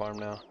bought this farm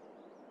now.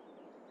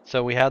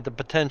 So we had the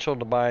potential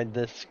to buy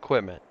this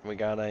equipment. We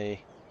got a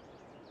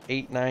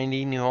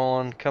 890 New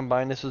Holland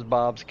combine. This was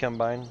Bob's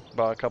combine.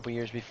 Bought a couple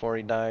years before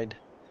he died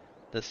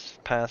this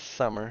past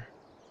summer.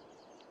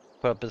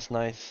 Put up this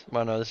nice,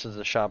 well no, this is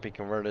the shop he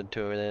converted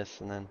to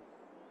this, and then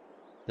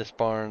this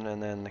barn,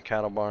 and then the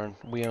cattle barn.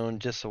 We own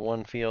just the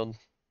one field.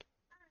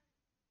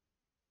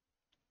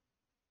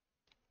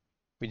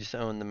 We just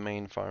own the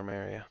main farm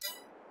area.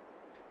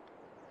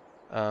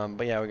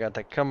 But yeah, we got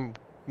that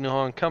New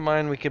Holland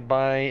combine we could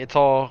buy. It's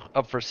all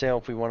up for sale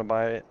if we want to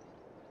buy it.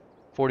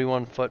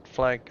 41 foot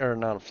flex, or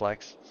not a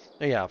flex.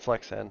 Oh, yeah,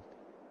 flex head.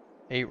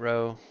 8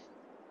 row.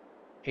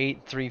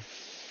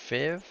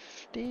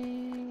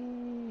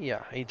 8350.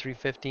 Yeah,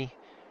 8350.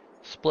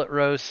 Split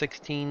row,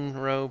 16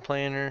 row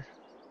planter.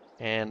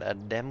 And a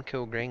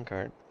Demco grain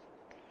cart.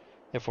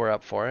 If we're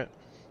up for it.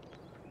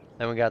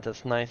 Then we got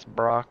this nice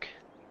Brock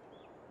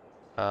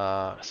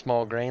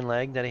small grain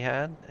leg that he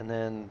had, and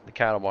then the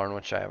cattle barn,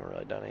 which I haven't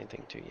really done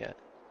anything to yet.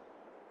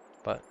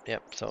 But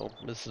yep, so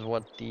this is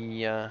what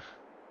the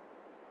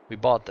we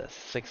bought this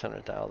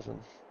 600,000.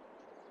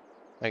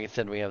 Like I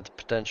said, we have the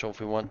potential if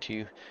we want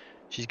to.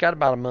 She's got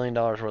about $1 million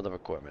worth of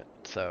equipment,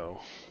 so.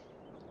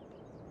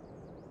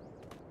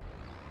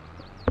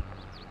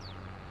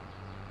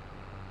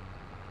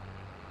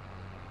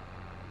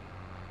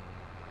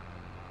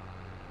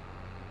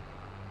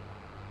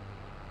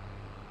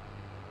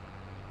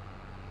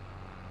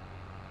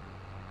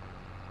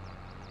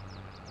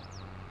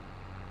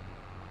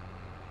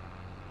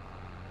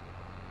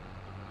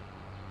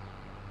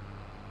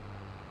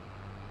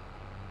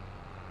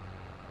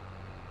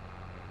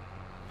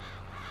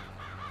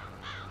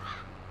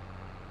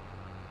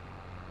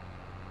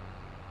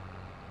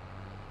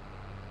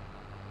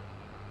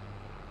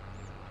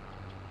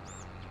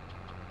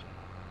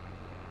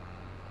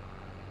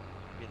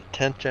 Be the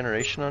 10th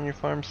generation on your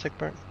farm,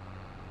 Sickbert?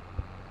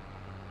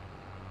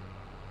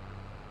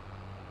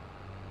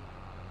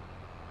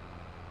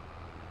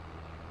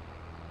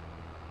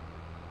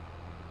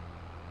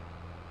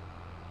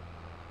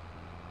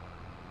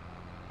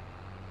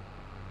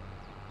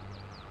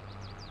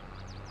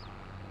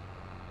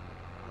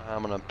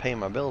 I'm gonna pay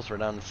my bills. We're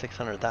down to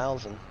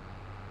 600,000.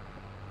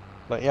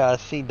 But yeah, I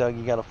see, Doug,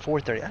 you got a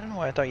 430. I don't know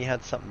why I thought you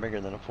had something bigger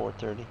than a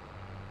 430.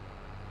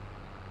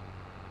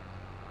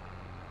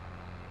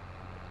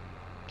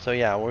 So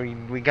yeah,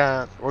 we're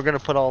gonna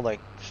put all the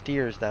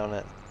steers down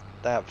at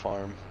that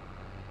farm.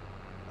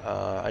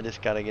 I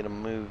just gotta get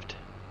them moved.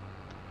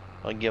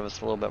 It'll give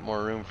us a little bit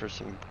more room for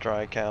some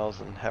dry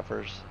cows and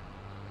heifers,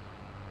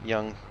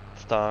 young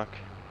stock.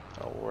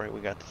 Oh,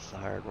 we got this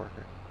hired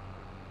worker.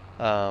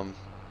 So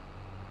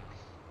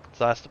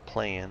that's the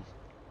plan.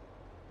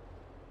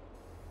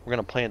 We're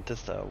gonna plant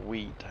this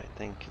wheat, I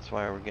think, is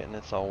why we're getting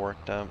this all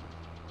worked up.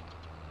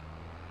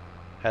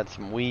 Had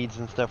some weeds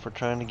and stuff we're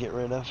trying to get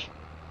rid of.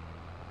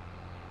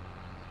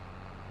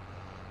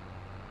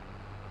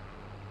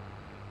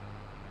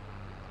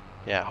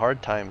 Yeah,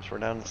 hard times. We're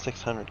down to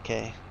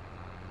 600K.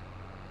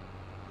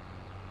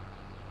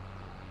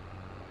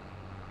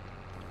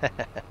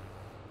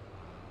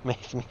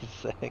 Makes me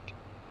sick.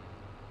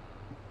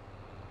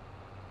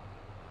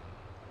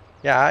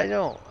 Yeah,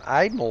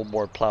 I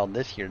moldboard plowed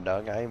this year,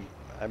 Doug. I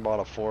bought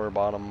a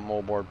 4-bottom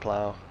moldboard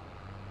plow.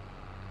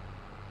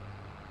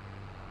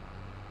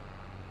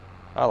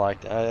 I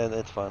liked it.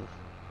 It's fun.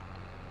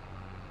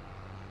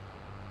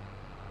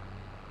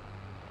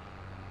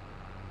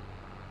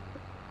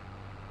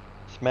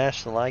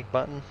 Smash the like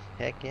button.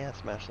 Heck yeah,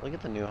 smash it. Look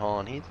at the New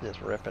Holland. He's just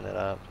ripping it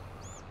up.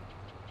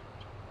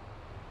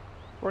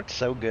 Works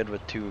so good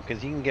with two,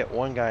 because you can get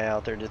one guy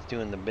out there just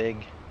doing the big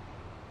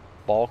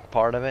bulk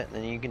part of it, and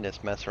then you can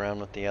just mess around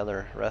with the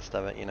other rest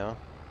of it, you know?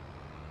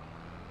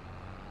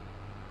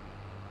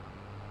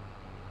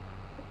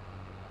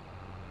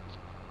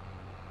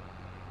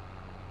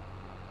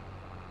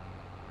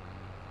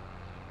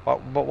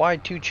 But why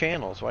 2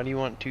 channels? Why do you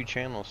want 2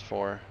 channels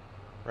for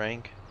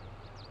rank?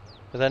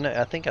 Because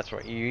I think that's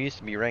what you used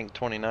to be, ranked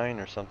 29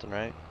 or something,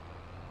 right?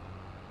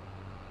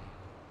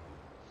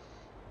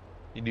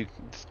 You do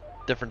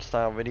different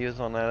style videos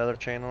on that other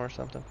channel or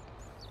something?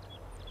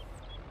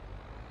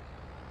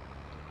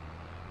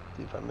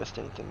 See if I missed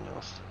anything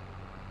else.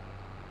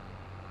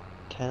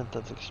 10th,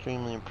 that's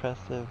extremely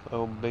impressive.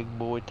 Oh, big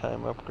boy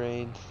time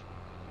upgrades.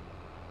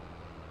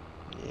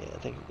 Yeah, I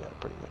think we got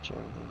pretty much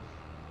everything.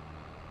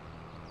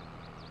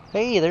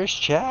 Hey, there's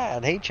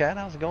Chad. Hey, Chad,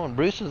 how's it going?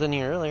 Bruce was in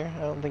here earlier.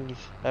 I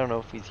don't know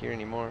if he's here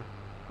anymore.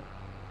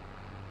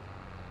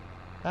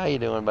 How you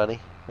doing, buddy?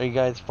 Are you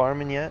guys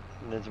farming yet?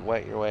 Is it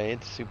wet your way?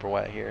 It's super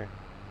wet here.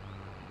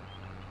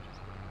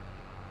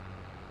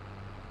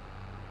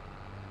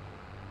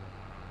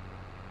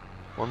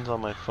 One's on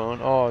my phone.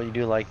 Oh, you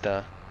do like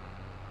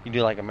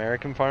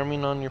American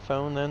farming on your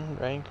phone then,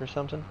 rank or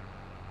something?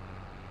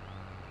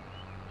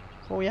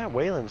 Oh yeah,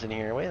 Waylon's in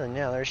here. Waylon,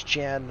 yeah, there's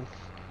Chad.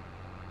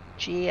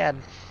 Chad.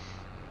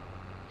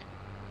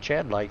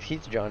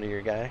 He's a John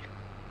Deere guy.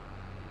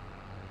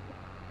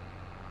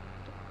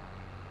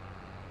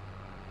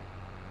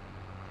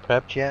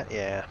 Prepped yet?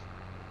 Yeah.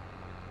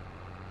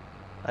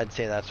 I'd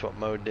say that's what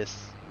mode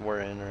we're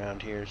in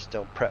around here.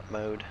 Still prep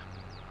mode.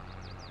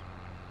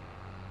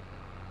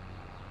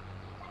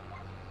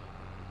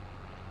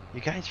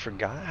 You guys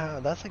forgot how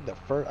that's like the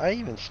first. I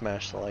even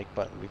smashed the like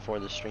button before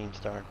the stream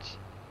starts.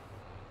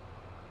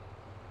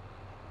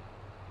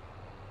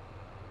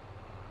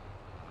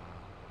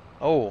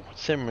 Oh,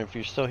 Simmer, if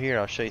you're still here,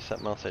 I'll show you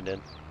something else I did.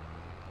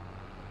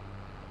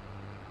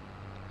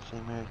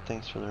 Simmer,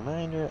 thanks for the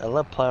reminder. I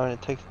love plowing.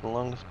 It takes the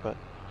longest, but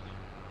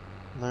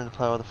learn to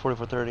plow with a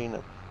 4430 and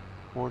a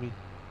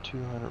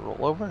 4200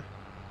 rollover.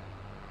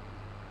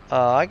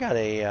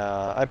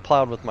 I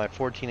plowed with my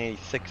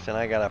 1486 and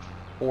I got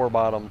a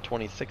 4-bottom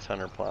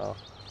 2600 plow.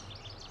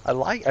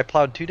 I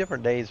plowed 2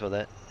 different days with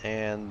it,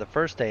 and the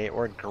first day it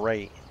worked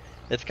great.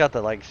 It's got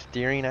the like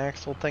steering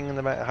axle thing in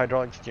the back,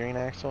 hydraulic steering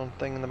axle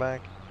thing in the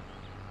back.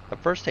 The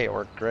first day it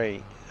worked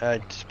great.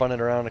 I spun it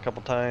around a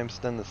couple times.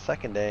 Then the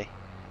second day,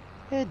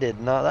 it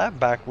did not. That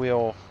back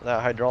wheel,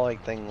 that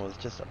hydraulic thing was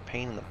just a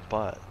pain in the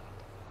butt.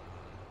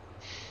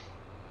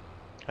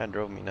 That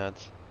drove me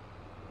nuts.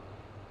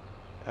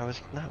 I was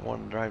not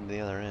wanting to drive to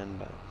the other end,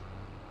 but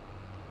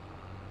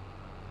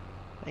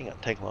it ain't gonna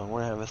take long.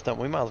 We're having this done.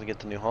 We might as well get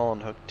the New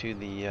Holland hooked to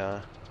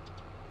the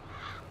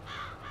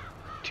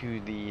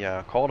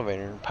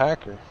cultivator and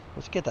packer.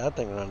 Let's get that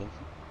thing running.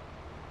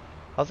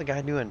 How's the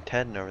guy doing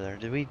tedding over there?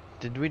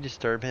 Did we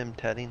disturb him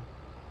tedding?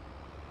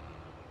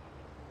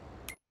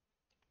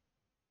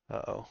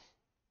 Uh-oh.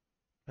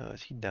 Oh,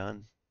 is he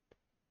done?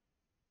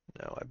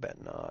 No, I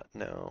bet not.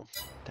 No.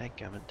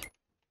 Dadgummit.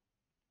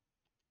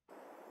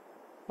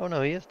 Oh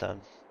no, he is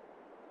done.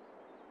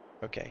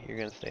 Okay, you're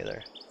gonna stay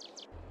there.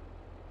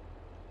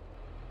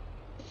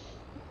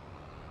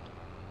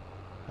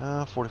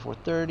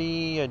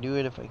 4430. I do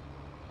it if I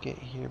get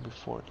here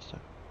before it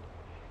starts.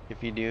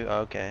 If you do,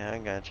 okay, I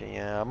got you.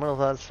 Yeah, I'm gonna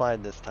let it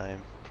slide this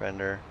time,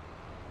 friender.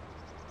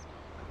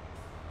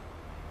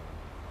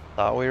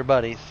 Thought we were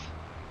buddies.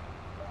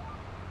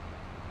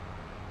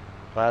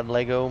 Glad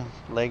Lego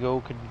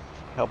could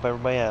help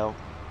everybody out.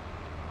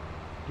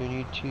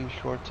 Doing YouTube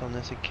shorts on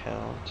this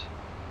account.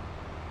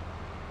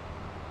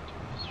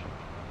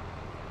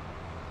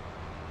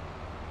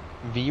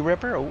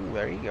 V-Ripper? Oh,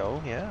 there you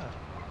go, yeah.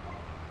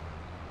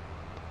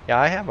 Yeah,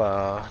 I have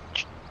a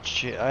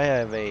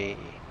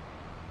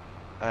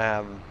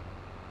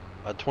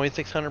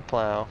 2600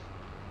 plow.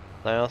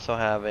 I also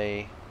have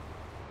I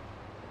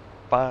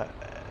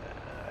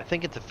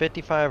think it's a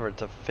 55 or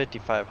it's a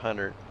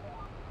 5500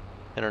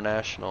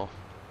 International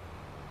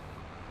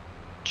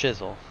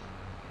chisel.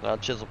 Not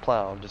a chisel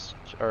plow,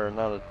 or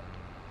not a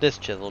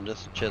disc chisel,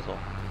 just a chisel.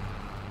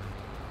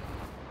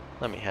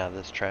 Let me have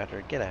this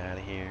tractor. Get out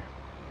of here.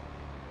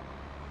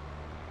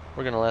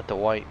 We're gonna let the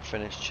white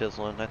finish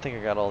chiseling. I think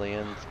I got all the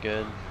ends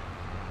good.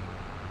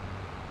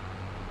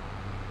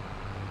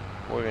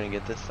 we're gonna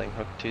get this thing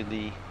hooked to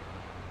the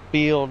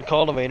field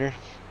cultivator.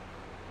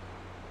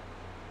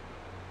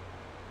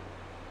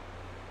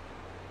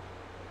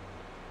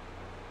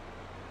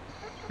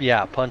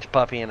 Yeah, punch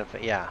puppy in a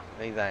yeah,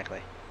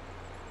 exactly.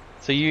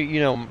 So you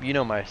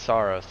know my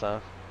sorrows, huh?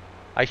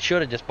 I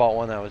should have just bought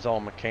one that was all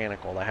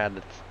mechanical. That had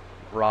its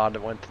rod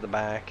that went to the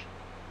back.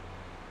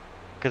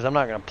 Because I'm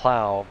not gonna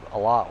plow a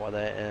lot with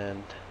it,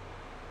 and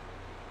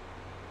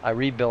I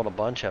rebuilt a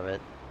bunch of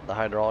it, the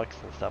hydraulics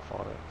and stuff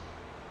on it.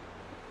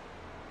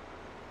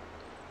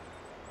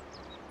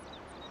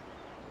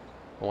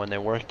 When they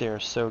work, they're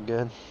so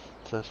good,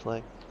 so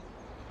slick.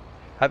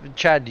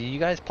 Chad, do you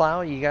guys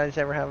plow? You guys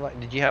ever have like?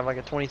 Did you have like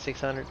a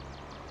 2600?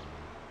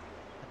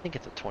 I think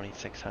it's a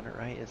 2600,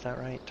 right? Is that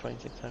right?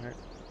 2600.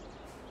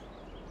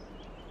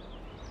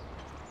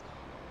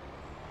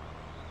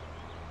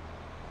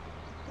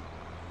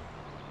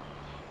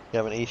 You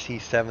have an AC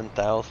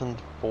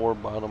 7000 4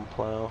 bottom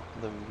plow.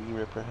 The V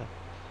Ripper.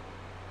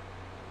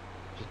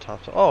 The top.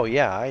 Oh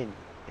yeah,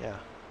 yeah.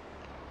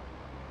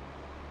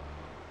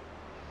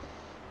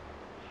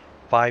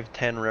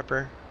 510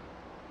 Ripper.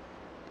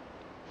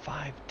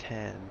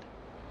 510.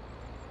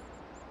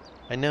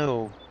 I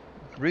know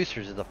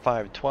Roosters is a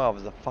 512.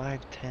 Is a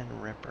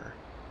 510 Ripper.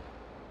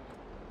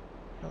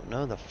 I don't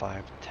know the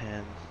 510.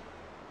 Is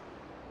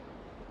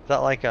that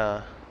like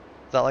a?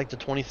 Is that like the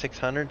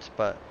 2600s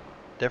but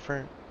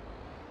different?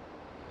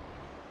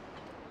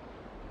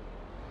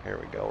 Here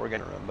we go. We're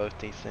gonna run both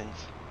these things.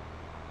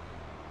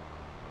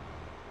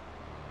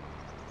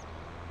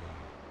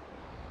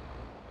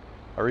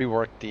 I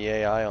reworked the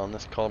AI on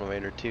this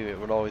cultivator too. It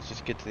would always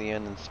just get to the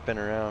end and spin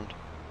around.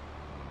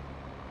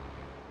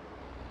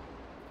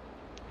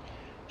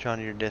 John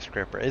Deere disc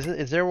ripper.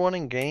 Is there one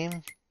in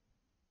game?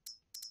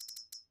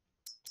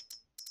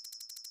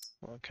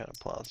 What kind of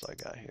plows do I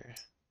got here?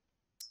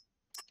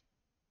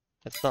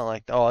 It's not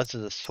like, oh, this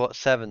is a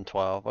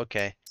 712.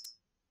 Okay.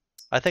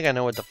 I think I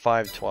know what the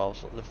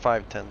 512s, the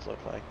 510s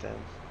look like then.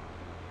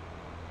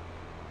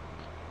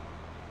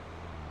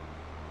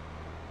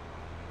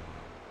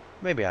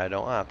 Maybe I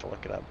don't. I'll have to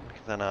look it up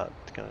because I know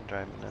it's gonna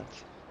drive me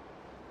nuts.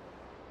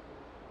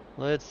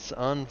 Let's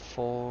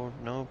unfold.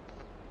 Nope.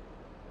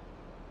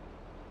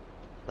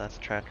 That's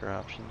tractor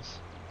options.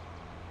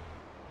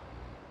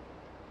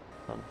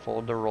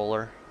 Unfold the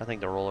roller. I think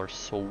the roller's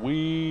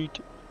sweet.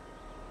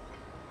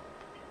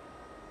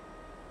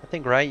 I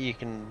think, right, you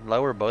can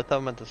lower both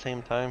of them at the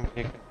same time.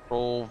 Hit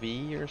Control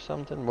V or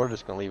something. We're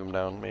just gonna leave them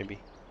down, maybe.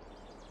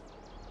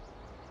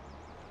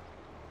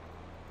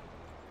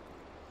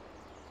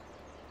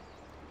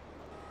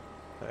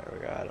 There we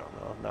go. I don't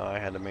know. No, I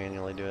had to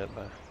manually do it,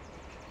 but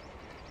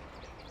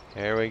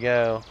here we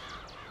go.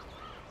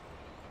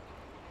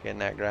 Getting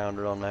that ground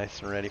real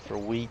nice and ready for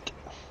wheat.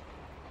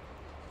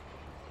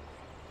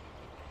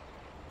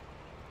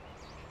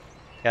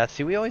 Yeah,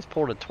 see, we always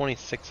pulled a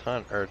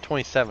 2600 or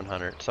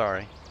 2700.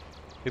 Sorry,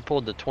 we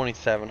pulled the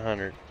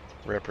 2700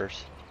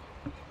 rippers.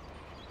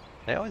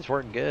 They always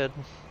work good.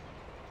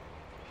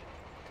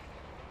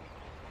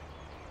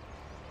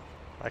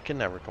 I can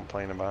never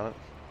complain about it.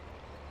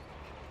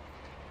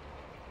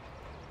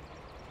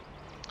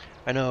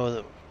 I know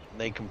that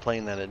they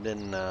complained that it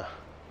didn't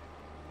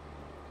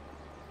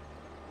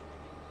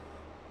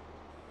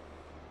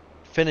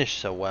finish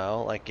so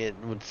well. Like, it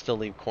would still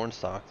leave corn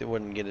stalks. It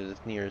wouldn't get it as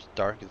near as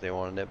dark as they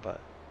wanted it,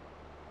 but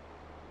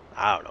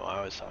I don't know. I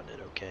always thought it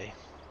did okay.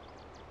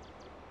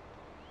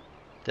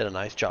 Did a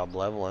nice job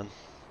leveling.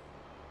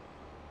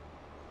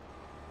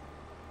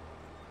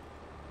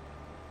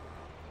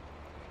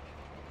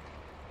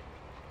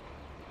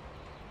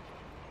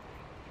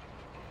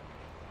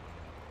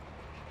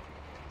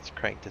 Let's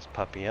crank this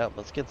puppy up.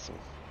 Let's get some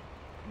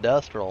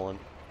dust rolling.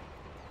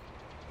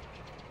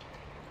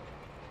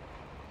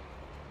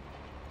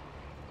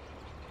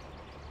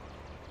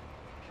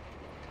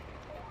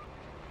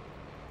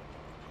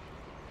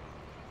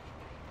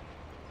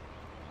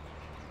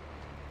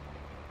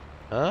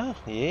 Huh?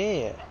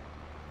 Yeah.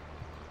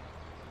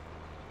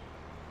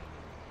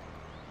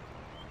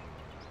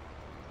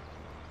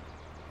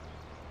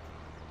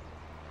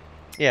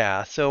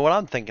 Yeah, so what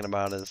I'm thinking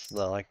about is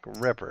the, like,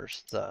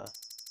 rippers,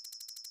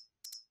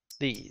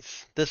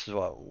 these. This is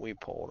what we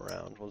pulled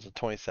around, was a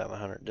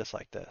 2700, just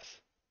like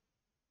this.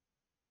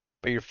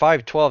 But your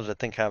 512s, I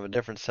think, have a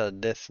different set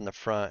of discs in the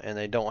front, and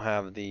they don't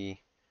have the,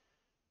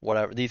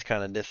 whatever, these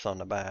kind of discs on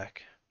the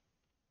back.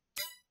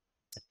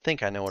 I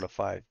think I know what a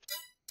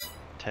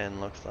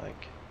 510 looks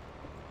like.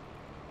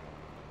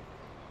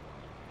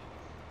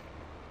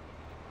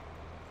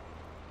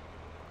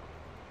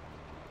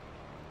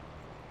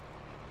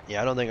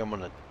 Yeah, I don't think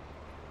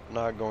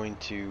not going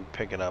to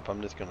pick it up.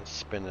 I'm just gonna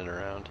spin it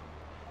around.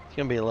 It's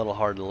gonna be a little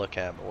hard to look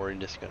at, but we're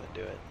just gonna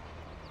do it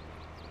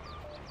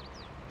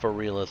for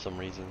realism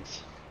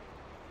reasons,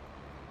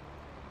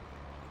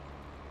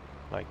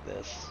 like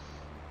this.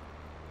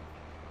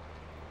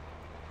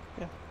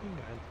 Yeah, you can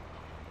go ahead.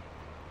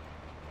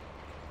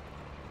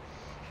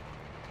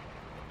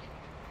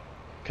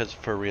 Because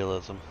for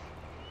realism.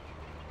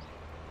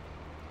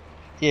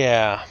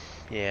 Yeah,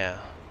 yeah.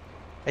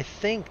 I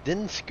think,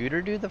 didn't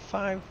Scooter do the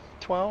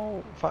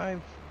 512,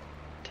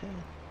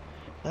 510?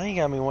 Now you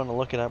got me wanting to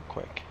look it up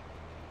quick.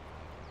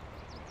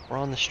 We're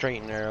on the straight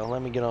and narrow.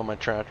 Let me get on my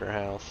tractor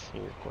house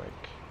here quick.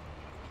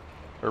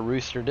 Or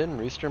Rooster, didn't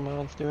Rooster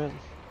Mods do it?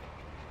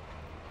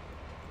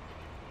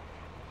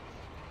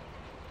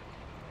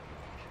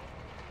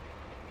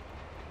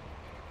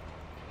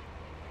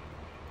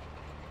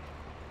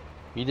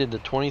 He did the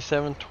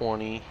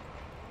 2720.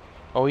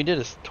 Oh, he did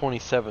a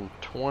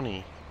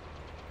 2720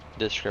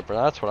 disc ripper.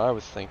 That's what I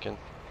was thinking.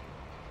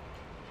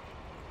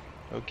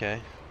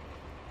 Okay.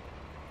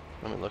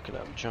 Let me look it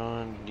up.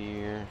 John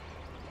Deere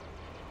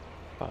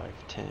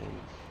 510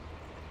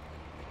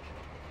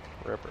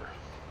 ripper.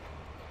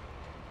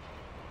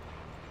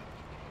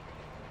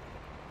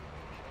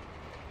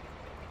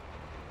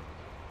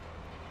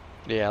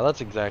 Yeah,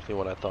 that's exactly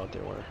what I thought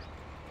they were.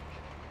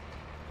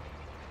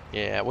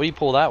 Yeah, what do you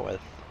pull that with,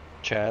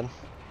 Chad?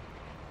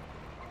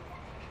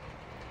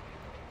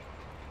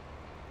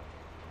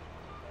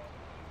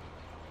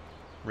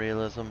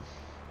 Realism.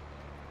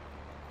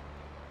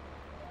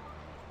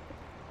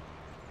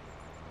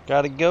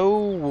 Gotta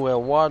go.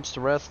 We'll watch the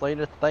rest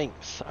later.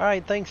 Thanks.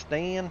 Alright, thanks,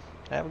 Dan.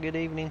 Have a good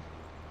evening.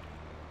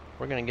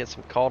 We're gonna get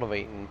some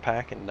cultivating and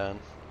packing done.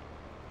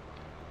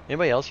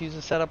 Anybody else use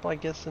a setup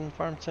like this in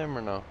Farm Sim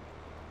or no?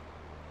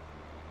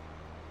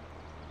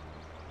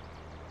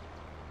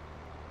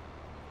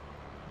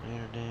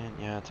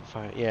 Yeah, it's a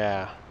fire.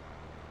 Yeah.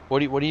 What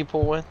do you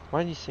pull with?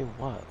 Why did you say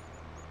what?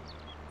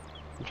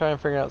 I'm trying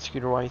to figure out,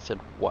 Scooter, why you said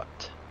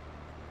what?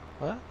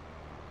 What?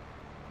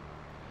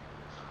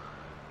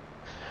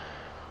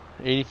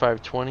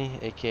 8520,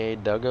 aka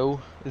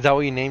Duggo. Is that what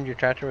you named your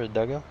tractor, was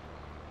Duggo?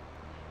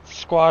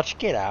 Squatch,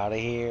 get out of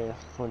here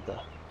with the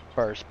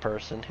first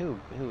person. Who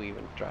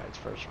even drives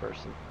first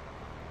person?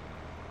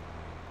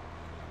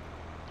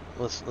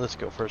 Let's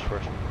go first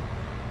person.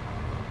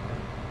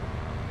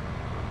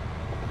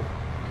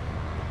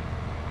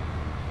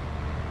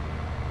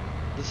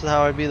 This is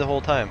how I'd be the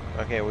whole time.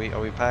 Okay, are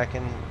we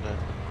packing?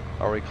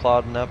 Are we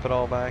clodding up at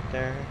all back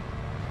there?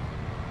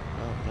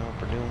 No,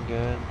 we're doing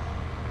good.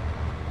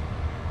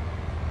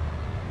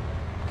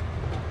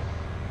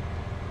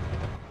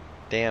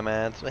 Damn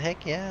ads. Well,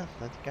 heck yeah,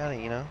 that's gotta,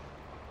 you know.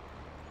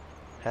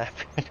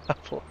 Happy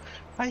couple.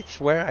 I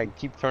swear I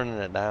keep turning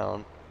it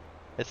down.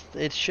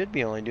 It should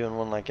be only doing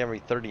one like every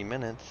 30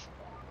 minutes.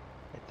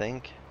 I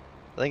think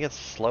it's as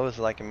slow as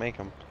I can make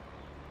them.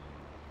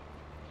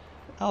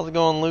 How's it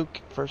going,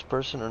 Luke? First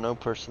person or no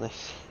person?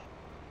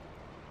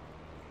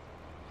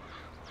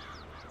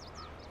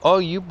 Oh,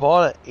 you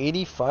bought an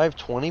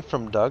 8520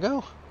 from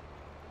Duggo?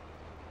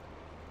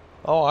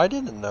 Oh, I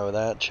didn't know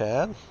that,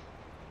 Chad.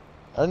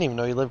 I didn't even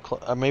know you live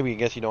close. Maybe I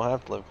guess you don't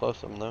have to live close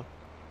to them, though.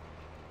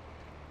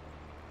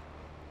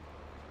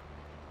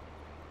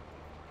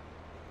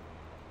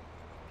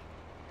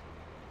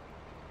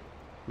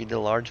 You did a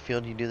large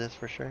field, you do this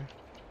for sure?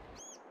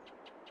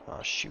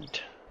 Oh,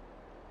 shoot.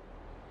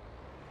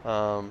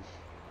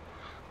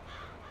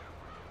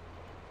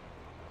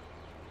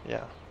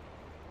 Yeah.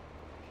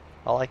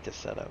 I like this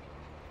setup.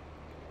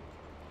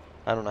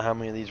 I don't know how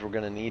many of these we're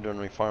going to need when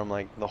we farm,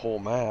 like, the whole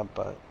map,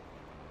 but...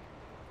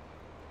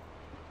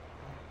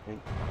 You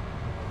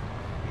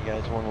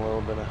guys want a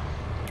little bit of...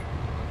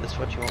 This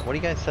what you want? What do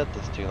you guys set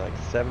this to? Like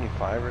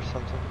 75 or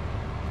something?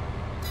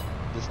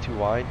 Is this too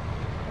wide?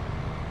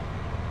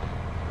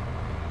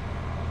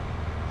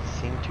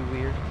 Seem too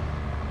weird?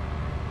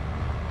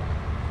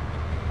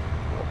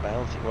 A little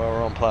bouncy. Well,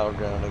 we're on plowed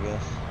ground, I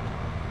guess.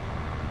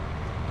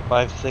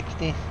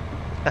 560?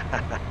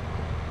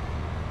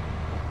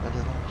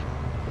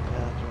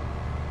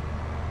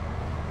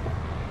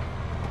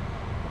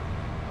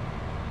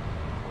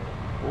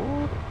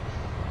 Ooh.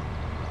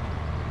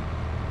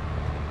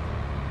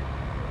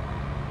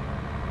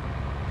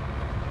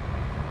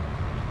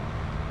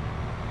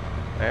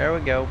 There we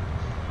go.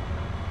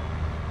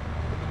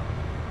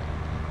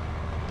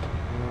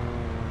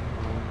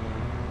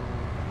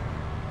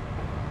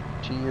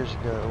 Years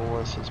ago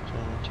was his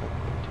plan to...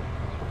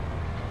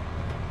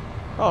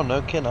 Oh,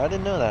 no kidding. I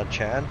didn't know that,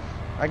 Chad.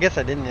 I guess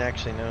I didn't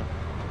actually know.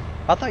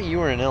 I thought you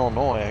were in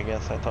Illinois, I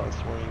guess. I thought that's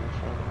where you were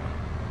from.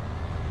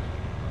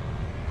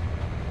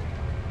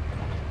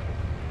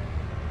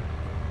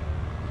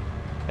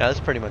 Yeah, that's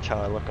pretty much how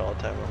I look all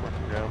the time on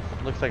working ground.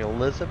 Looks like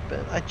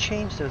Elizabeth. I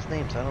changed those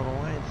names. I don't know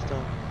why it's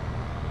still...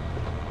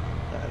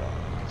 I don't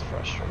know. It's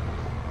frustrating.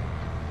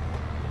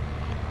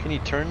 Can you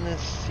turn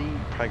this? See,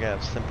 probably gotta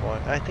have simple.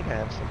 I think I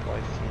have simple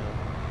ICM.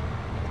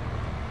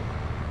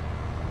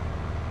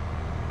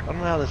 I don't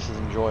know how this is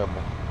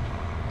enjoyable.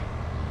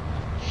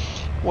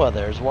 Well,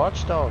 there's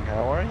Watchdog.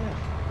 How are you?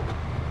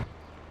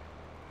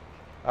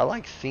 I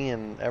like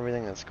seeing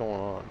everything that's going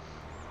on.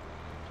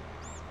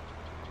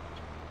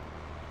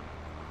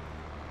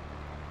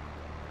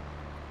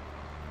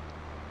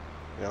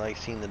 I like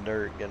seeing the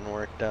dirt getting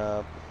worked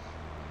up.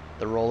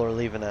 The roller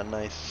leaving that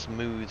nice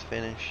smooth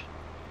finish.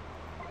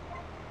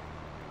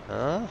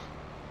 Huh?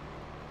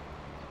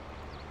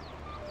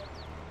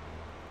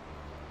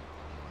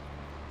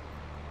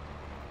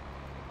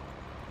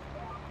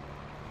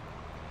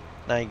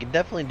 Now you can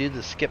definitely do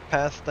the skip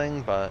pass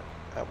thing, but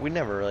I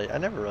never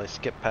really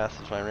skipped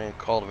passes when I ran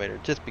cultivator,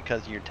 just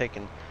because you're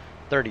taking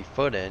 30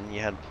 foot in, you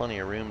had plenty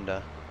of room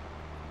to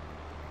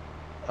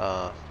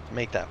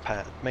make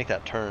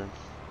that turn.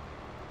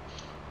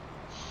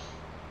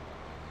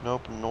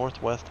 Nope,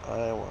 Northwest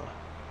Iowa.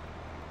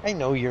 I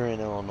know you're in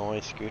Illinois,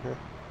 Scooter.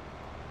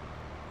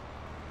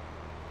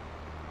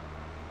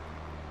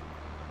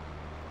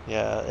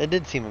 Yeah, it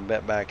did seem a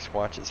bit back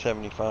squatch at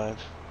 75.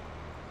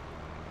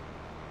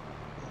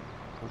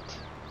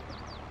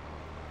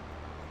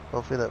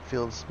 Hopefully that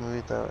feels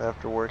smooth out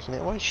after working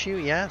it. Well,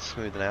 shoot, yeah, it's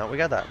smoothing out. We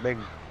got that big,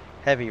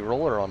 heavy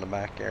roller on the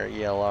back there,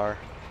 ELR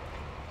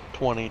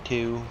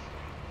 22.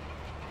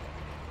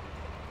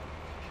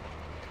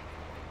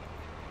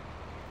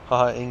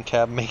 In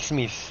cab makes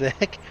me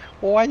sick.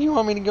 Well, why do you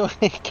want me to go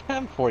in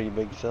cab for, you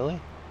big silly?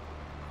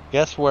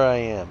 Guess where I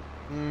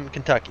am?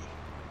 Kentucky.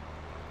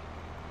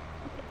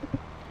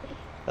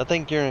 I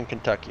think you're in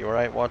Kentucky,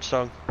 right,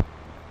 Watchdog?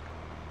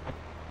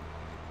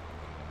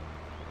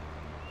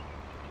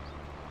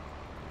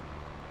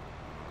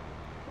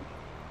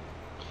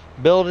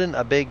 Building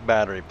a big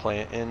battery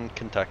plant in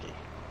Kentucky.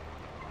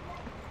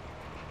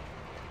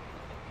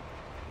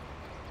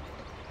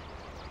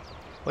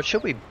 What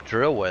should we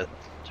drill with?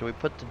 Should we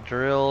put the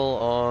drill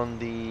on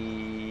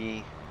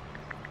the...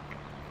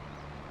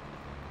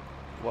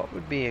 What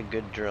would be a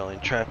good drilling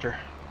tractor?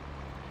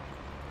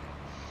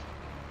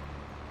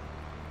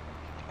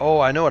 Oh,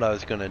 I know what I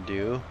was gonna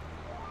do.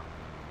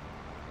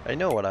 I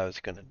was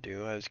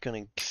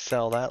gonna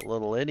sell that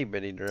little itty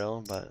bitty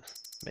drill, but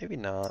maybe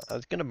not. I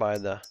was gonna buy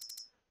the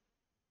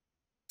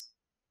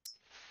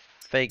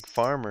fake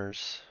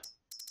farmers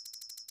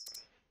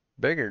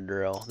bigger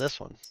drill. This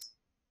one.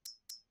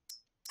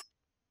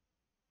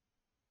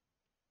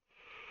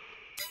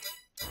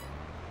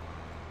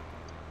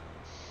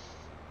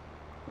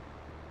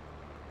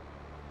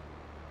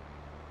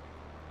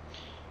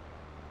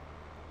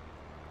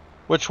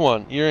 Which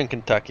one? You're in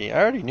Kentucky. I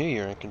already knew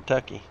you were in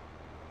Kentucky.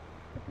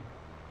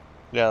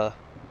 Yeah.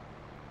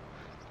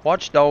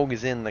 Watchdog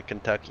is in the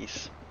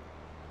Kentuckies.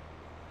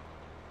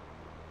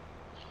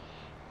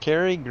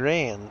 Cary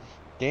Grant.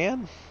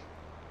 Dan?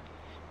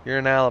 You're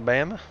in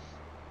Alabama?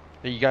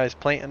 Are you guys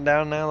planting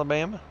down in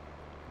Alabama?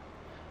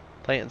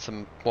 Planting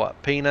some,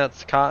 what,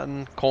 peanuts,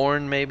 cotton,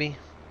 corn, maybe?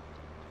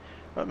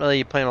 I don't know that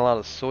you plant a lot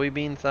of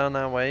soybeans down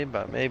that way,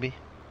 but maybe.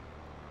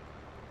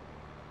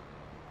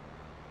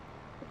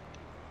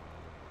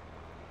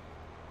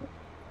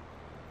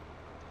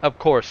 Of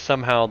course,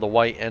 somehow the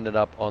white ended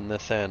up on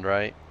this end,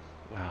 right?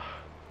 Wow.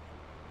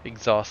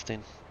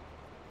 Exhausting.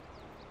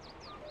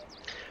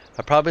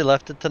 I probably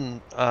left it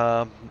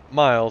to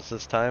Miles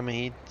this time, and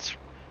he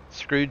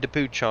screwed the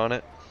pooch on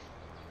it.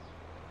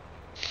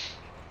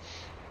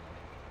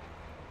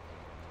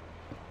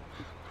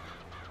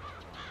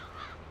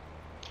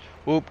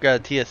 Whoop,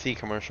 got a TSC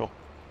commercial.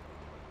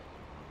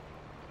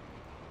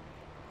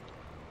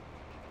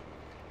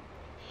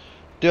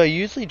 Do I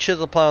usually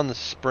chisel plow in the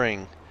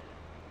spring?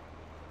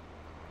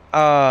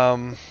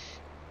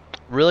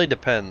 Really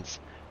depends.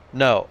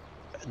 No,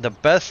 the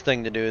best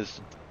thing to do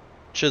is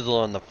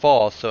chisel in the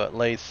fall, so it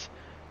lays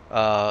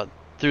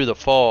through the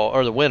fall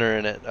or the winter,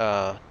 and it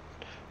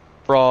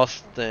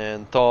frosts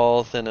and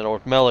thaws, and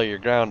it'll mellow your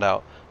ground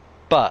out.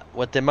 But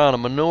with the amount of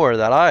manure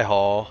that I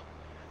haul,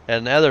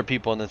 and other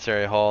people in this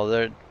area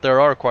haul, there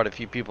are quite a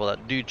few people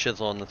that do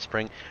chisel in the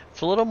spring.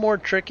 It's a little more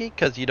tricky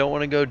because you don't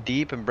want to go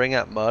deep and bring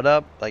that mud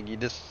up, like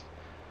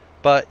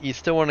but you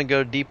still want to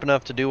go deep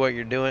enough to do what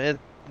you're doing.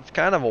 It's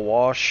kind of a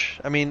wash.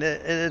 I mean,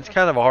 it's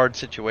kind of a hard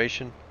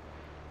situation.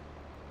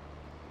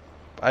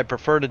 I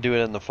prefer to do it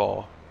in the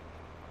fall.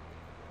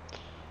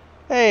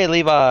 Hey,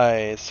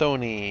 Levi,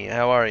 Sony,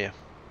 how are you?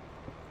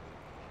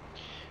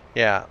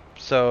 Yeah,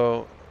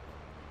 so...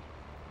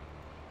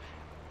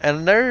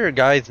 And there are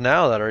guys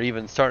now that are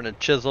even starting to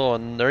chisel,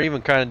 and they're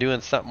even kind of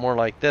doing something more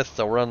like this.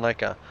 They'll run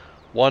like a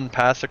one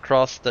pass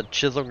across the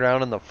chisel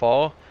ground in the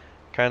fall,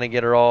 kind of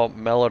get her all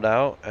mellowed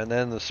out, and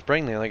then in the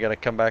spring they only got to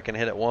come back and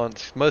hit it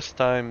once. Most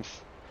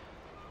times,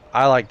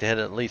 I like to hit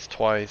it at least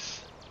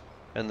twice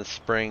in the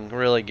spring,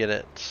 really get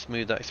it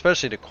smoothed out,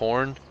 especially the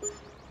corn,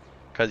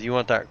 because you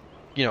want that,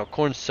 you know,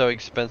 corn's so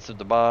expensive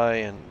to buy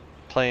and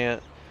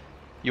plant.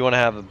 You want to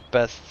have the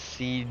best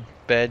seed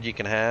bed you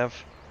can have.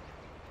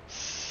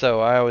 So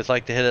I always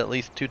like to hit it at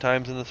least 2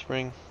 times in the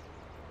spring.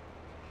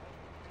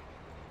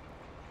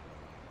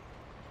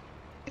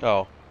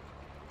 Oh.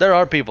 There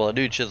are people that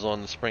do chisel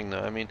in the spring though.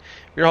 I mean,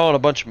 if you're hauling a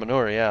bunch of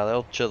manure, yeah,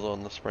 they'll chisel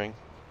in the spring.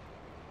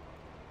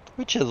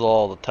 We chisel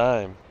all the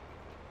time.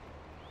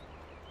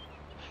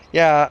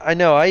 Yeah, I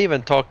know. I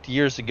even talked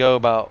years ago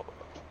about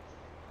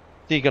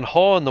you can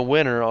haul in the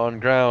winter on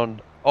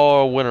ground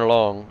all winter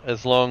long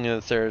as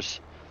there's,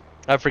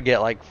 I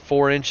forget, like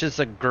 4 inches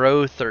of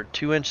growth or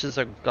 2 inches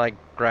of like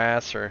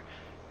grass or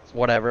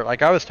whatever.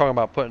 Like I was talking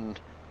about putting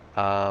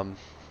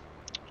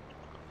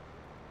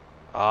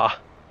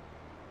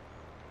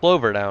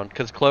clover down,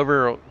 because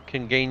clover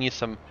can gain you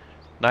some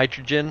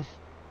nitrogen,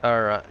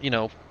 or you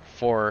know,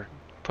 for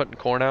putting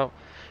corn out.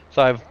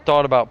 So I've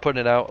thought about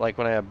putting it out like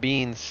when I have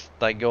beans,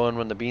 like going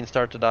when the beans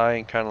start to die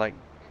and kind of like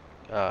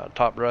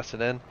top dress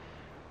it in.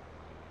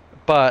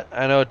 But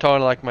I know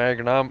talking to like my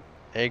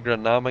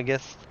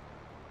agronomist,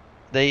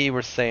 they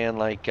were saying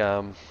like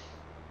you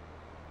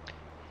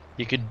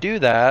could do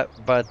that,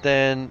 but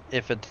then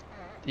if it's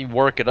you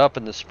work it up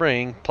in the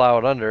spring, plow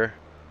it under,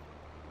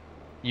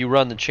 you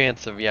run the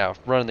chance of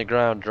running the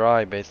ground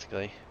dry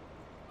basically.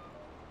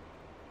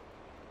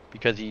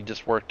 Because you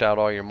just worked out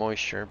all your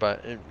moisture,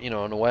 but you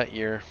know, in a wet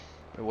year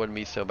it wouldn't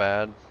be so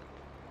bad.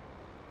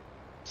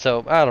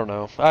 So I don't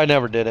know. I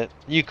never did it.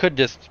 You could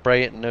just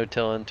spray it and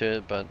no-till into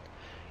it, but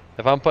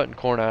if I'm putting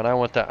corn out, I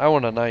want that. I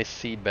want a nice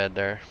seed bed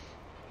there.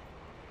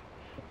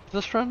 Is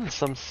this running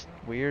some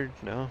weird?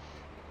 No.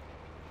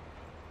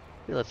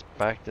 Maybe let's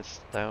back this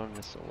down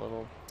just a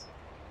little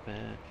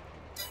bit.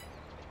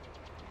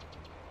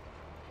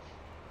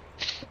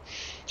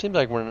 Seems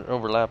like we're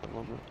overlapping a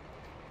little bit.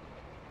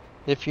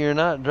 If you're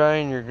not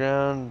drying your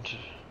ground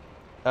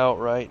out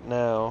right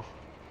now,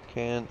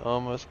 can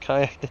almost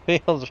kayak the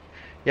fields.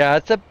 Yeah,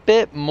 it's a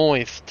bit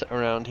moist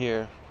around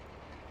here.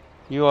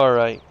 You are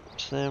right.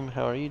 Sam,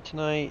 how are you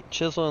tonight?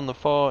 Chisel in the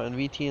fall and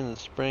VT in the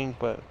spring,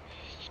 but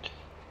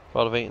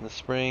cultivate in the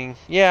spring.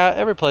 Yeah,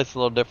 every place is a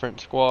little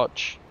different.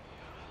 Squatch.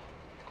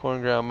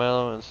 Corn ground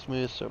mellow and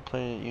smooth, so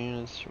planting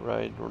units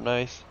right were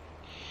nice.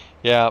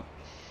 Yeah.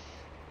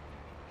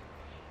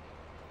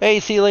 Hey,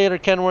 see you later,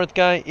 Kenworth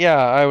guy. Yeah,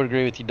 I would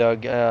agree with you,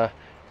 Doug.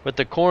 With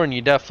the corn,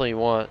 you definitely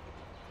want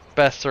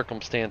best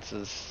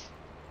circumstances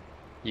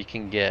you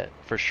can get,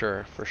 for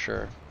sure, for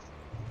sure.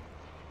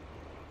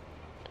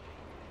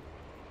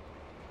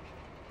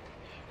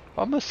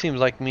 Almost seems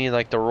like me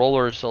like the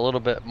roller's a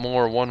little bit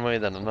more one way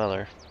than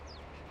another.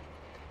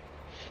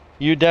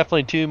 You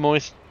definitely too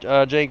moist,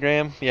 J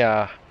Graham.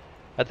 Yeah,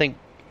 I think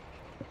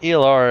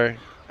ELR.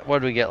 What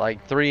did we get?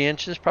 Like 3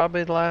 inches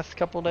probably the last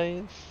couple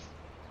days.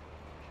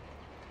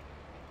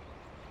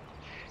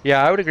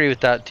 Yeah, I would agree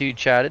with that too,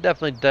 Chad. It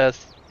definitely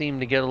does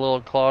seem to get a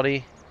little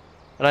cloudy,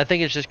 and I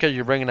think it's just because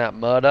you're bringing that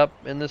mud up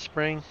in the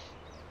spring.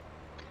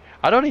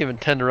 I don't even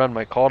tend to run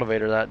my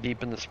cultivator that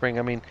deep in the spring.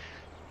 I mean,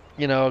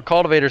 you know, a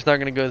cultivator's not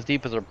going to go as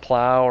deep as a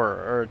plow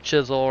or a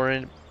chisel or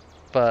any,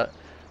 but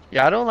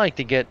yeah, I don't like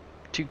to get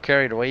too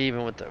carried away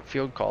even with the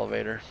field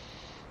cultivator.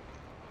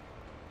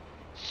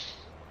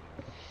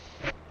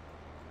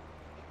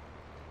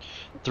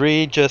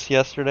 Three just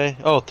yesterday.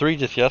 Oh, 3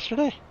 just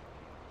yesterday?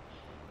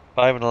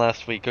 5 in the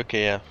last week.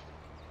 Okay, yeah.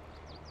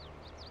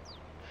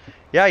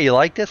 Yeah, you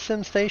like this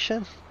sim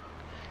station?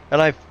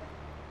 And I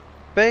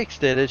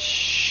fixed it.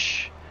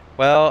 It's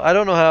well, I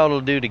don't know how it'll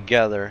do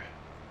together.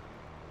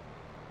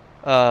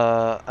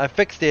 I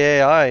fixed the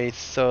AI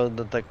so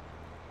that the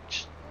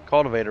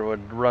cultivator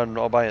would run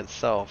all by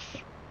itself.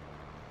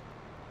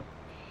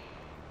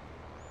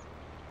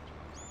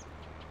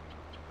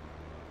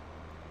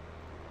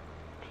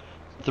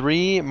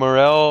 Three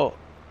morel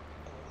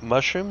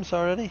mushrooms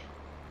already?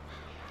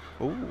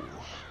 Ooh.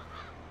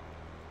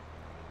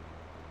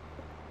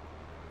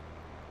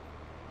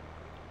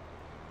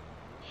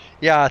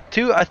 Yeah, I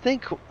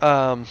think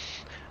the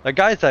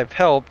guys I've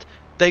helped,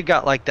 they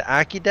got like the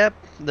AccuDep,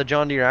 the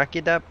John Deere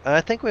AccuDep, and I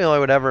think we only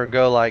would ever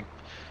go like,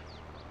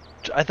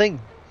 I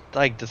think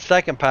like the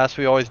second pass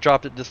we always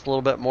dropped it just a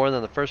little bit more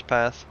than the first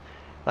pass.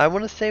 I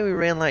want to say we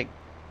ran like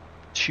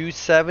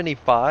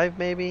 275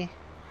 maybe.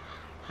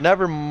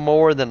 Never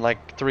more than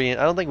like 3. I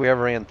don't think we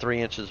ever ran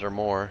 3 inches or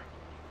more.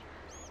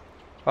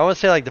 I want to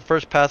say like the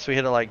first pass we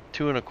hit it like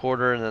 2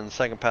 1/4, and then the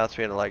second pass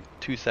we hit it like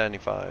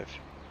 275.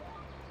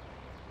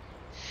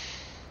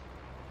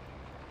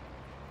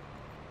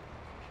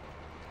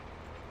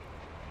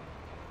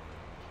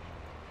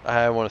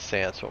 I want to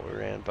say that's what we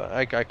ran, but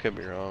I could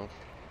be wrong.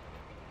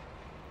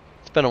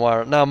 It's been a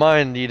while. Now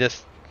mine, you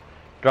just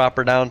drop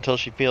her down until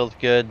she feels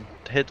good,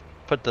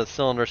 put the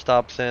cylinder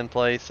stops in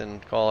place,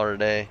 and call her a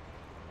day.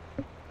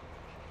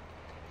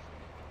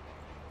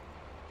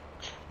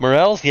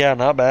 Morels, yeah,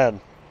 not bad.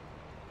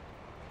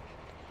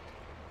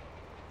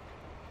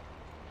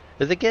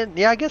 Is it getting?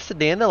 Yeah, I guess the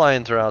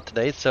dandelions are out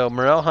today, so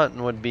morel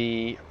hunting would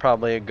be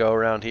probably a go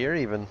around here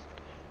even.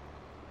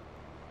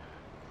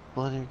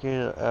 Blood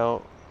irrigated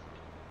out.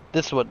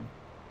 This is what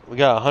we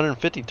got,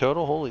 150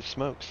 total. Holy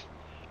smokes!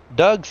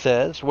 Doug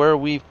says where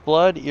we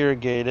flood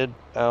irrigated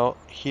out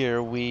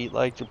here, we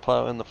like to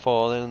plow in the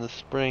fall. Then in the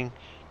spring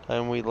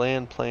time we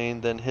land plane,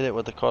 then hit it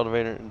with the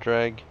cultivator and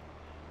drag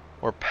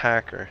or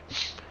packer.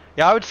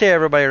 Yeah, I would say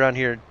everybody around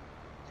here,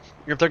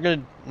 if they're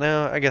gonna,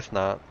 no, I guess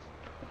not.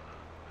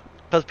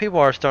 Because people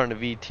are starting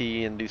to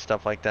VT and do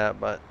stuff like that,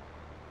 but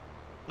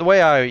the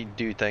way I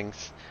do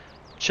things,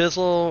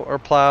 chisel or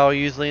plow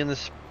usually in the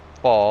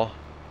fall.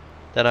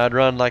 Then I'd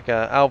run like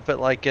a outfit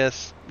like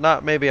this,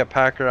 not maybe a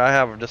packer. I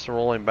have just a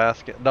rolling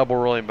basket, double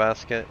rolling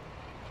basket.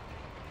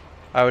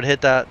 I would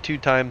hit that 2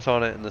 times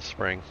on it in the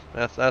spring.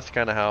 That's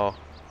kind of how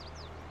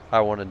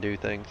I want to do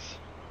things.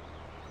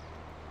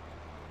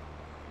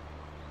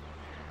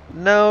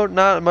 No,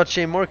 not much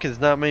anymore because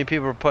not many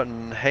people are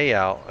putting hay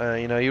out.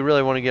 You know, you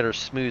really want to get her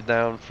smoothed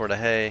down for the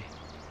hay.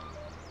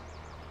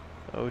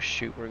 Oh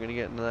shoot, we're gonna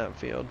get into that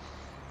field.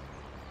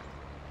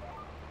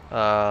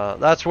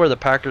 That's where the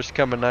Packers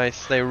come in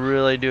nice. They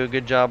really do a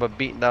good job of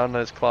beating down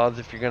those clods.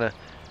 If you're gonna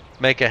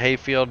make a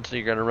hayfield, so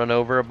you're gonna run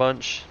over a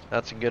bunch,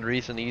 that's a good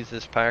reason to use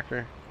this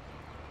Packer.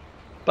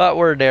 But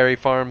we're a dairy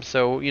farm,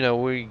 so you know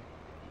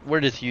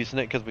we're just using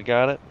it because we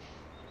got it.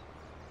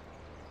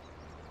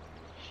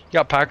 You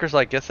got Packers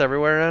like this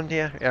everywhere around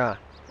here? Yeah.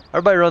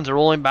 Everybody runs a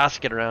rolling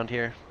basket around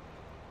here.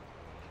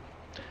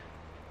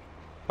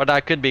 But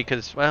that could be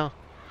because, well,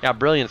 yeah,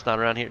 Brilliant's not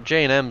around here.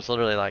 J&M's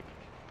literally like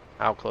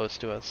how close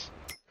to us.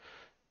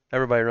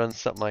 Everybody runs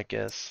something like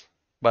this.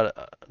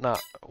 But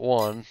not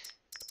one.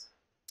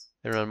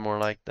 They run more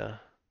like the...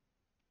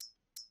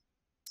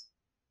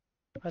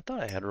 I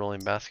thought I had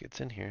rolling baskets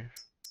in here.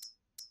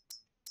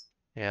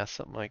 Yeah,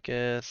 something like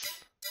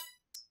this.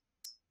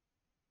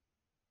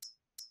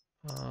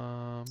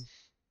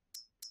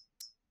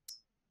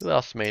 Who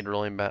else made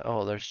rolling bat?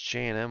 Oh, there's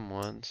J&M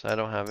ones. I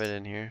don't have it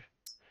in here.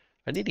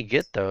 I need to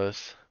get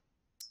those.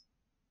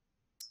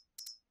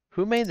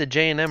 Who made the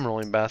J&M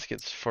rolling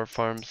baskets for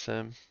Farm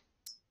Sim?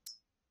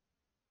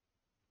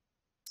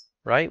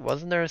 Right?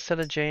 Wasn't there a set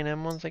of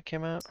J&M ones that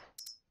came out?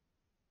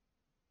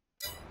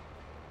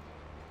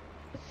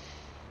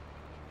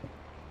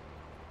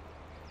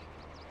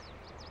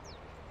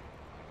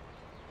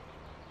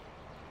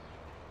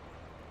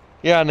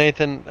 Yeah,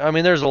 Nathan. I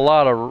mean, there's a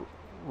lot of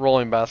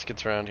rolling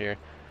baskets around here.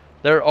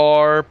 There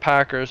are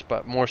Packers,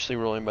 but mostly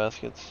rolling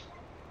baskets.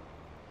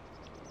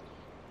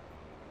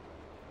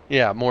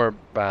 Yeah, more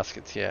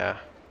baskets, yeah.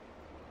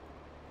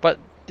 But,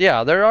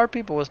 yeah, there are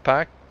people with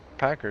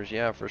Packers,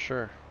 yeah, for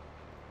sure.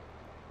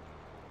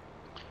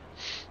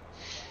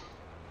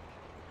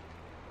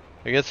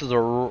 I guess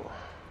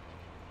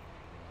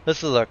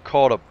this is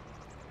called a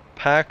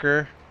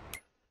Packer.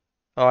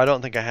 Oh, I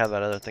don't think I have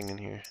that other thing in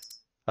here.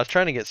 I was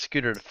trying to get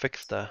Scooter to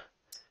fix the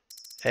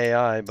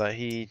AI, but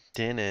he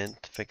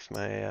didn't fix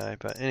my AI.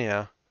 But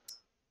anyhow,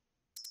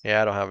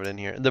 yeah, I don't have it in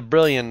here. The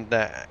Brilliant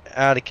that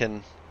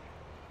Attican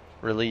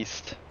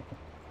released.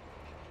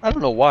 I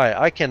don't know why.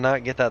 I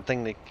cannot get that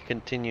thing to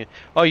continue.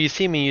 Oh, you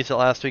see me use it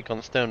last week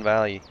on Stone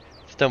Valley.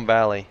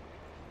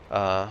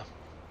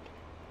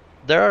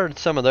 There are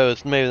some of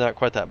those, maybe not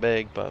quite that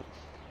big, but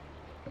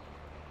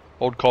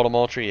old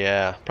Caldamaltry,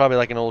 yeah, probably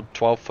like an old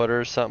 12-footer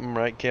or something,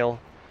 right,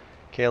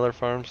 Kaler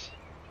Farms?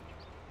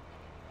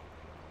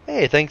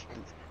 Hey, thanks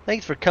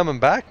for coming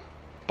back,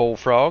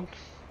 Bullfrog.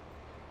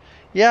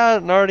 Yeah,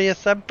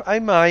 Nardius,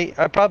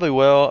 I probably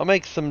will. I'll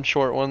make some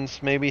short ones,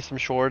 maybe some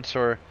shorts,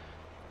 or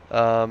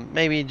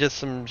maybe just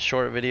some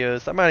short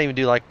videos. I might even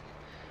do like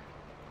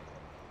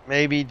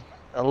maybe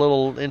a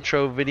little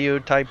intro video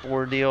type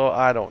ordeal.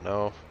 I don't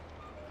know.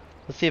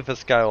 Let's see if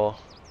this guy will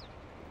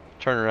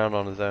turn around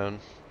on his own.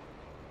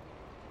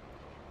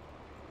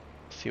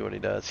 See what he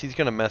does. He's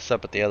gonna mess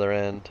up at the other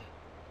end.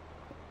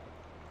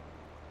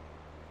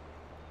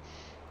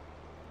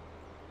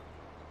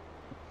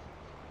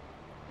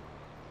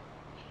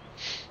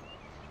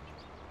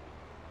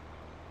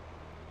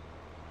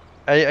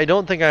 I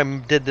don't think I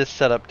did this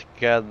setup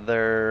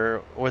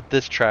together with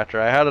this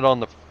tractor. I had it on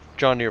the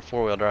John Deere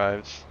 4-wheel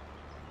drives.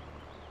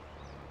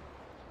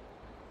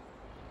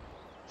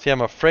 See,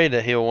 I'm afraid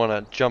that he'll want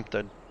to jump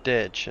the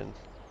ditch and...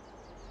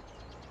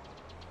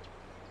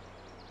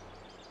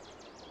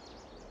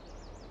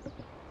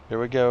 Here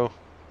we go.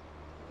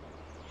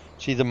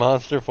 She's a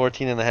monster,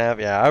 14 and a half.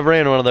 Yeah, I've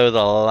ran one of those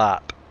a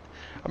lot.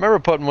 I remember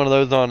putting one of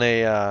those on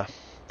a, and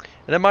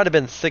it might have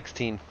been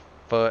 16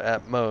 foot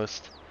at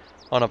most,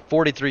 on a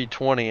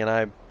 4320, and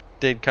I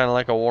did kind of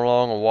like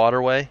along a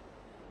waterway.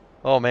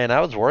 Oh man, I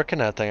was working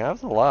that thing. That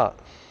was a lot.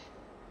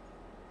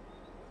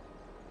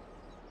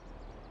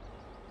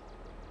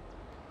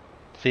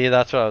 See,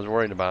 that's what I was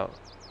worried about.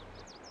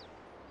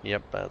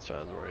 Yep, that's what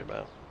I was worried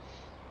about.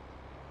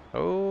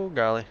 Oh,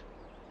 golly.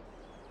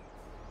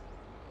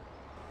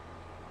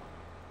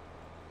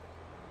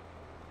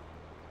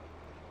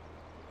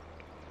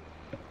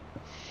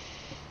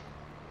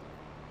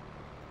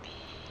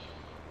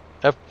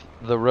 F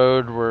the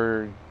road,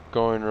 we're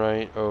going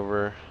right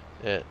over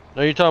it.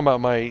 Are you talking about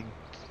my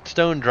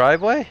stone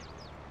driveway?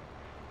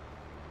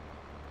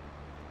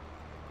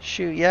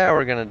 Shoot, yeah,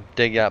 we're gonna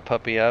dig that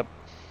puppy up.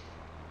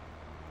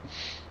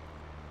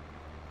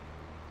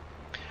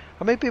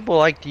 How many people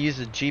like to use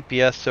the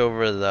GPS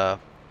over the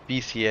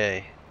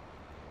VCA?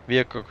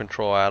 Vehicle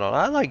Control Add-on.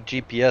 I like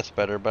GPS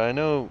better, but I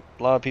know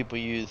a lot of people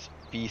use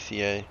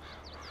VCA.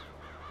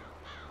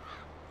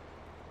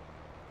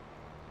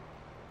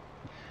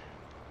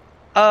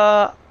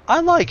 I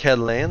like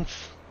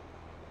headlands.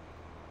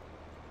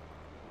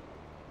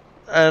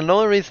 And the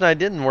only reason I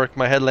didn't work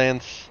my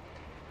headlands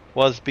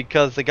was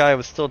because the guy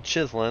was still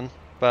chiseling.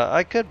 But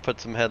I could put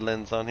some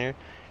headlands on here.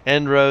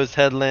 End rows,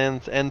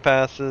 headlands, end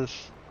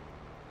passes.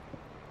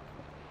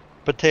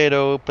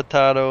 Potato,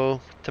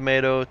 potato,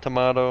 tomato,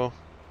 tomato.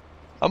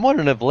 I'm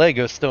wondering if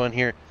Lego's still in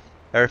here.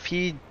 Or if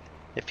he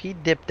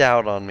dipped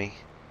out on me.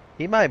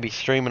 He might be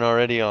streaming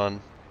already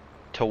on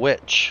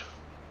Twitch.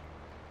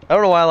 I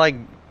don't know why I like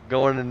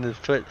going in this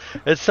Twitch.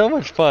 It's so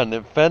much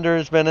fun.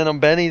 Fender's been in them.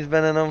 Benny's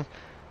been in them.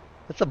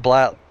 It's a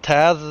blast.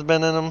 Taz has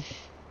been in them.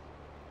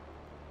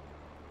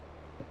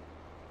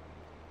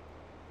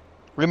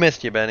 We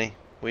missed you, Benny.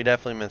 We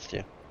definitely missed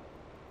you.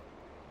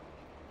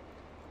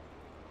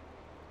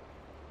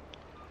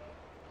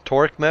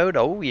 Torque mode?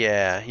 Oh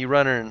yeah. You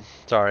running.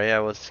 Sorry, I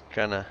was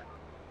kinda.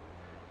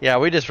 Yeah,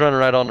 we just run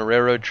right on the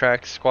railroad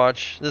tracks,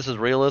 Squatch. This is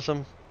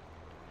Realism.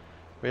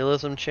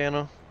 Realism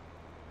channel.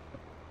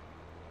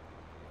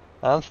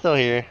 I'm still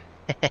here.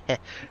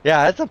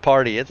 Yeah, it's a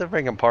party. It's a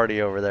freaking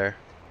party over there.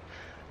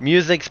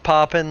 Music's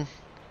popping.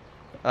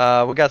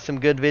 We got some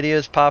good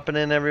videos popping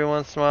in every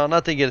once in a while.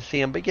 Not that you get to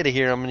see them, but you get to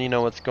hear them and you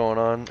know what's going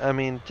on. I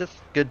mean, just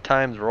good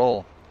times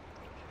roll.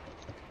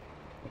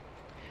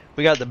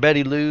 We got the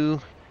Betty Lou,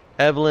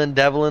 Evelyn,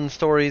 Devlin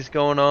stories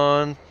going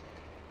on.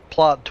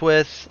 Plot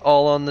twists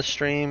all on the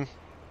stream.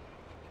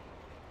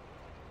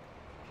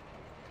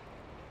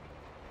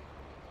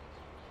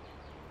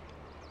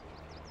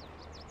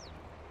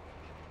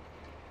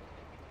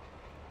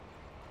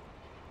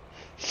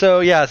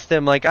 So yeah,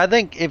 Stim, like I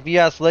think if you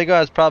ask Lego,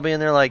 I was probably in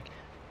there like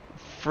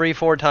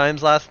 3-4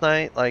 times last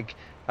night. Like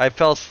I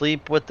fell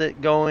asleep with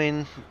it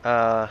going.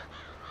 My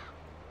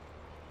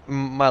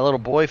little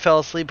boy fell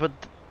asleep with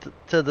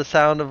to the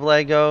sound of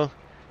Lego.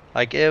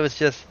 Like it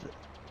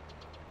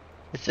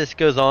just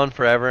goes on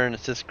forever and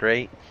it's just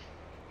great.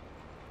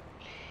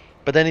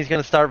 But then he's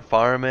gonna start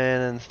farming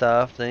and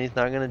stuff. Then he's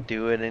not gonna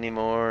do it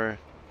anymore.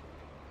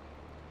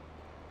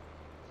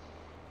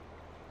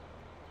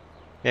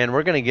 And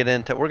we're gonna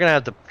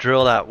have to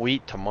drill that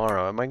wheat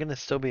tomorrow. Am I gonna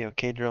still be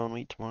okay drilling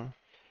wheat tomorrow?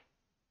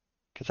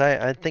 Cause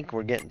I think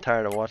we're getting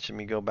tired of watching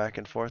me go back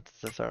and forth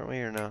with this, aren't we,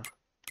 or no?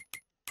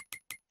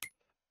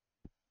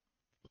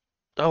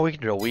 Oh, we can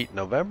drill wheat in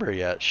November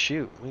yet.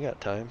 Shoot, we got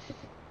time.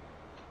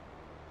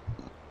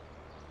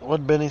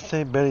 What'd Benny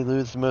say? Betty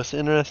Lou's the most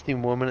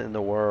interesting woman in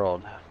the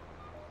world.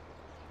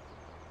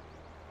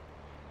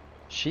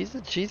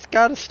 She's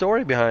got a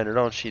story behind her,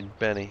 don't she,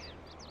 Benny?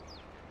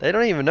 They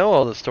don't even know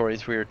all the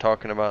stories we were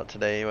talking about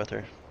today with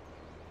her.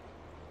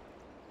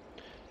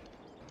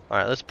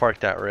 Alright, let's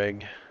park that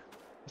rig.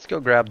 Let's go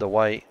grab the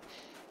white.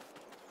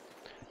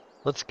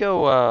 Let's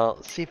go,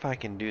 see if I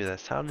can do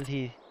this. How did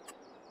he...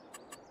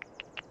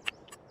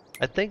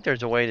 I think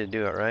there's a way to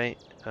do it, right?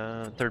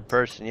 Third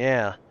person,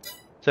 yeah.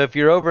 So if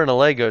you're over in a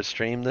Lego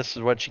stream, this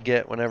is what you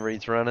get whenever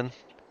he's running.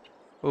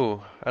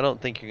 Ooh, I don't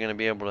think you're going to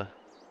be able to...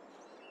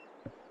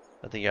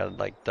 I think you gotta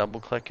like double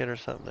click it or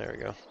something. There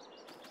we go.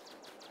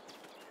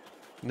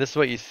 This is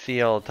what you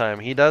see all the time.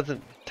 He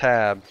doesn't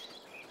tab.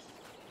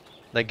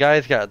 The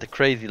guy's got the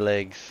crazy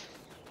legs.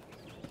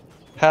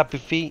 Happy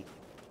feet.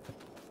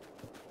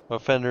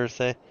 Offenders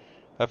say.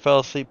 I fell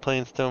asleep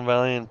playing Stone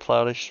Valley and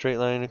plowed a straight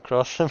line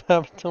across the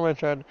map until I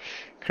tried to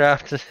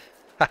craft it.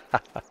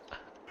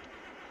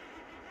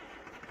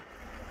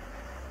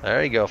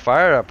 There you go.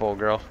 Fire up, old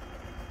girl.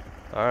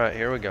 Alright,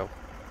 here we go.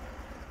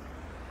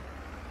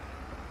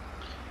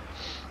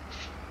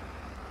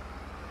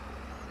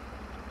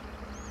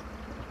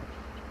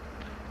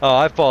 Oh,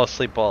 I fall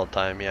asleep all the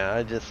time, yeah.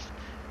 Like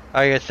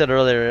I said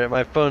earlier,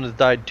 my phone has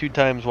died 2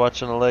 times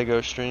watching a Lego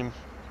stream.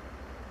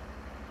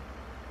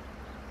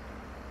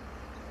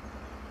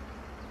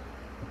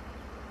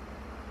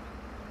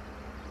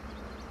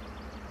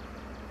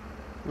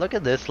 Look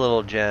at this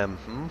little gem.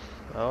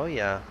 Oh,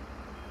 yeah.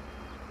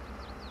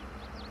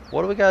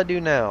 What do we gotta do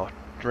now?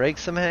 Rake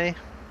some hay?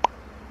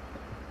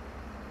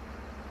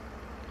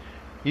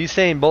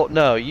 Usain Bolt.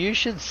 No, you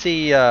should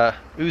see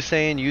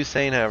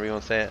Usain, however you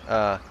want to say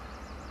it.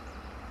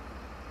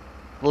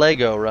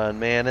 Lego run,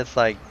 man. It's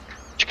like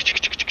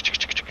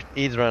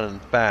he's running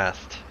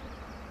fast.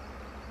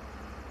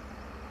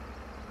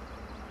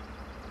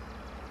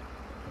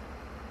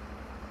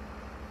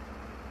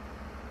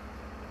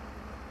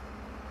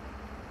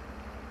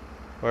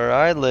 Where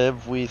I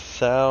live, we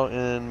sow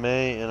in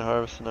May and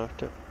harvest in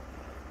October.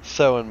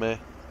 Sow in May.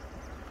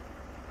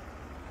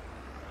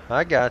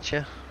 I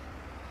gotcha.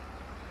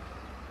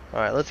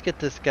 Alright, let's get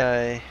this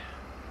guy.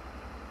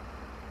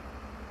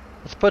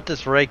 Let's put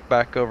this rake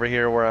back over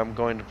here where I'm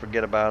going to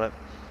forget about it.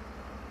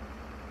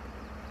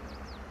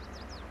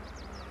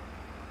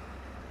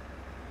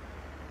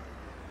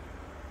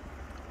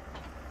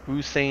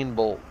 Usain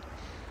Bolt.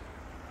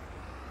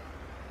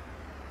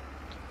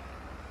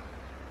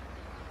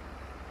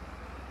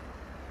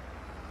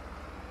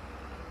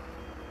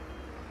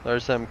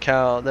 There's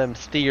them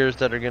steers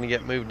that are gonna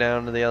get moved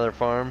down to the other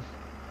farm.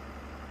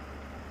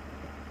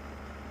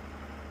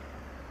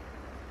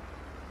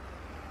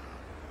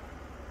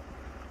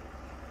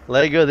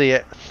 Lego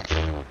the...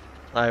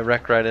 I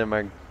wrecked right in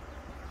my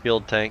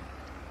fuel tank.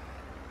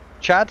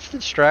 Chat's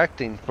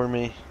distracting for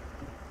me.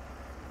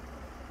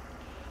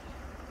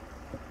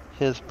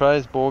 His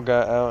prize bull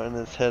got out and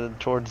is headed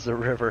towards the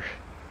river.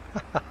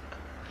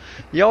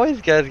 You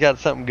always guys got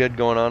something good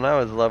going on. I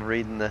always love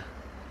reading the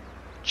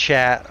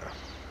chat.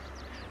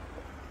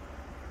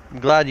 I'm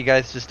glad you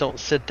guys just don't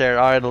sit there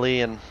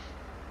idly and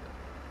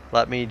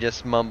let me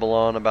just mumble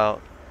on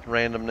about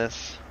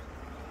randomness.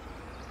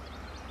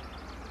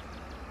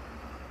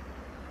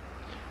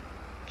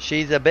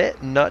 She's a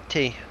bit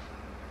nutty.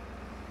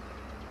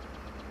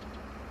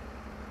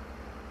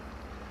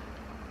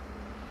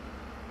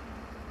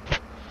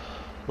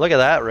 Look at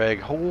that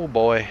rig. Oh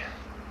boy.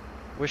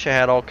 Wish I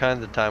had all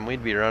kinds of time.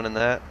 We'd be running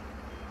that.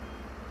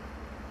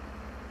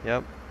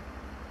 Yep.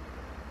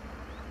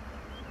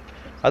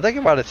 I think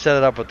if I'd have set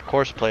it up with the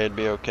course play, it'd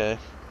be okay.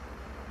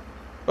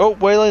 Oh,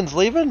 Waylon's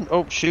leaving?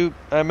 Oh, shoot.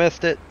 I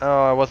missed it.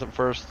 Oh, I wasn't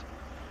first.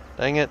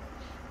 Dang it.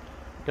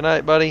 Good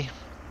night, buddy.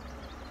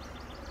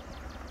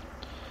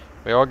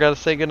 We all gotta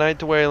say goodnight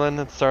to Waylon.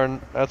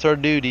 That's our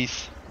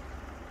duties.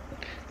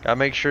 Gotta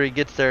make sure he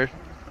gets there.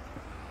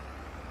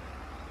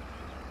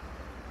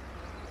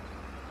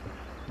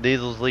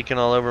 Diesel's leaking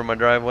all over my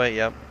driveway.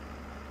 Yep.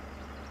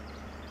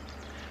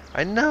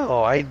 I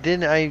know.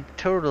 I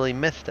totally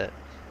missed it.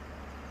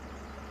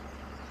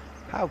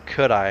 How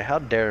could I? How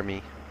dare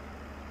me?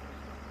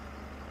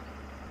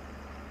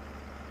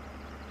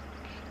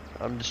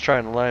 I'm just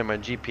trying to line my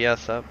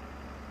GPS up.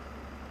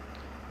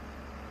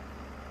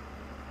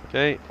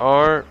 Okay,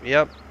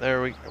 yep,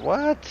 there we,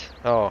 what?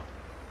 Oh.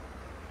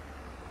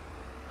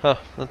 Huh,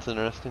 that's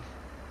interesting.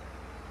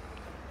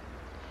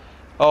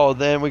 Oh,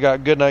 then we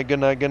got good night,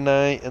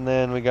 and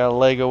then we got a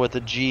Lego with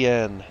a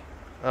GN.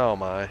 Oh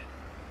my.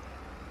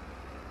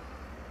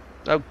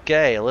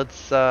 Okay,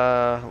 let's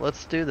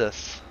do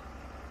this.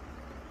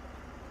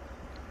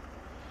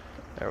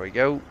 There we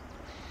go.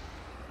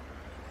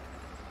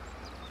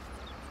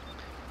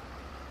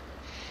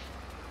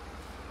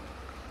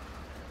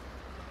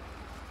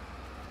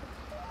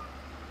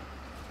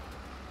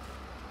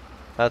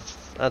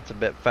 That's a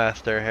bit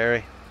faster,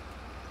 Harry.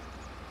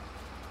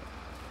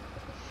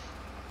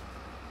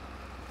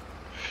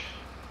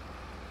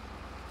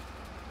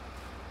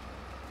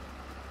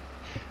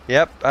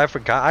 Yep, I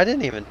forgot. I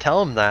didn't even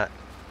tell him that.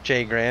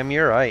 Jay Graham,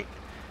 you're right.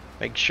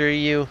 Make sure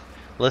you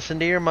listen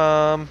to your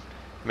mom.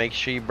 Make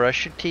sure you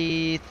brush your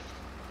teeth.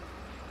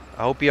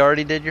 I hope you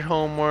already did your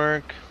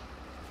homework.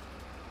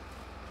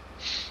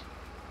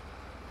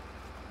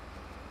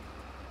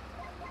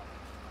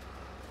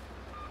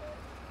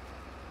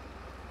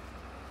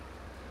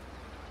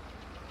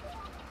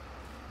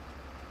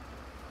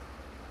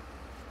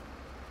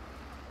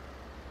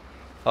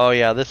 Oh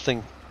yeah, this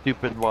thing's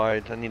stupid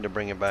wide. I need to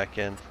bring it back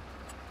in.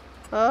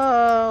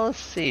 Let's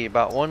see.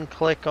 About one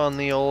click on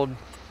the old.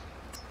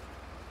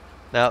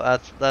 Now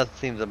that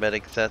seems a bit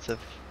excessive.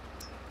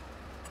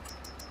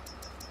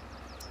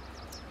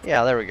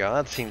 Yeah, there we go.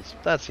 That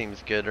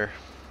seems gooder.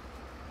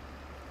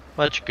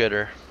 Much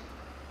gooder.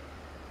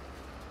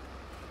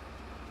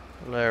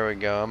 There we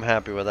go. I'm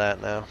happy with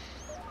that now.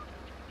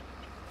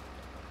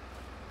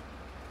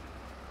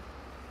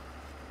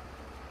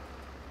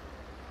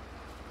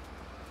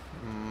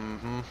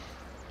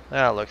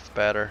 That looks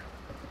better.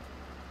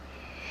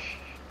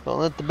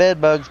 Don't let the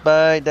bed bugs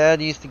bite. Dad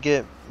used to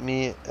get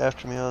me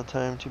after me all the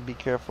time to be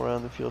careful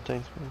around the fuel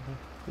tanks.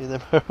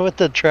 With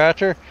the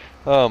tractor?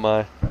 Oh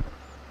my.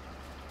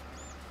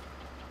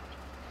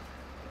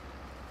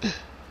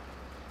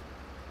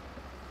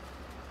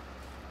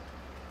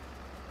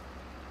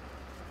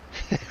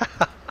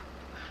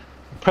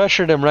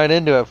 Pressured him right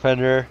into it,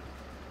 Fender.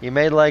 You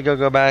made Lego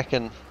go back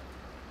and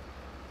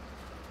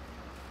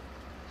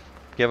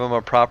give him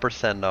a proper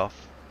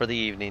send-off for the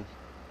evening.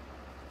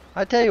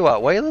 I tell you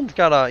what, Waylon's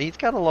got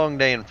a long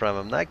day in front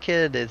of him. That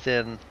kid is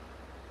in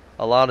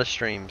a lot of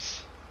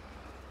streams.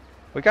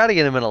 We gotta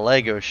get him in a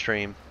Lego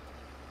stream.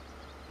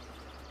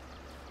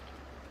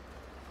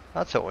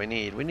 That's what we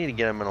need. We need to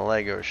get him in a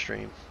Lego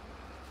stream.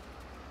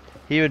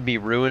 He would be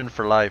ruined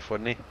for life,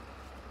 wouldn't he?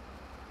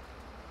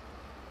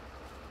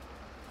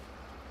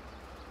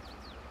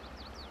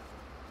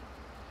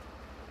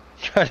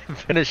 Trying to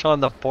finish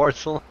on the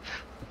porcelain.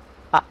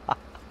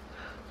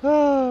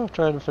 Oh,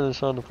 trying to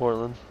finish on the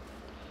Portland.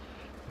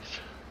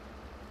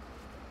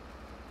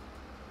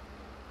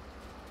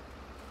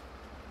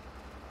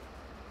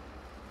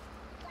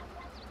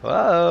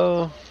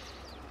 Whoa!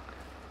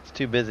 It's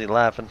too busy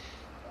laughing.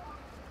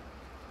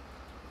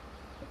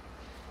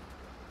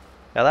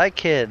 Now that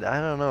kid, I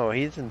don't know,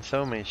 he's in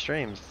so many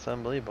streams, it's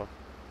unbelievable.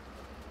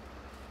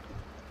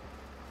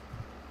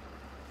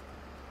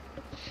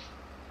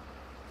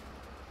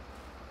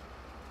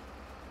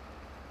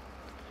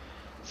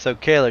 So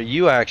Kaylor,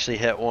 you actually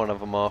hit one of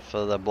them off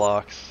of the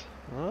blocks.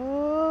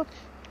 Oh.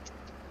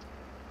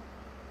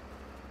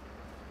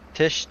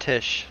 Tish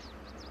tish.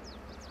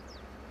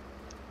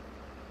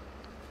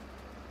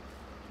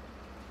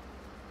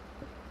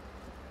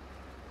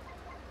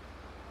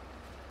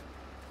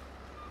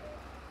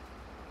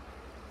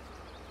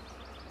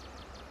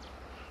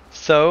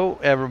 So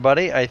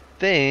everybody, I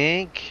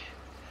think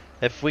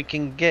if we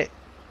can get,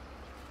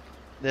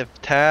 if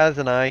Taz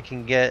and I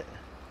can get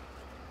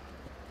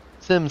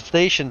Sim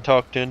Station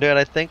talked into it,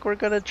 I think we're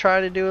gonna try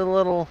to do a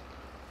little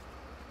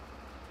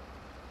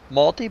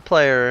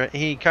multiplayer.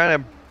 He kind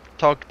of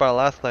talked about it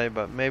last night,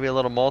 but maybe a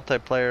little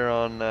multiplayer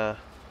on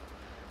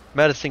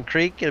Medicine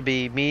Creek. It'll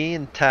be me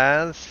and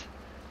Taz,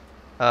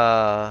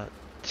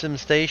 Sim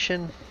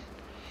Station,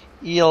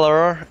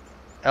 LR,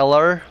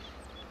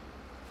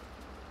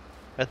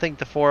 I think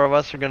the four of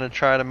us are going to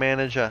try to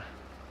manage a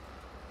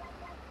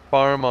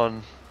farm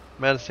on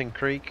Medicine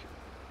Creek.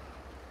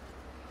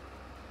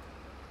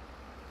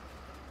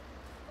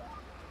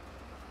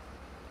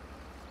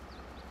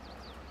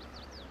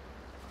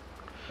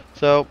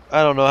 So,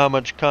 I don't know how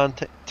much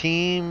content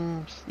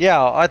teams.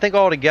 Yeah, I think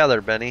all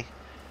together, Benny.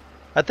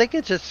 I think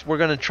it's just we're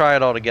going to try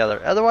it all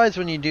together. Otherwise,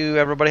 when you do,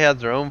 everybody has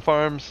their own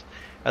farms,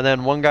 and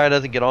then one guy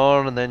doesn't get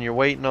on, and then you're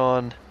waiting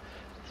on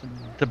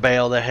to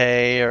bale the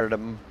hay or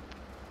to,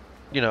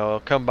 you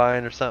know,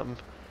 combine or something.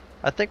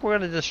 I think we're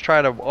going to just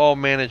try to all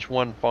manage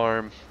one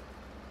farm.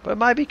 But it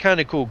might be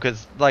kind of cool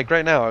because, like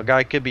right now, a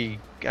guy could be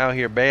out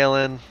here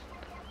baling.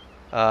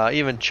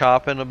 Even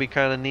chopping will be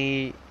kind of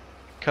neat.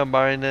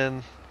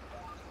 Combining.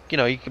 You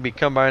know, you could be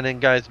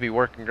combining, guys be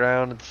working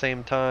ground at the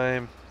same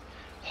time.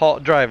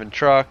 Driving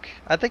truck.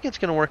 I think it's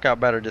going to work out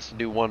better just to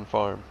do one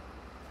farm.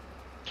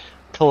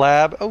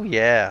 Collab. Oh,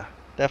 yeah.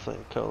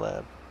 Definitely a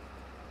collab.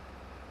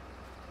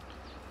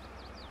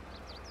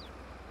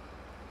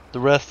 The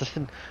rest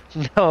of...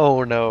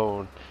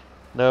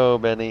 No,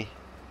 Benny.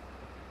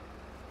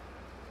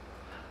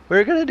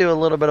 We're going to do a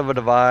little bit of a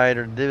divide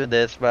or do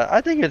this, but I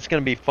think it's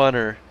going to be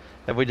funner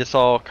if we just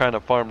all kind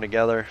of farm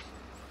together.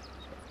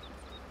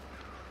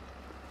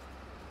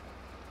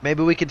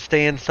 Maybe we could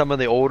stay in some of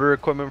the older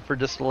equipment for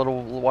just a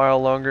little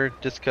while longer,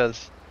 just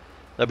because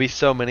there'll be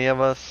so many of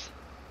us.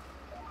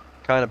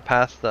 Kind of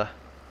past the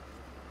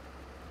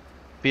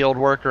field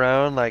work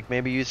around, like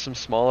maybe use some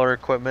smaller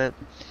equipment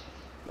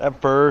at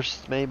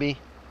first, maybe.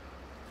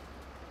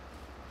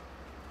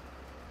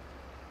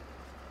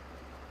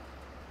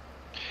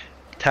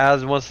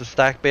 Taz wants to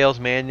stack bales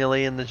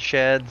manually in the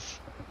sheds.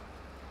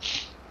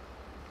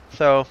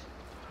 So,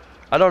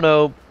 I don't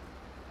know.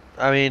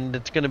 I mean,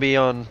 it's going to be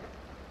on,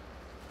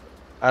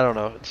 I don't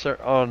know, it's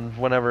on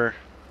whenever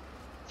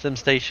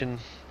SimStation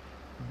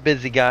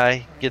busy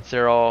guy gets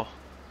there all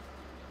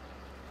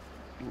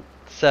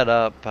set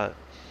up. But,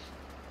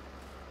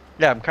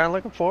 yeah, I'm kind of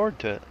looking forward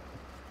to it.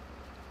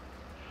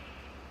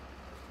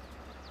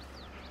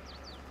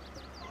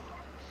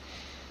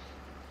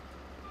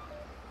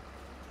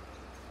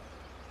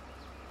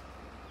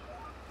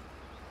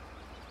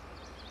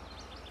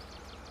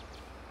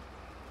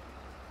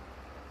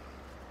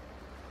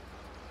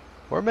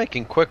 We're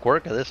making quick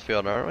work of this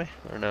field, aren't we?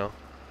 Or no?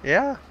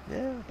 Yeah,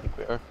 I think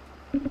we are.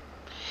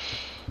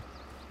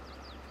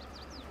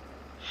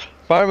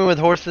 Farming with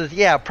horses?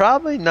 Yeah,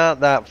 probably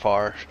not that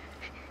far.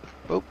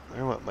 Oh,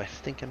 there went my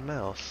stinking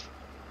mouse.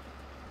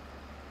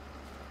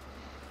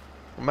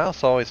 The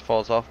mouse always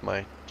falls off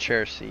my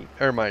chair seat,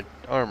 or my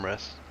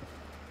armrest.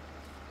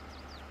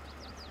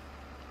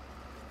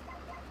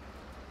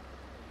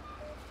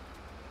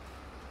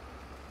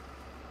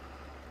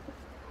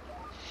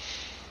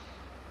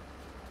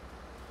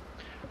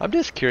 I'm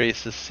just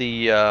curious to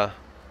see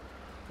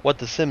what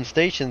the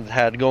SimStation's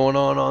had going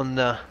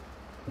on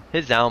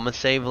his Alma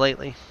save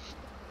lately.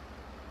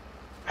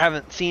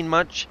 Haven't seen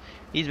much.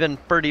 He's been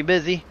pretty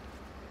busy.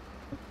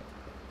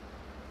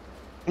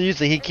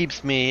 Usually he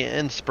keeps me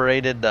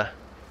inspired to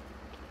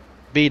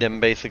beat him,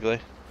 basically.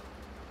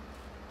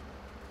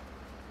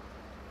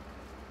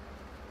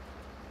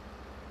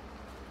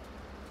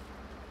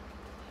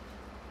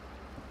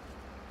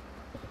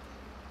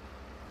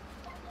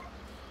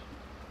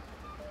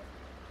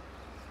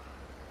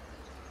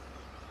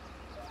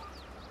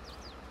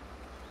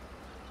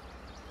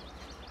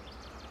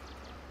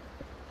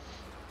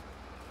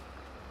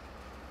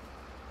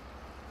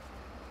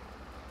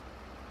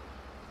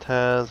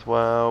 Taz,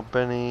 wow,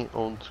 Benny,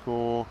 old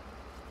school.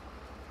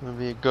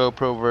 Maybe a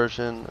GoPro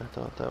version. I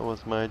thought that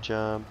was my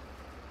job.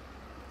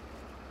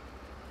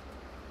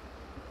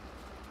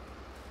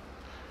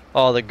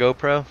 Oh, the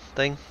GoPro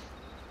thing?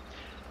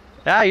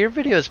 Yeah, your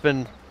video's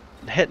been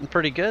hitting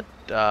pretty good,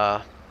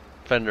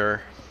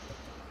 Fender.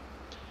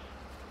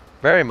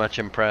 Very much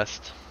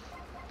impressed.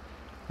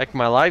 Like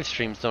my live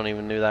streams don't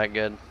even do that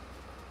good.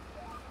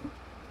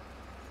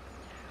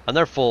 And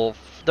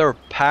they're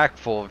packed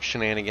full of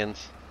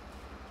shenanigans.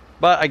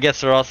 But I guess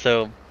they're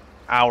also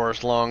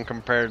hours long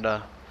compared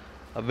to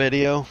a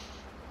video.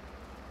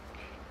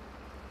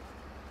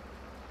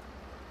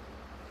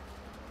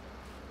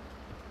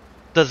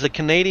 Does the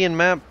Canadian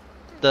map,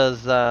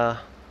 does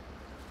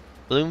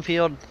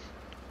Bloomfield,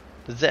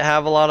 does it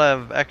have a lot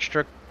of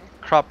extra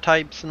crop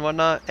types and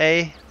whatnot?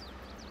 A?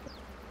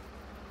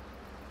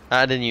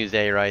 I didn't use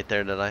A right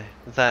there, did I?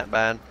 Is that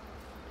bad?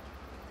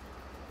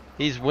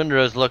 These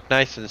windrows look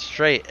nice and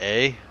straight,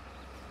 eh?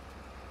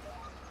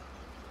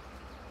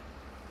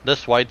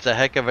 This white's a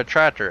heck of a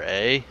tractor,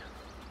 eh?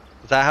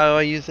 Is that how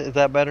I use it? Is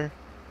that better?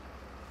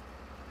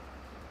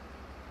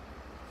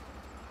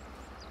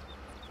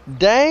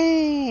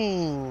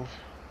 Dang!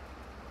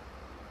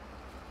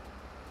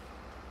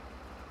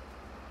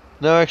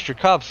 No extra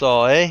cops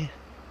all, eh?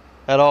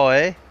 At all,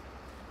 eh?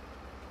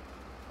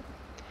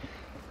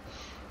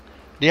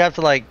 Do you have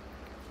to like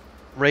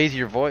raise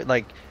your voice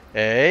like,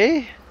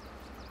 eh?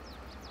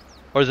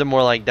 Or is it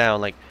more like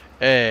down, like,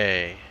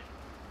 eh?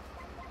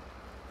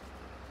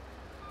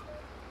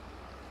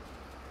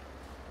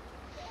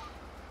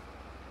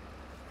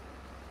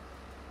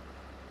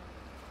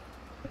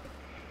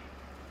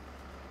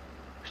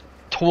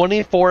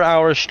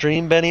 24-hour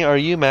stream, Benny. Are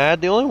you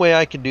mad? The only way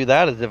I could do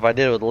that is if I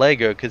did it with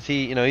Lego, because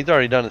he's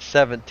already done a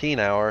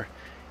 17-hour.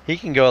 He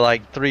can go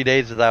like 3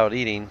 days without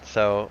eating,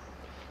 so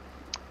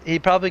he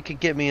probably could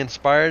get me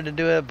inspired to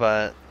do it,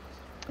 but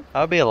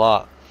that would be a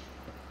lot.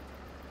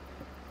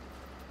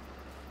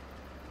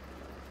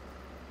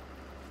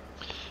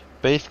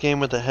 Base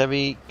game with a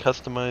heavy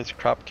customized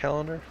crop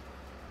calendar.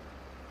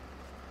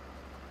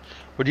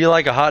 Would you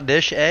like a hot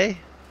dish, A?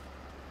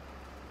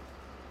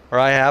 Or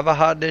I have a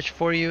hot dish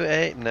for you,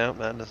 A? No,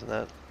 that doesn't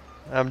that.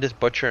 I'm just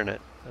butchering it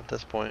at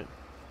this point.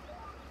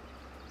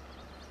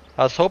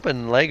 I was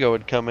hoping Lego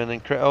would come in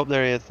and oh,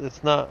 there he is.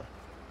 It's not.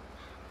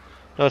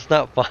 No, it's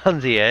not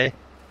Fonzie, eh?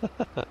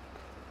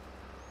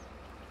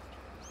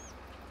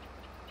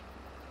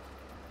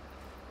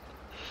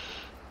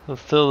 I'm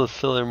still the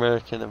silly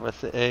American. If I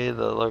say A,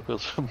 the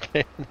locals will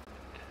ban.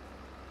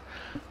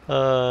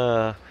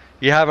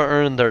 You haven't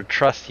earned their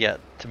trust yet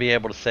to be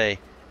able to say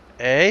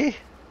A.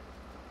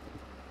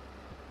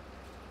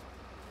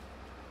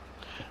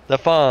 The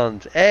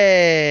Fonz,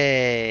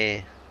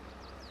 A.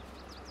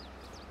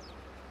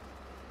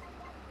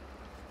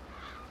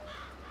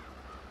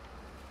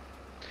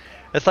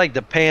 It's like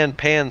the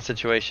pan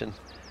situation.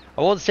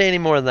 I won't say any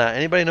more than that.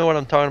 Anybody know what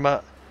I'm talking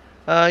about?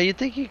 I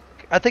think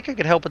I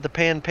could help with the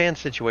pan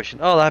situation.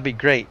 Oh, that'd be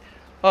great.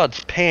 Oh,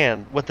 it's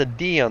pan with a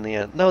D on the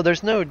end. No,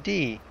 there's no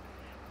D.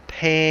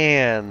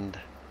 Panned.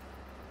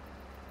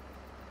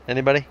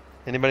 Anybody?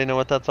 Anybody know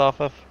what that's off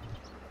of?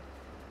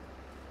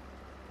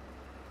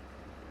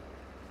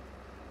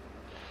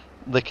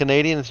 The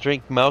Canadians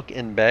drink milk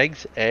in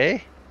bags, eh?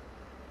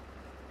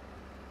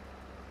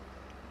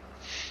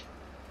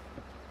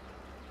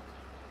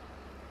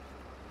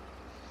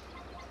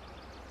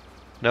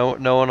 No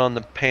one on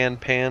the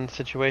pan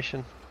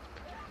situation?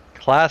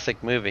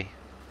 Classic movie.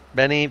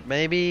 Benny,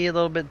 maybe a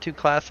little bit too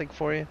classic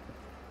for you?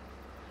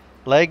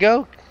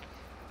 Lego?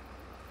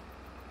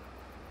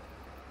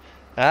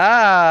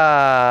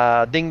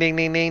 Ah! Ding ding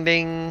ding ding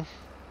ding.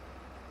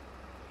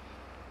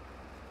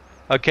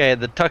 Okay,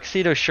 the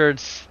tuxedo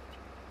shirts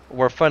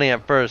were funny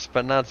at first,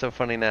 but not so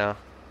funny now.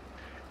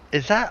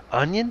 Is that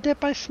onion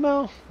dip I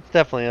smell? It's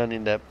definitely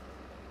onion dip.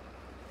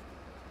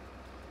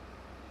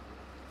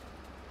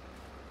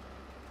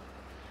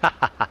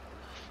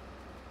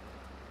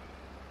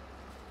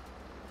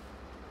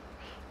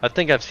 I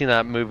think I've seen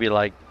that movie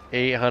like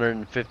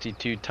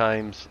 852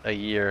 times a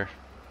year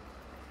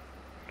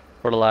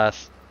for the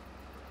last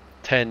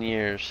 10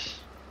 years.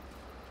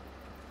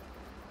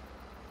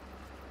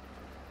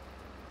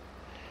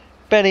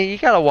 Benny, you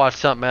gotta watch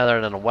something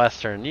other than a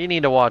Western. You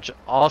need to watch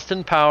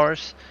Austin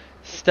Powers,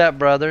 Step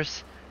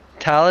Brothers,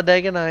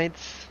 Talladega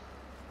Nights,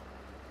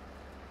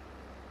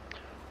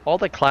 all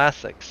the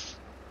classics.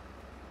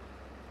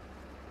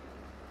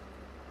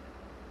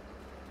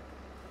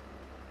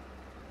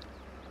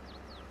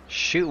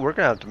 Shoot, we're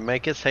gonna have to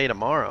make us hay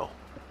tomorrow.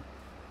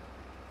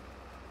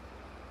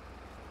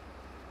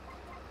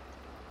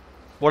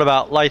 What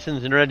about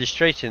license and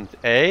registrations,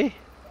 eh?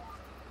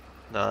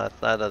 No,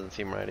 that doesn't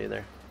seem right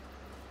either.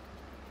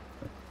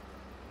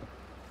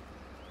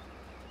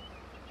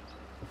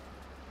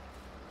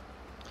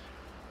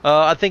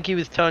 I think he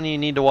was telling you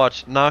need to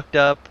watch Knocked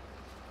Up,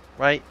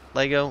 right?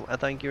 Lego, I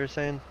think you were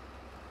saying.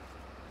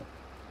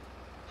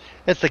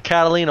 It's the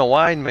Catalina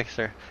wine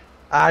mixer.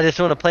 I just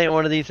want to plant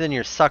one of these in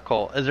your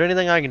suckhole. Is there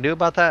anything I can do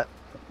about that?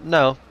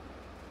 No.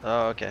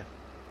 Oh, okay.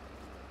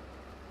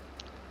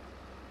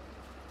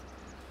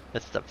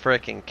 It's the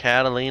frickin'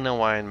 Catalina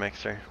wine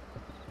mixer.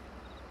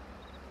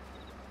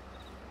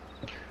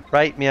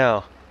 Right,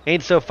 meow.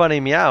 Ain't so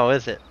funny, meow,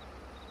 is it?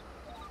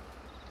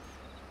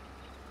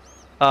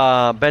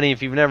 Benny,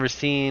 if you've never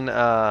seen,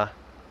 oh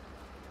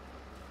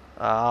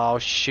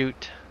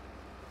shoot.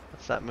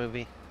 What's that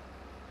movie?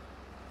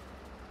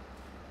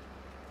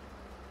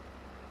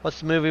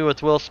 What's the movie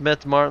with Will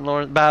Smith, Martin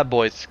Lawrence? Bad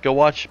Boys. Go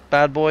watch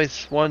Bad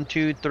Boys 1,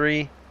 2,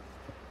 3.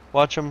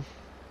 Watch them.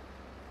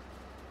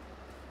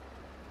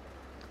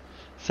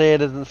 Say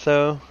it isn't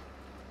so.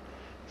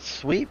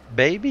 Sweet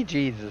baby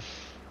Jesus.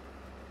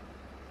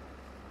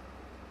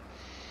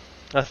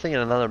 I was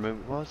thinking another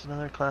movie. What was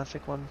another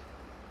classic one?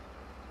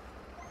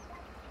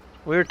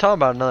 We were talking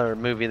about another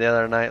movie the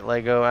other night,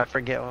 Lego. I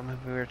forget what movie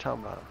we were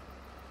talking about.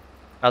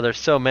 Oh, there's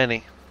so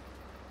many.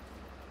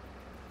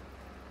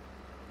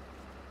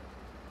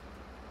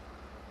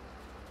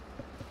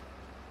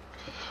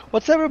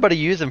 What's everybody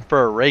using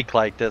for a rake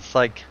like this?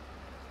 Like,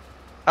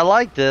 I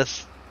like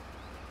this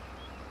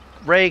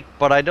rake,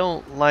 but I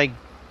don't like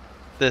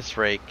this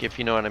rake, if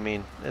you know what I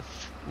mean.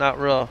 It's not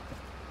real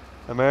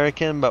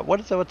American, but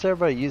what's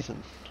everybody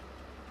using?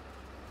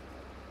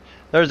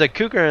 There's a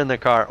cougar in the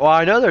car. Well,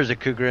 I know there's a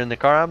cougar in the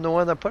car. I'm the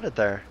one that put it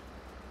there.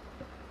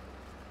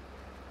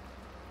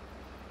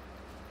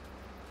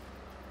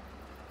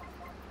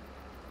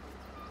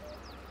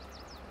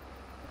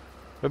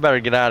 We better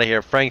get out of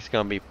here. Frank's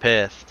gonna be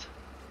pissed.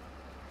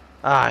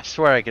 Ah, I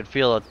swear I could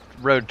feel a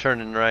road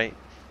turning right.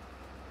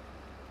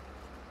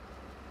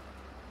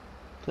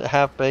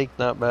 Half baked,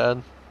 not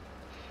bad.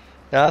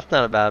 Yeah, that's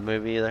not a bad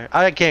movie either.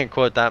 I can't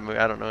quote that movie.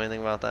 I don't know anything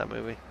about that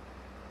movie.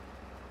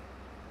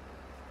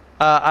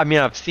 I mean,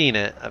 I've seen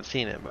it. I've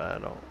seen it, but I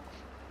don't.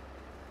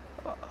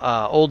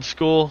 Old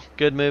School,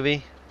 good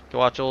movie. Go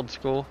watch Old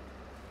School.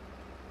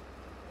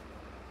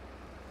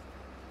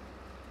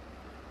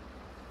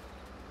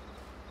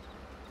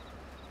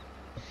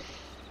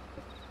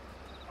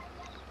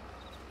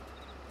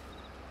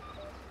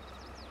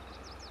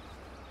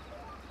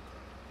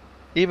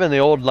 Even the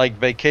old like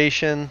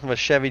Vacation with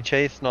Chevy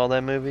Chase and all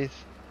them movies.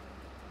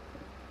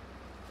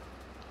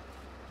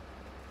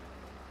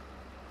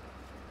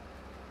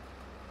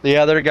 The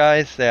Other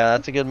Guys, yeah,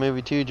 that's a good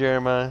movie too,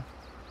 Jeremiah.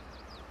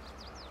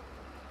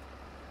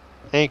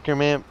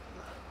 Anchorman.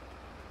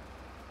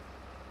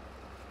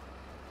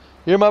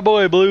 You're my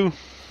boy, Blue.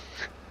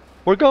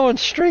 We're going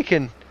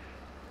streaking.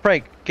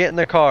 Frank, get in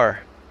the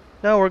car.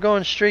 No, we're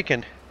going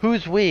streaking.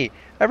 Who's we?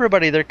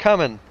 Everybody, they're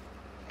coming.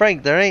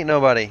 Frank, there ain't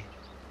nobody.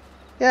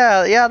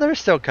 Yeah, they're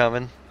still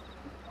coming.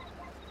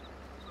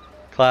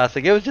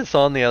 Classic. It was just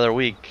on the other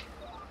week.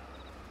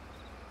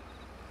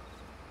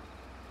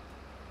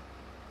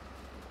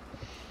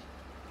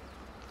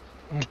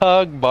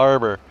 Doug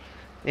Barber.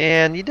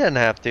 And you didn't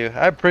have to.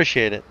 I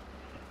appreciate it.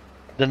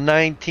 The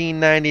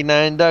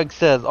 1999 Doug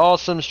says,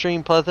 awesome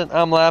stream, Pleasant.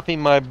 I'm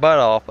laughing my butt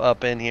off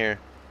up in here.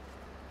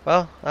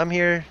 Well, I'm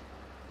here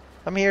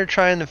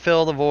trying to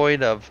fill the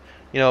void of,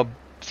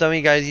 some of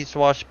you guys used to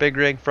watch Big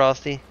Rig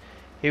Frosty.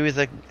 He was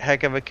a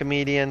heck of a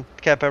comedian,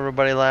 kept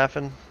everybody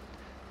laughing.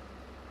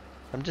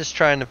 I'm just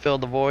trying to fill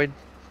the void.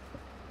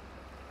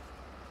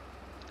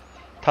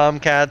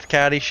 Tomcats,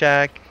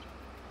 Caddyshack.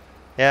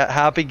 Yeah,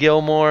 Happy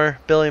Gilmore,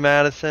 Billy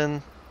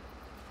Madison.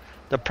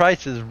 The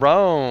Price is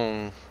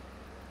Wrong.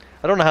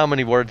 I don't know how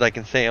many words I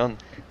can say on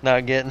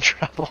not get in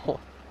trouble.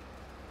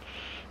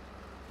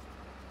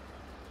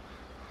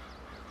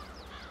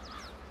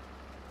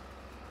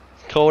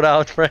 Cold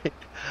out, right?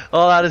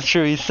 Oh, that is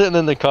true. He's sitting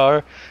in the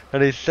car,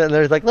 and he's sitting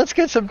there. He's like, let's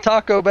get some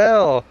Taco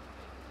Bell.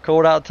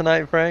 Cold out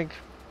tonight, Frank?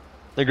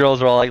 The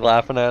girls are all like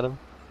laughing at him.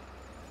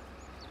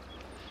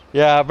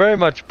 Yeah, very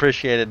much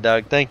appreciated,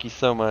 Doug. Thank you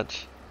so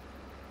much.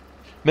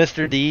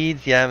 Mr.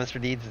 Deeds. Yeah,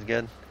 Mr. Deeds is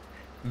good.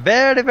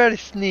 Very, very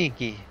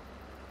sneaky.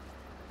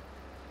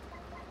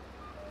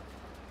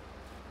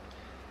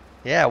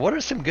 Yeah, what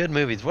are some good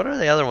movies? What are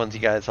the other ones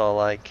you guys all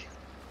like?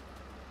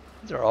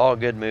 These are all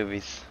good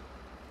movies.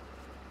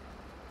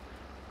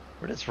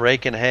 We're just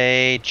raking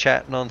hay,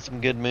 chatting on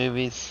some good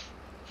movies.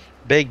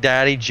 Big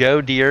Daddy,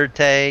 Joe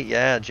Dierte.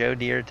 Yeah, Joe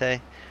Dierte.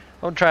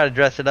 Don't try to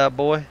dress it up,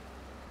 boy.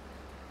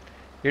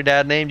 Your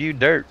dad named you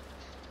Dirt.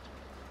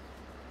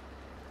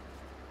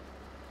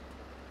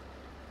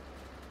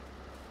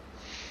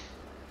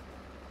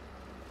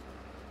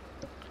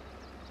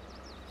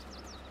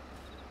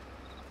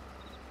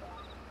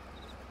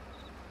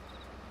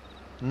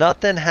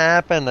 Nothing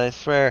happened, I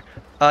swear.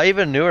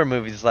 Even newer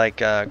movies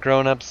like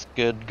Grown Ups,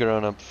 good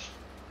Grown Ups.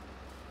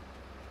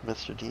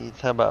 Mr. Deeds.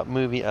 How about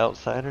Movie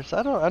Outsiders?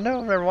 I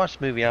never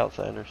watched Movie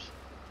Outsiders.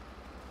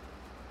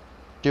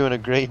 Doing a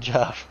great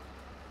job.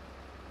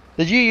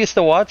 Did you used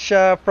to watch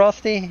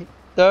Frosty,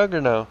 Doug,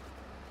 or no?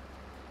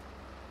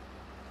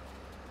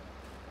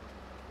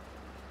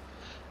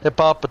 Hip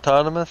Hop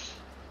Autonomous?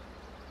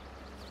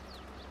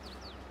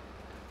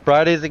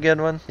 Friday's a good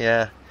one?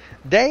 Yeah.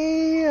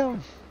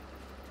 Damn!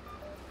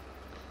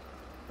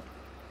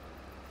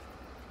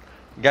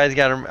 You guys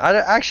gotta...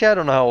 Actually, I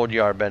don't know how old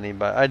you are, Benny,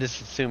 but I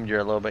just assumed you're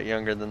a little bit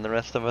younger than the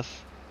rest of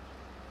us.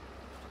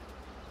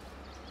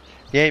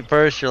 You ain't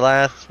first, you're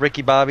last.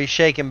 Ricky Bobby,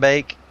 Shake and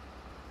Bake.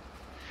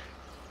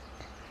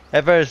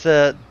 If there's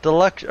a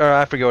deluxe... Or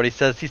I forget what he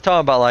says. He's talking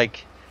about,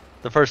 like,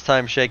 the first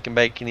time Shake and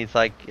Bake, and he's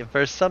like, if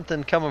there's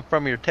something coming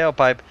from your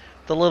tailpipe,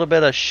 it's a little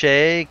bit of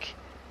shake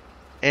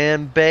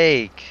and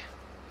bake.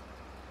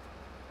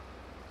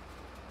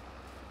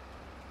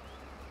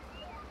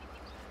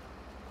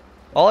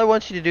 All I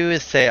want you to do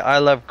is say, I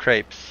love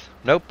crepes.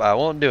 Nope, I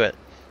won't do it.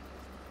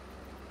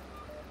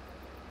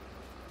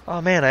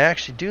 Oh man, I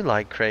actually do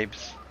like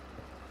crepes.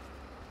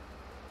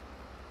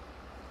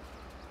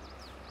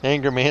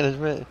 Anger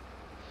management.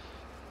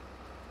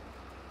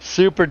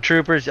 Super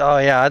Troopers. Oh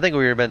yeah, I think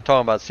we've been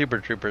talking about Super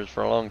Troopers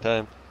for a long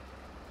time.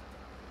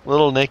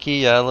 Little Nicky,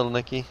 yeah, Little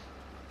Nicky.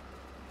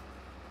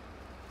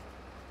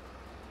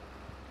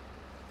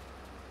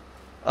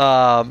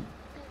 Dumb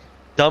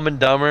and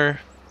Dumber.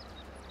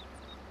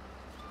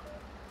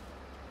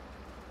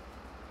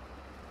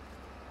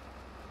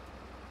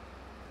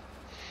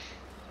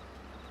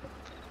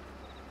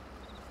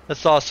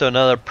 That's also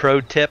another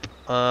pro tip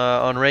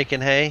on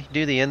raking hay.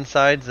 Do the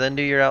insides, then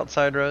do your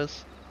outside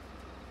rows.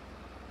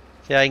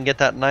 See how you can get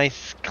that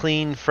nice,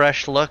 clean,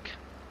 fresh look.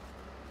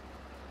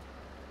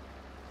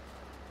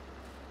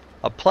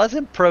 A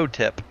pleasant pro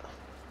tip.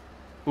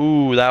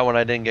 Ooh, that one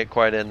I didn't get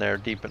quite in there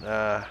deep.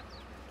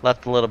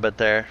 Left a little bit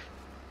there.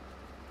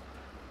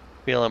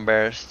 Feel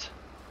embarrassed.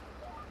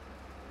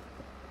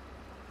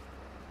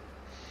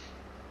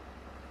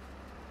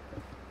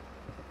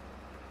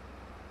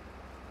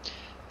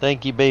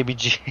 Thank you, baby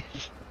G.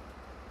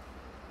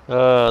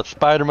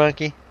 Spider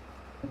Monkey.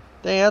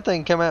 Dang, that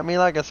thing come at me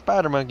like a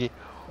spider monkey.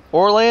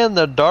 Orland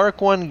the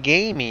Dark One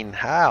Gaming.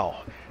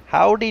 How?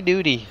 Howdy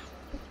doody.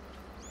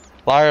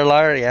 Liar,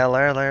 liar. Yeah,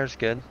 liar, liar's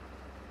good.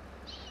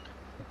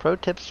 Pro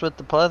tips with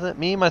the pleasant.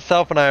 Me,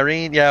 myself, and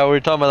Irene. Yeah, we were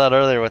talking about that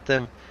earlier with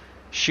them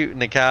shooting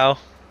the cow.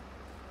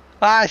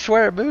 Ah, I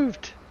swear it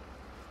moved.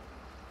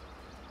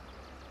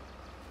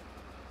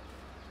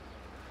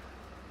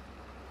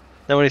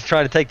 Then when he's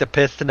trying to take the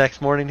piss the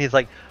next morning, he's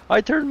like,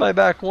 I turned my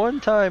back one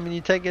time and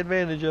you take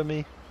advantage of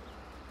me.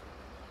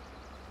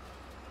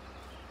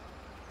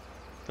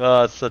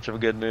 Oh, it's such a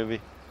good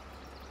movie.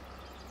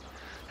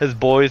 His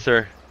boys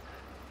are,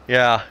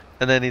 yeah.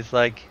 And then he's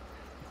like,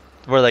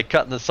 were they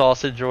cutting the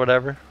sausage or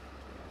whatever?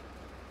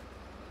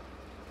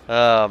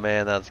 Oh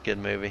man, that's a good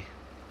movie.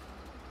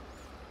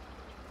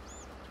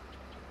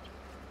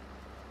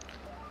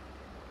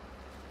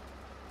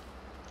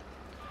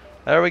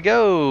 There we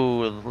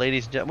go,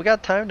 ladies and gentlemen. We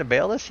got time to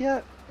bail this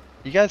yet?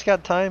 You guys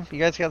got time? You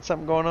guys got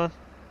something going on?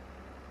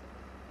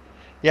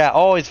 Yeah,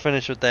 always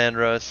finish with the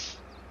Andros.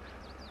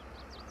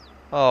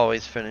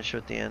 Always finish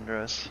with the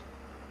Andros.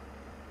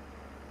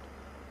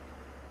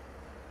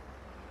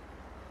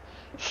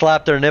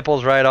 Slap their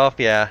nipples right off?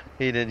 Yeah,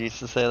 he did used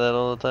to say that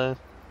all the time.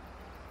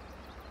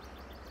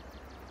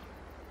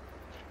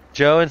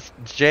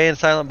 Jay and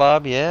Silent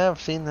Bob? Yeah,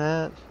 I've seen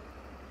that.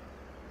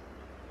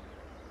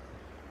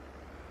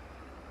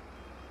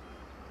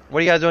 What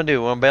do you guys want to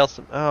do? Want to bail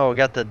some? Oh, we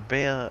got the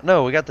bail.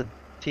 No, we got the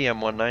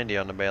TM190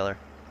 on the baler.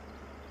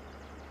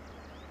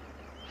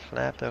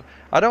 Slap though.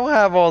 I don't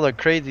have all the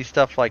crazy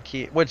stuff like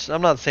he, which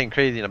I'm not saying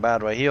crazy in a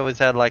bad way. He always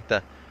had like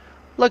the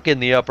look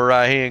in the upper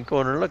right hand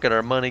corner, look at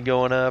our money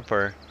going up,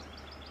 or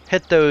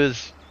hit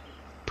those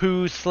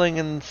poo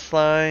slinging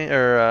slime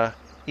or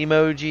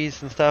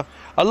emojis and stuff.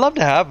 I'd love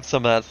to have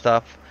some of that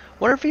stuff.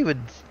 Wonder if he would.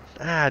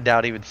 I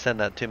doubt he would send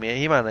that to me.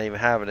 He might not even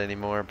have it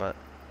anymore, but.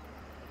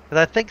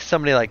 Because I think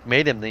somebody like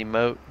made him the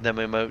them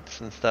emotes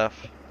and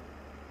stuff.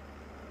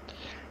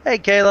 Hey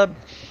Caleb.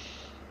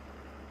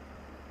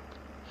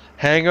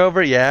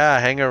 Hangover? Yeah,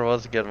 Hangover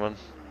was a good one.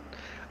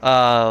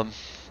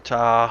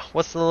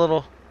 What's the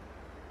little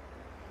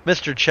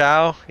Mr.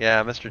 Chow?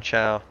 Yeah, Mr.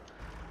 Chow.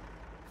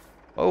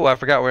 Oh, I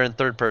forgot we're in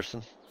third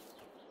person.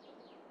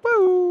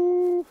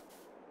 Woo!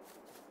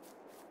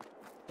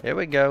 Here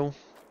we go.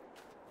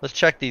 Let's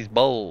check these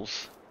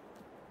bowls.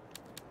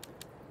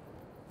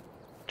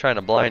 Trying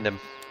to blind him.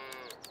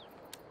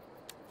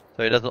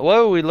 So he doesn't.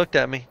 Whoa, he looked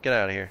at me. Get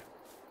out of here.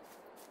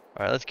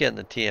 Alright, let's get in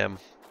the TM.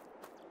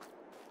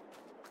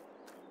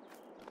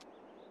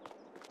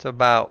 It's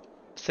about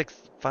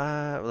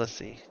 5, let's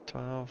see,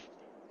 12,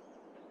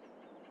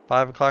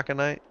 5 o'clock at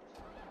night.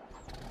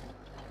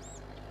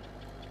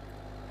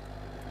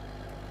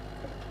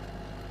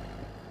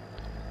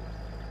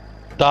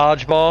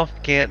 Dodgeball.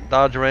 Can't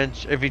dodge a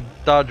wrench. If you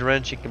dodge a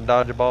wrench, you can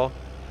dodge a ball.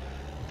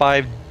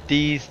 5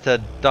 Ds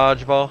to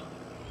dodgeball.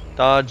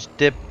 Dodge,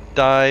 dip,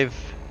 dive.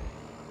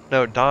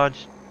 No,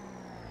 dodge.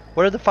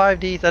 What are the 5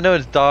 Ds? I know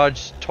it's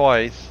dodge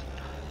twice.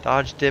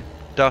 Dodge, dip,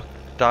 duck,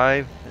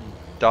 dive, and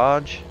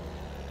dodge.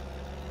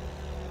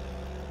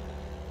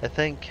 I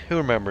think. Who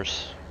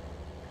remembers?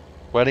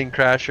 Wedding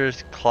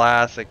Crashers,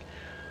 classic.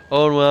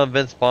 Owen Will and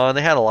Vince Vaughn.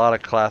 They had a lot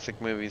of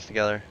classic movies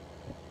together.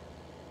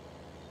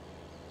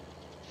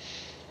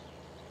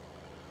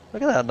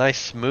 Look at that nice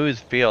smooth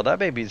feel. That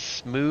baby's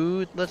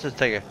smooth. Let's just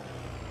take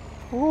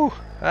a. Ooh,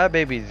 that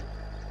baby's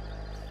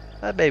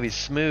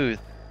smooth.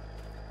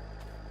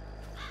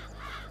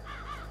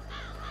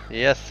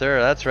 Yes,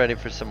 sir. That's ready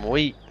for some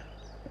wheat.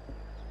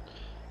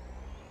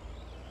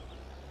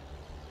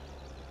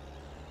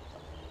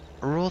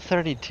 Rule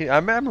 32. I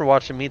remember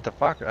watching Meet the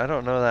Focker. I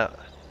don't know that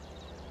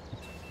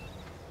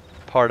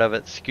part of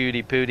it.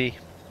 Scooty Pooty.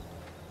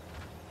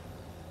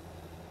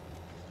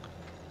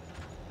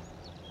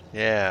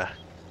 Yeah.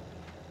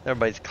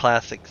 Everybody's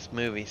classics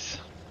movies.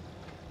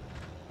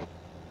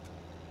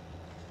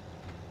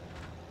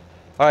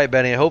 Alright,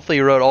 Benny. Hopefully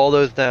you wrote all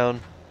those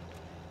down.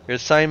 Your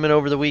assignment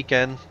over the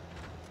weekend.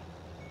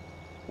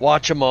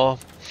 Watch them all.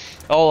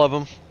 All of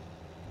them.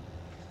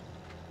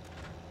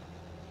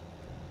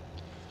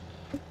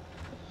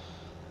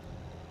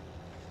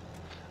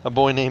 A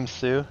Boy Named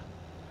Sue.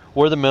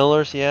 We're the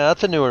Millers. Yeah,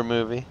 that's a newer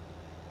movie.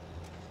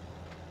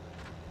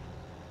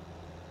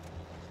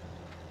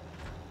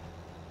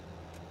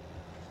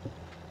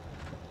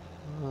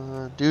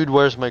 Dude,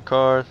 where's my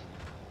car?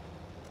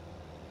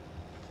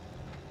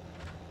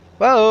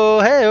 Whoa,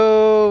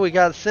 hey-oh, we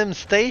got Sim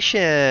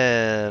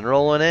Station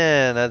rolling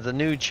in as a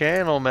new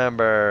channel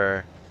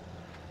member.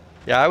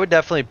 Yeah, I would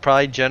definitely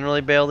probably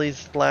generally bail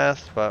these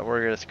last, but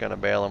we're just gonna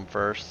bail them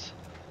first.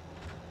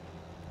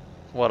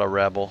 What a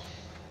rebel.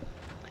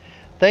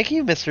 Thank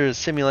you, Mr.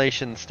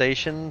 Simulation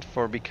Station,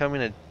 for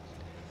becoming a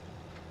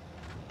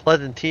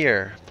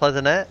pleasantier.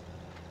 Pleasantette?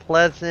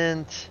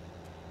 Pleasant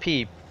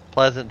peep.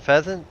 Pleasant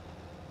pheasant?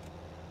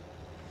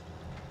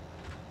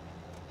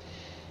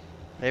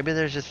 Maybe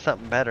there's just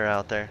something better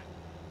out there.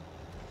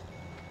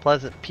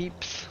 Pleasant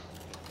peeps.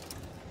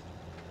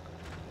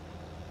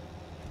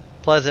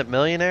 Pleasant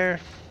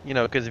millionaire? You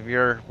know, because if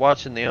you're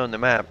watching the Own the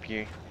Map,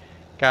 you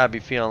Gotta be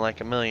feeling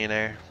like a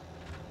millionaire.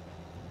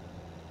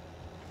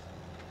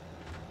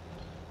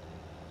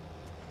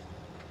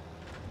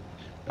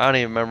 I don't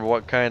even remember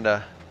what kind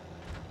of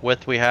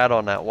width we had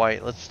on that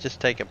white. Let's just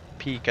take a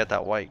peek at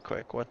that white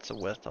quick. What's the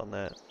width on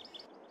that?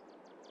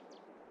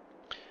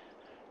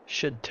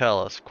 Should tell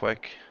us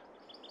quick.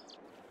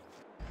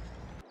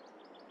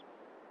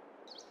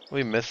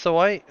 We missed the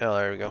white? Oh,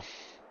 there we go.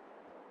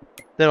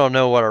 They don't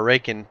know what a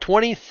raking.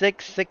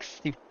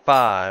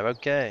 2665.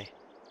 Okay.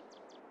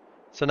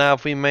 So now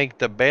if we make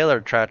the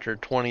baler tractor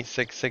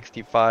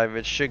 2665,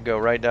 it should go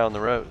right down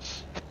the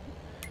rows.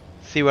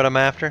 See what I'm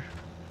after?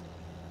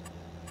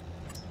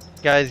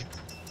 Guys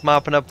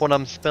mopping up what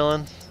I'm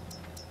spilling.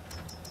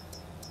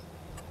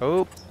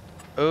 Oop.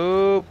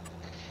 Oop.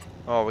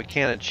 Oh, we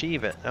can't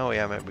achieve it. Oh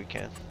yeah, maybe we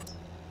can.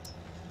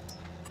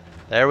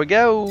 There we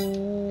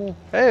go.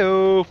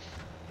 Hey-o.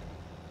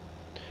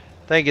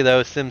 Thank you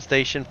though,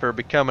 SimStation, for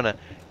becoming a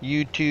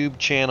YouTube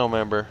channel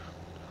member.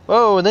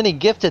 Oh, and then he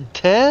gifted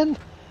 10?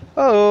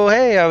 Oh,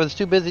 hey, I was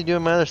too busy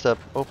doing my other stuff.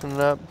 Open it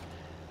up.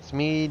 It's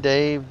me,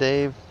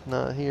 Dave,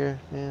 not here.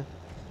 Yeah.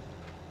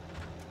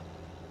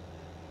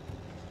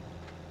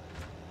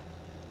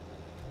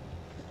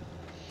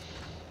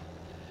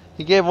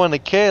 He gave one to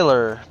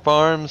Kaler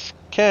Farms,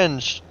 Ken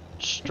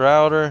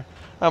Strouder.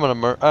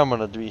 I'm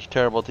gonna be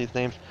terrible at these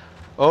names.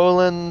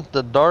 Olin,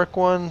 the Dark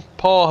One,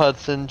 Paul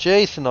Hudson,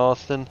 Jason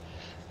Austin,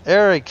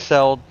 Eric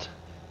Selt,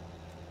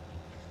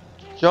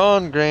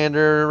 John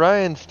Grander,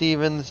 Ryan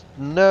Stevens,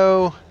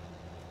 No,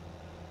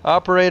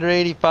 Operator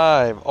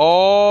 85,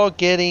 all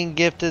getting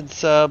gifted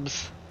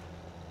subs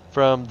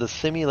from the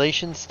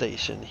simulation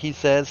station. He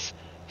says,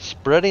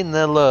 spreading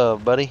the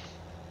love, buddy.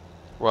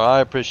 Well,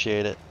 I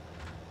appreciate it.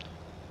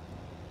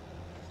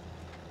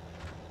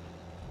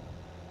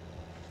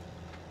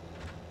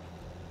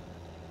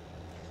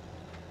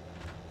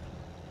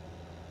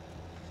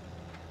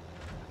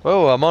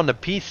 Whoa, I'm on the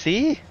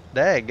PC?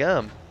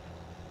 Daggum.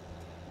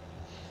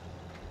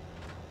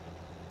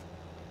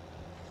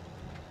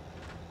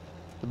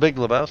 The Big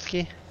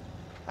Lebowski?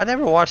 I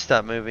never watched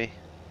that movie.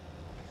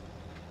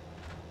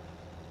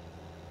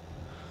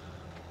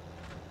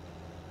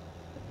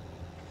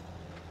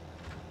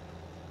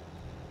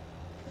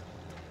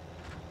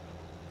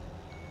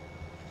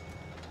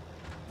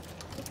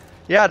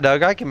 Yeah,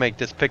 Doug, I can make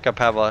this pickup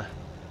have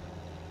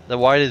the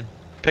widest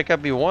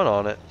pickup you want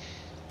on it.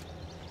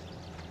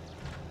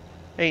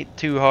 Ain't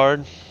too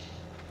hard.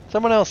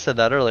 Someone else said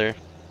that earlier.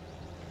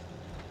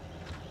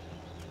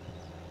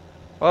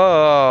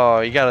 Oh,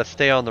 you gotta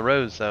stay on the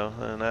roads though,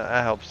 and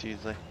that helps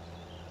usually.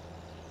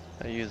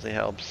 That usually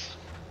helps.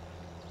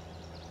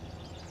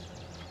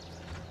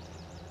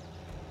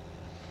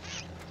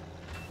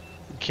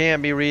 You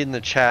can't be reading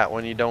the chat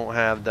when you don't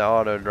have the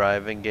auto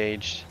drive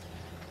engaged.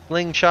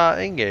 Slingshot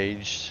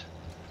engaged.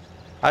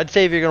 I'd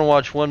say if you're gonna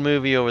watch one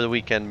movie over the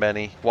weekend,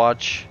 Benny,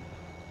 watch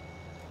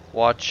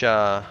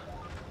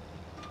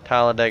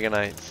Talladega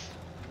Nights.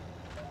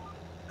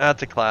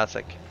 That's a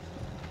classic.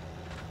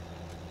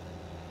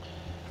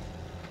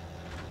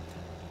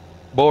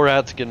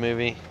 Borat's a good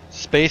movie.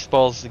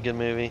 Spaceballs is a good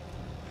movie.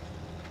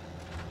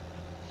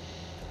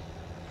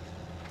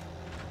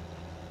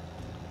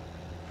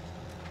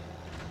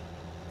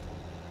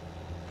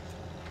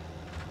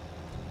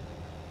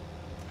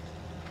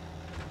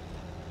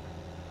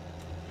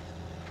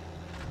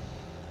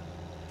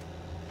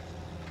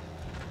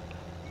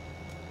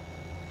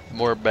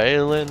 More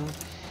bailing.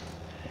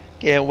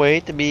 Can't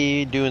wait to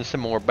be doing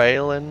some more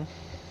bailing.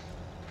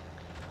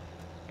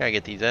 Gotta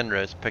get these end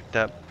rows picked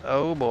up.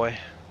 Oh boy.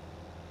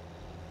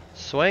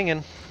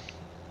 Swinging.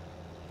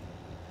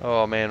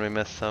 Oh man, we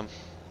missed some.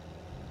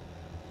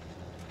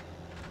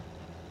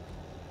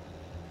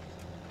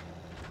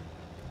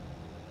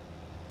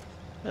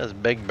 That's a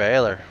big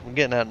baler. We're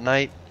getting that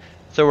night.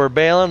 So we're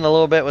bailing a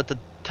little bit with the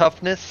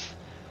toughness.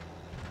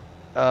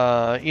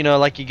 You know,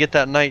 like you get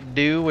that night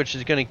dew, which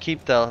is going to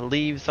keep the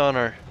leaves on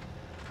our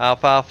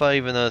alfalfa,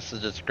 even though this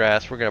is just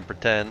grass. We're going to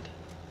pretend.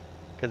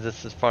 Because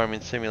this is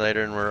farming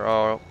simulator and we're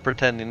all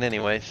pretending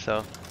anyway,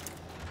 so.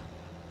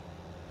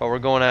 But we're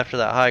going after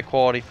that high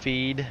quality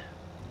feed.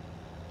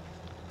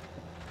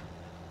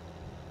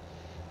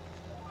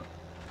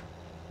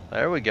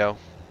 There we go.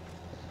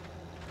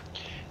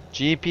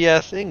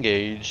 GPS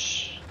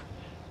engaged.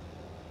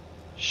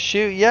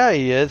 Shoot, yeah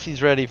he is.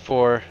 He's ready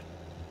for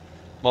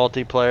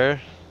multiplayer.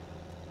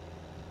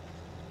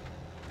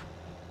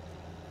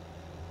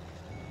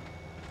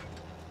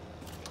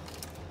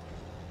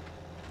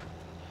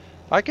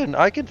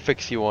 I can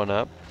fix you one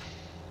up.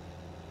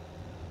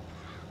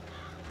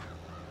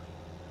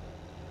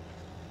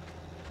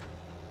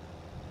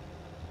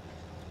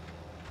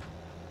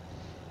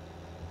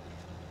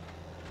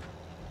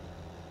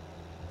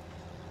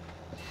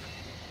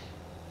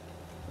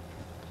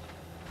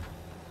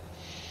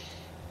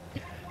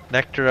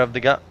 Nectar of the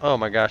gut. Oh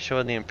my gosh, I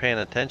wasn't even paying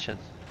attention.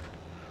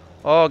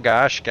 Oh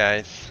gosh,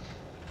 guys.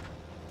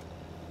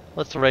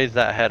 Let's raise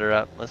that header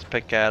up. Let's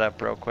pick that up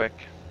real quick.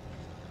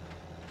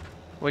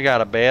 We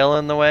got a bale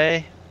in the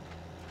way.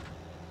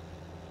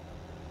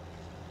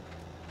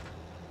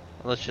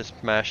 Let's just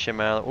smash him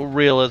out. Ooh,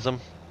 realism.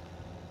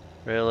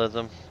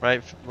 Realism.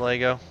 Right,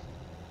 Lego?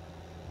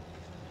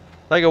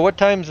 Lego, what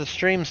time's the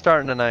stream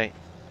starting tonight?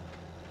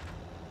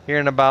 Here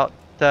in about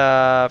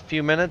a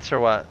few minutes or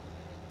what?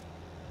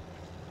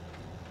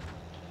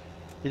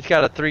 He's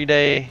got a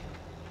 3-day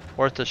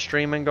worth of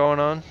streaming going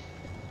on.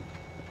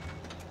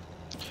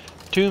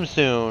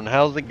 Tombstone,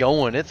 how's it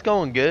going? It's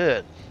going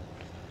good.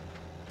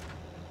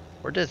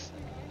 We're just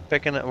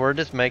we're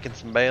just making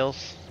some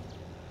bales.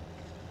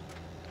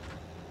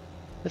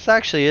 This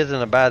actually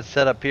isn't a bad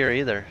setup here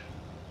either.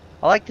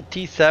 I like the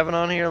T7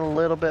 on here a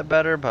little bit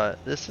better,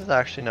 but this is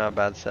actually not a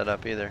bad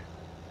setup either.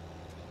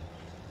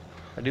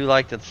 I do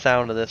like the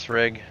sound of this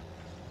rig.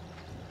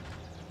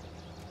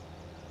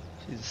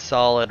 She's a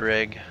solid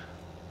rig.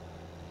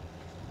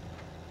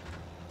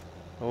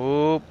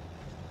 Oop.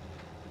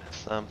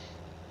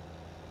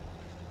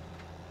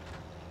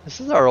 This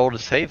is our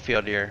oldest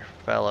hayfield here,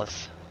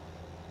 fellas.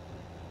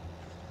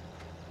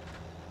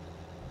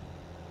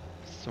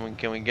 So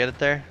can we get it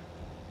there?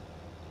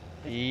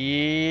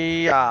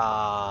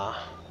 Yeah.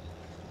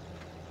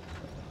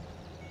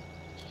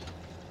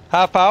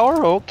 Half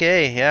hour?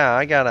 Okay,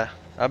 yeah,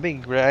 I'll be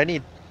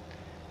ready.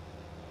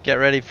 Get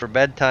ready for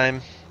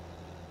bedtime.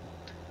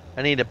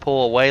 I need to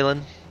pull a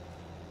Whalen.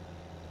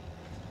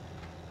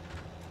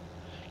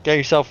 Get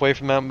yourself away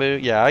from Mountain Dew.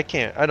 Yeah,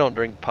 I don't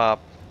drink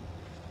pop.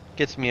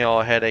 Gets me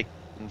all headache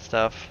and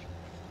stuff.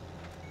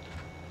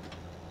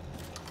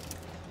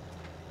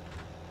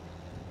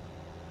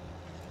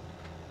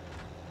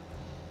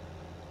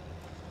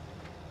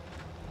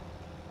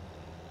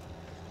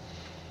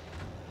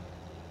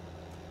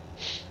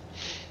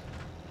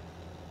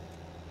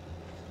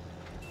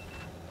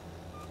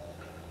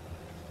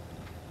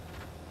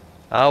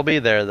 I'll be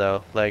there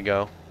though,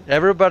 Lego.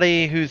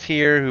 Everybody who's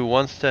here who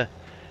wants to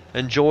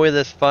enjoy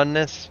this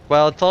funness,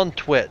 well, it's on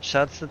Twitch.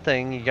 That's the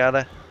thing. You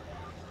gotta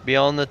be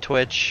on the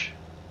Twitch,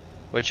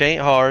 which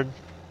ain't hard.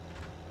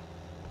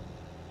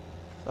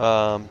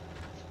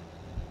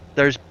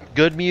 There's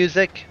good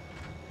music,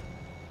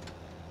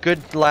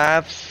 good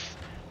laughs.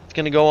 It's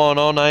gonna go on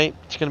all night.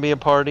 It's gonna be a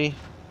party.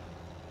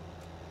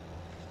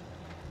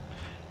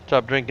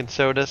 Stop drinking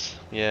sodas.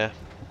 Yeah.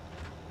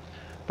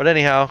 But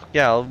anyhow,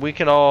 yeah, we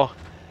can all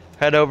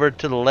head over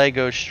to the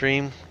Lego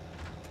stream.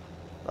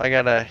 I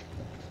gotta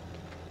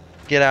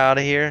get out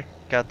of here.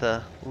 Got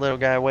the little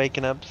guy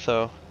waking up,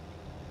 so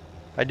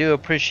I do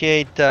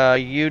appreciate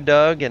you,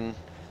 Doug, and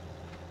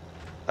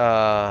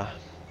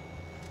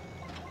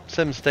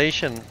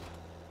SimStation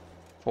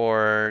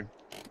for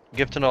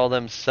gifting all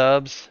them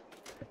subs.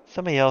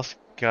 Somebody else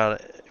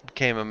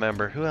became a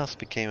member. Who else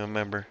became a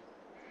member?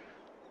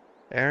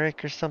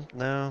 Eric or something?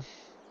 No.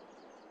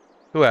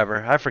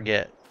 Whoever. I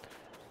forget.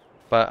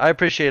 But I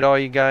appreciate all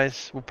you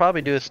guys. We'll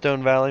probably do a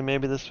Stone Valley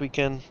maybe this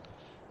weekend.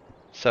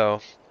 So,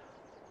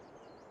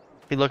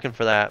 be looking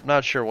for that.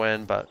 Not sure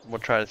when, but we'll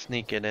try to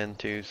sneak it in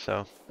too.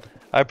 So,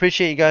 I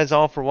appreciate you guys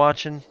all for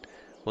watching.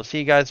 We'll see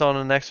you guys on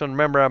the next one.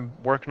 Remember, I'm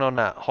working on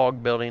that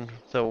hog building.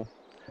 So,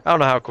 I don't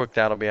know how quick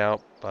that'll be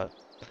out. But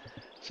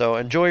so,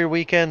 enjoy your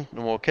weekend,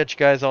 and we'll catch you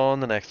guys all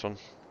on the next one.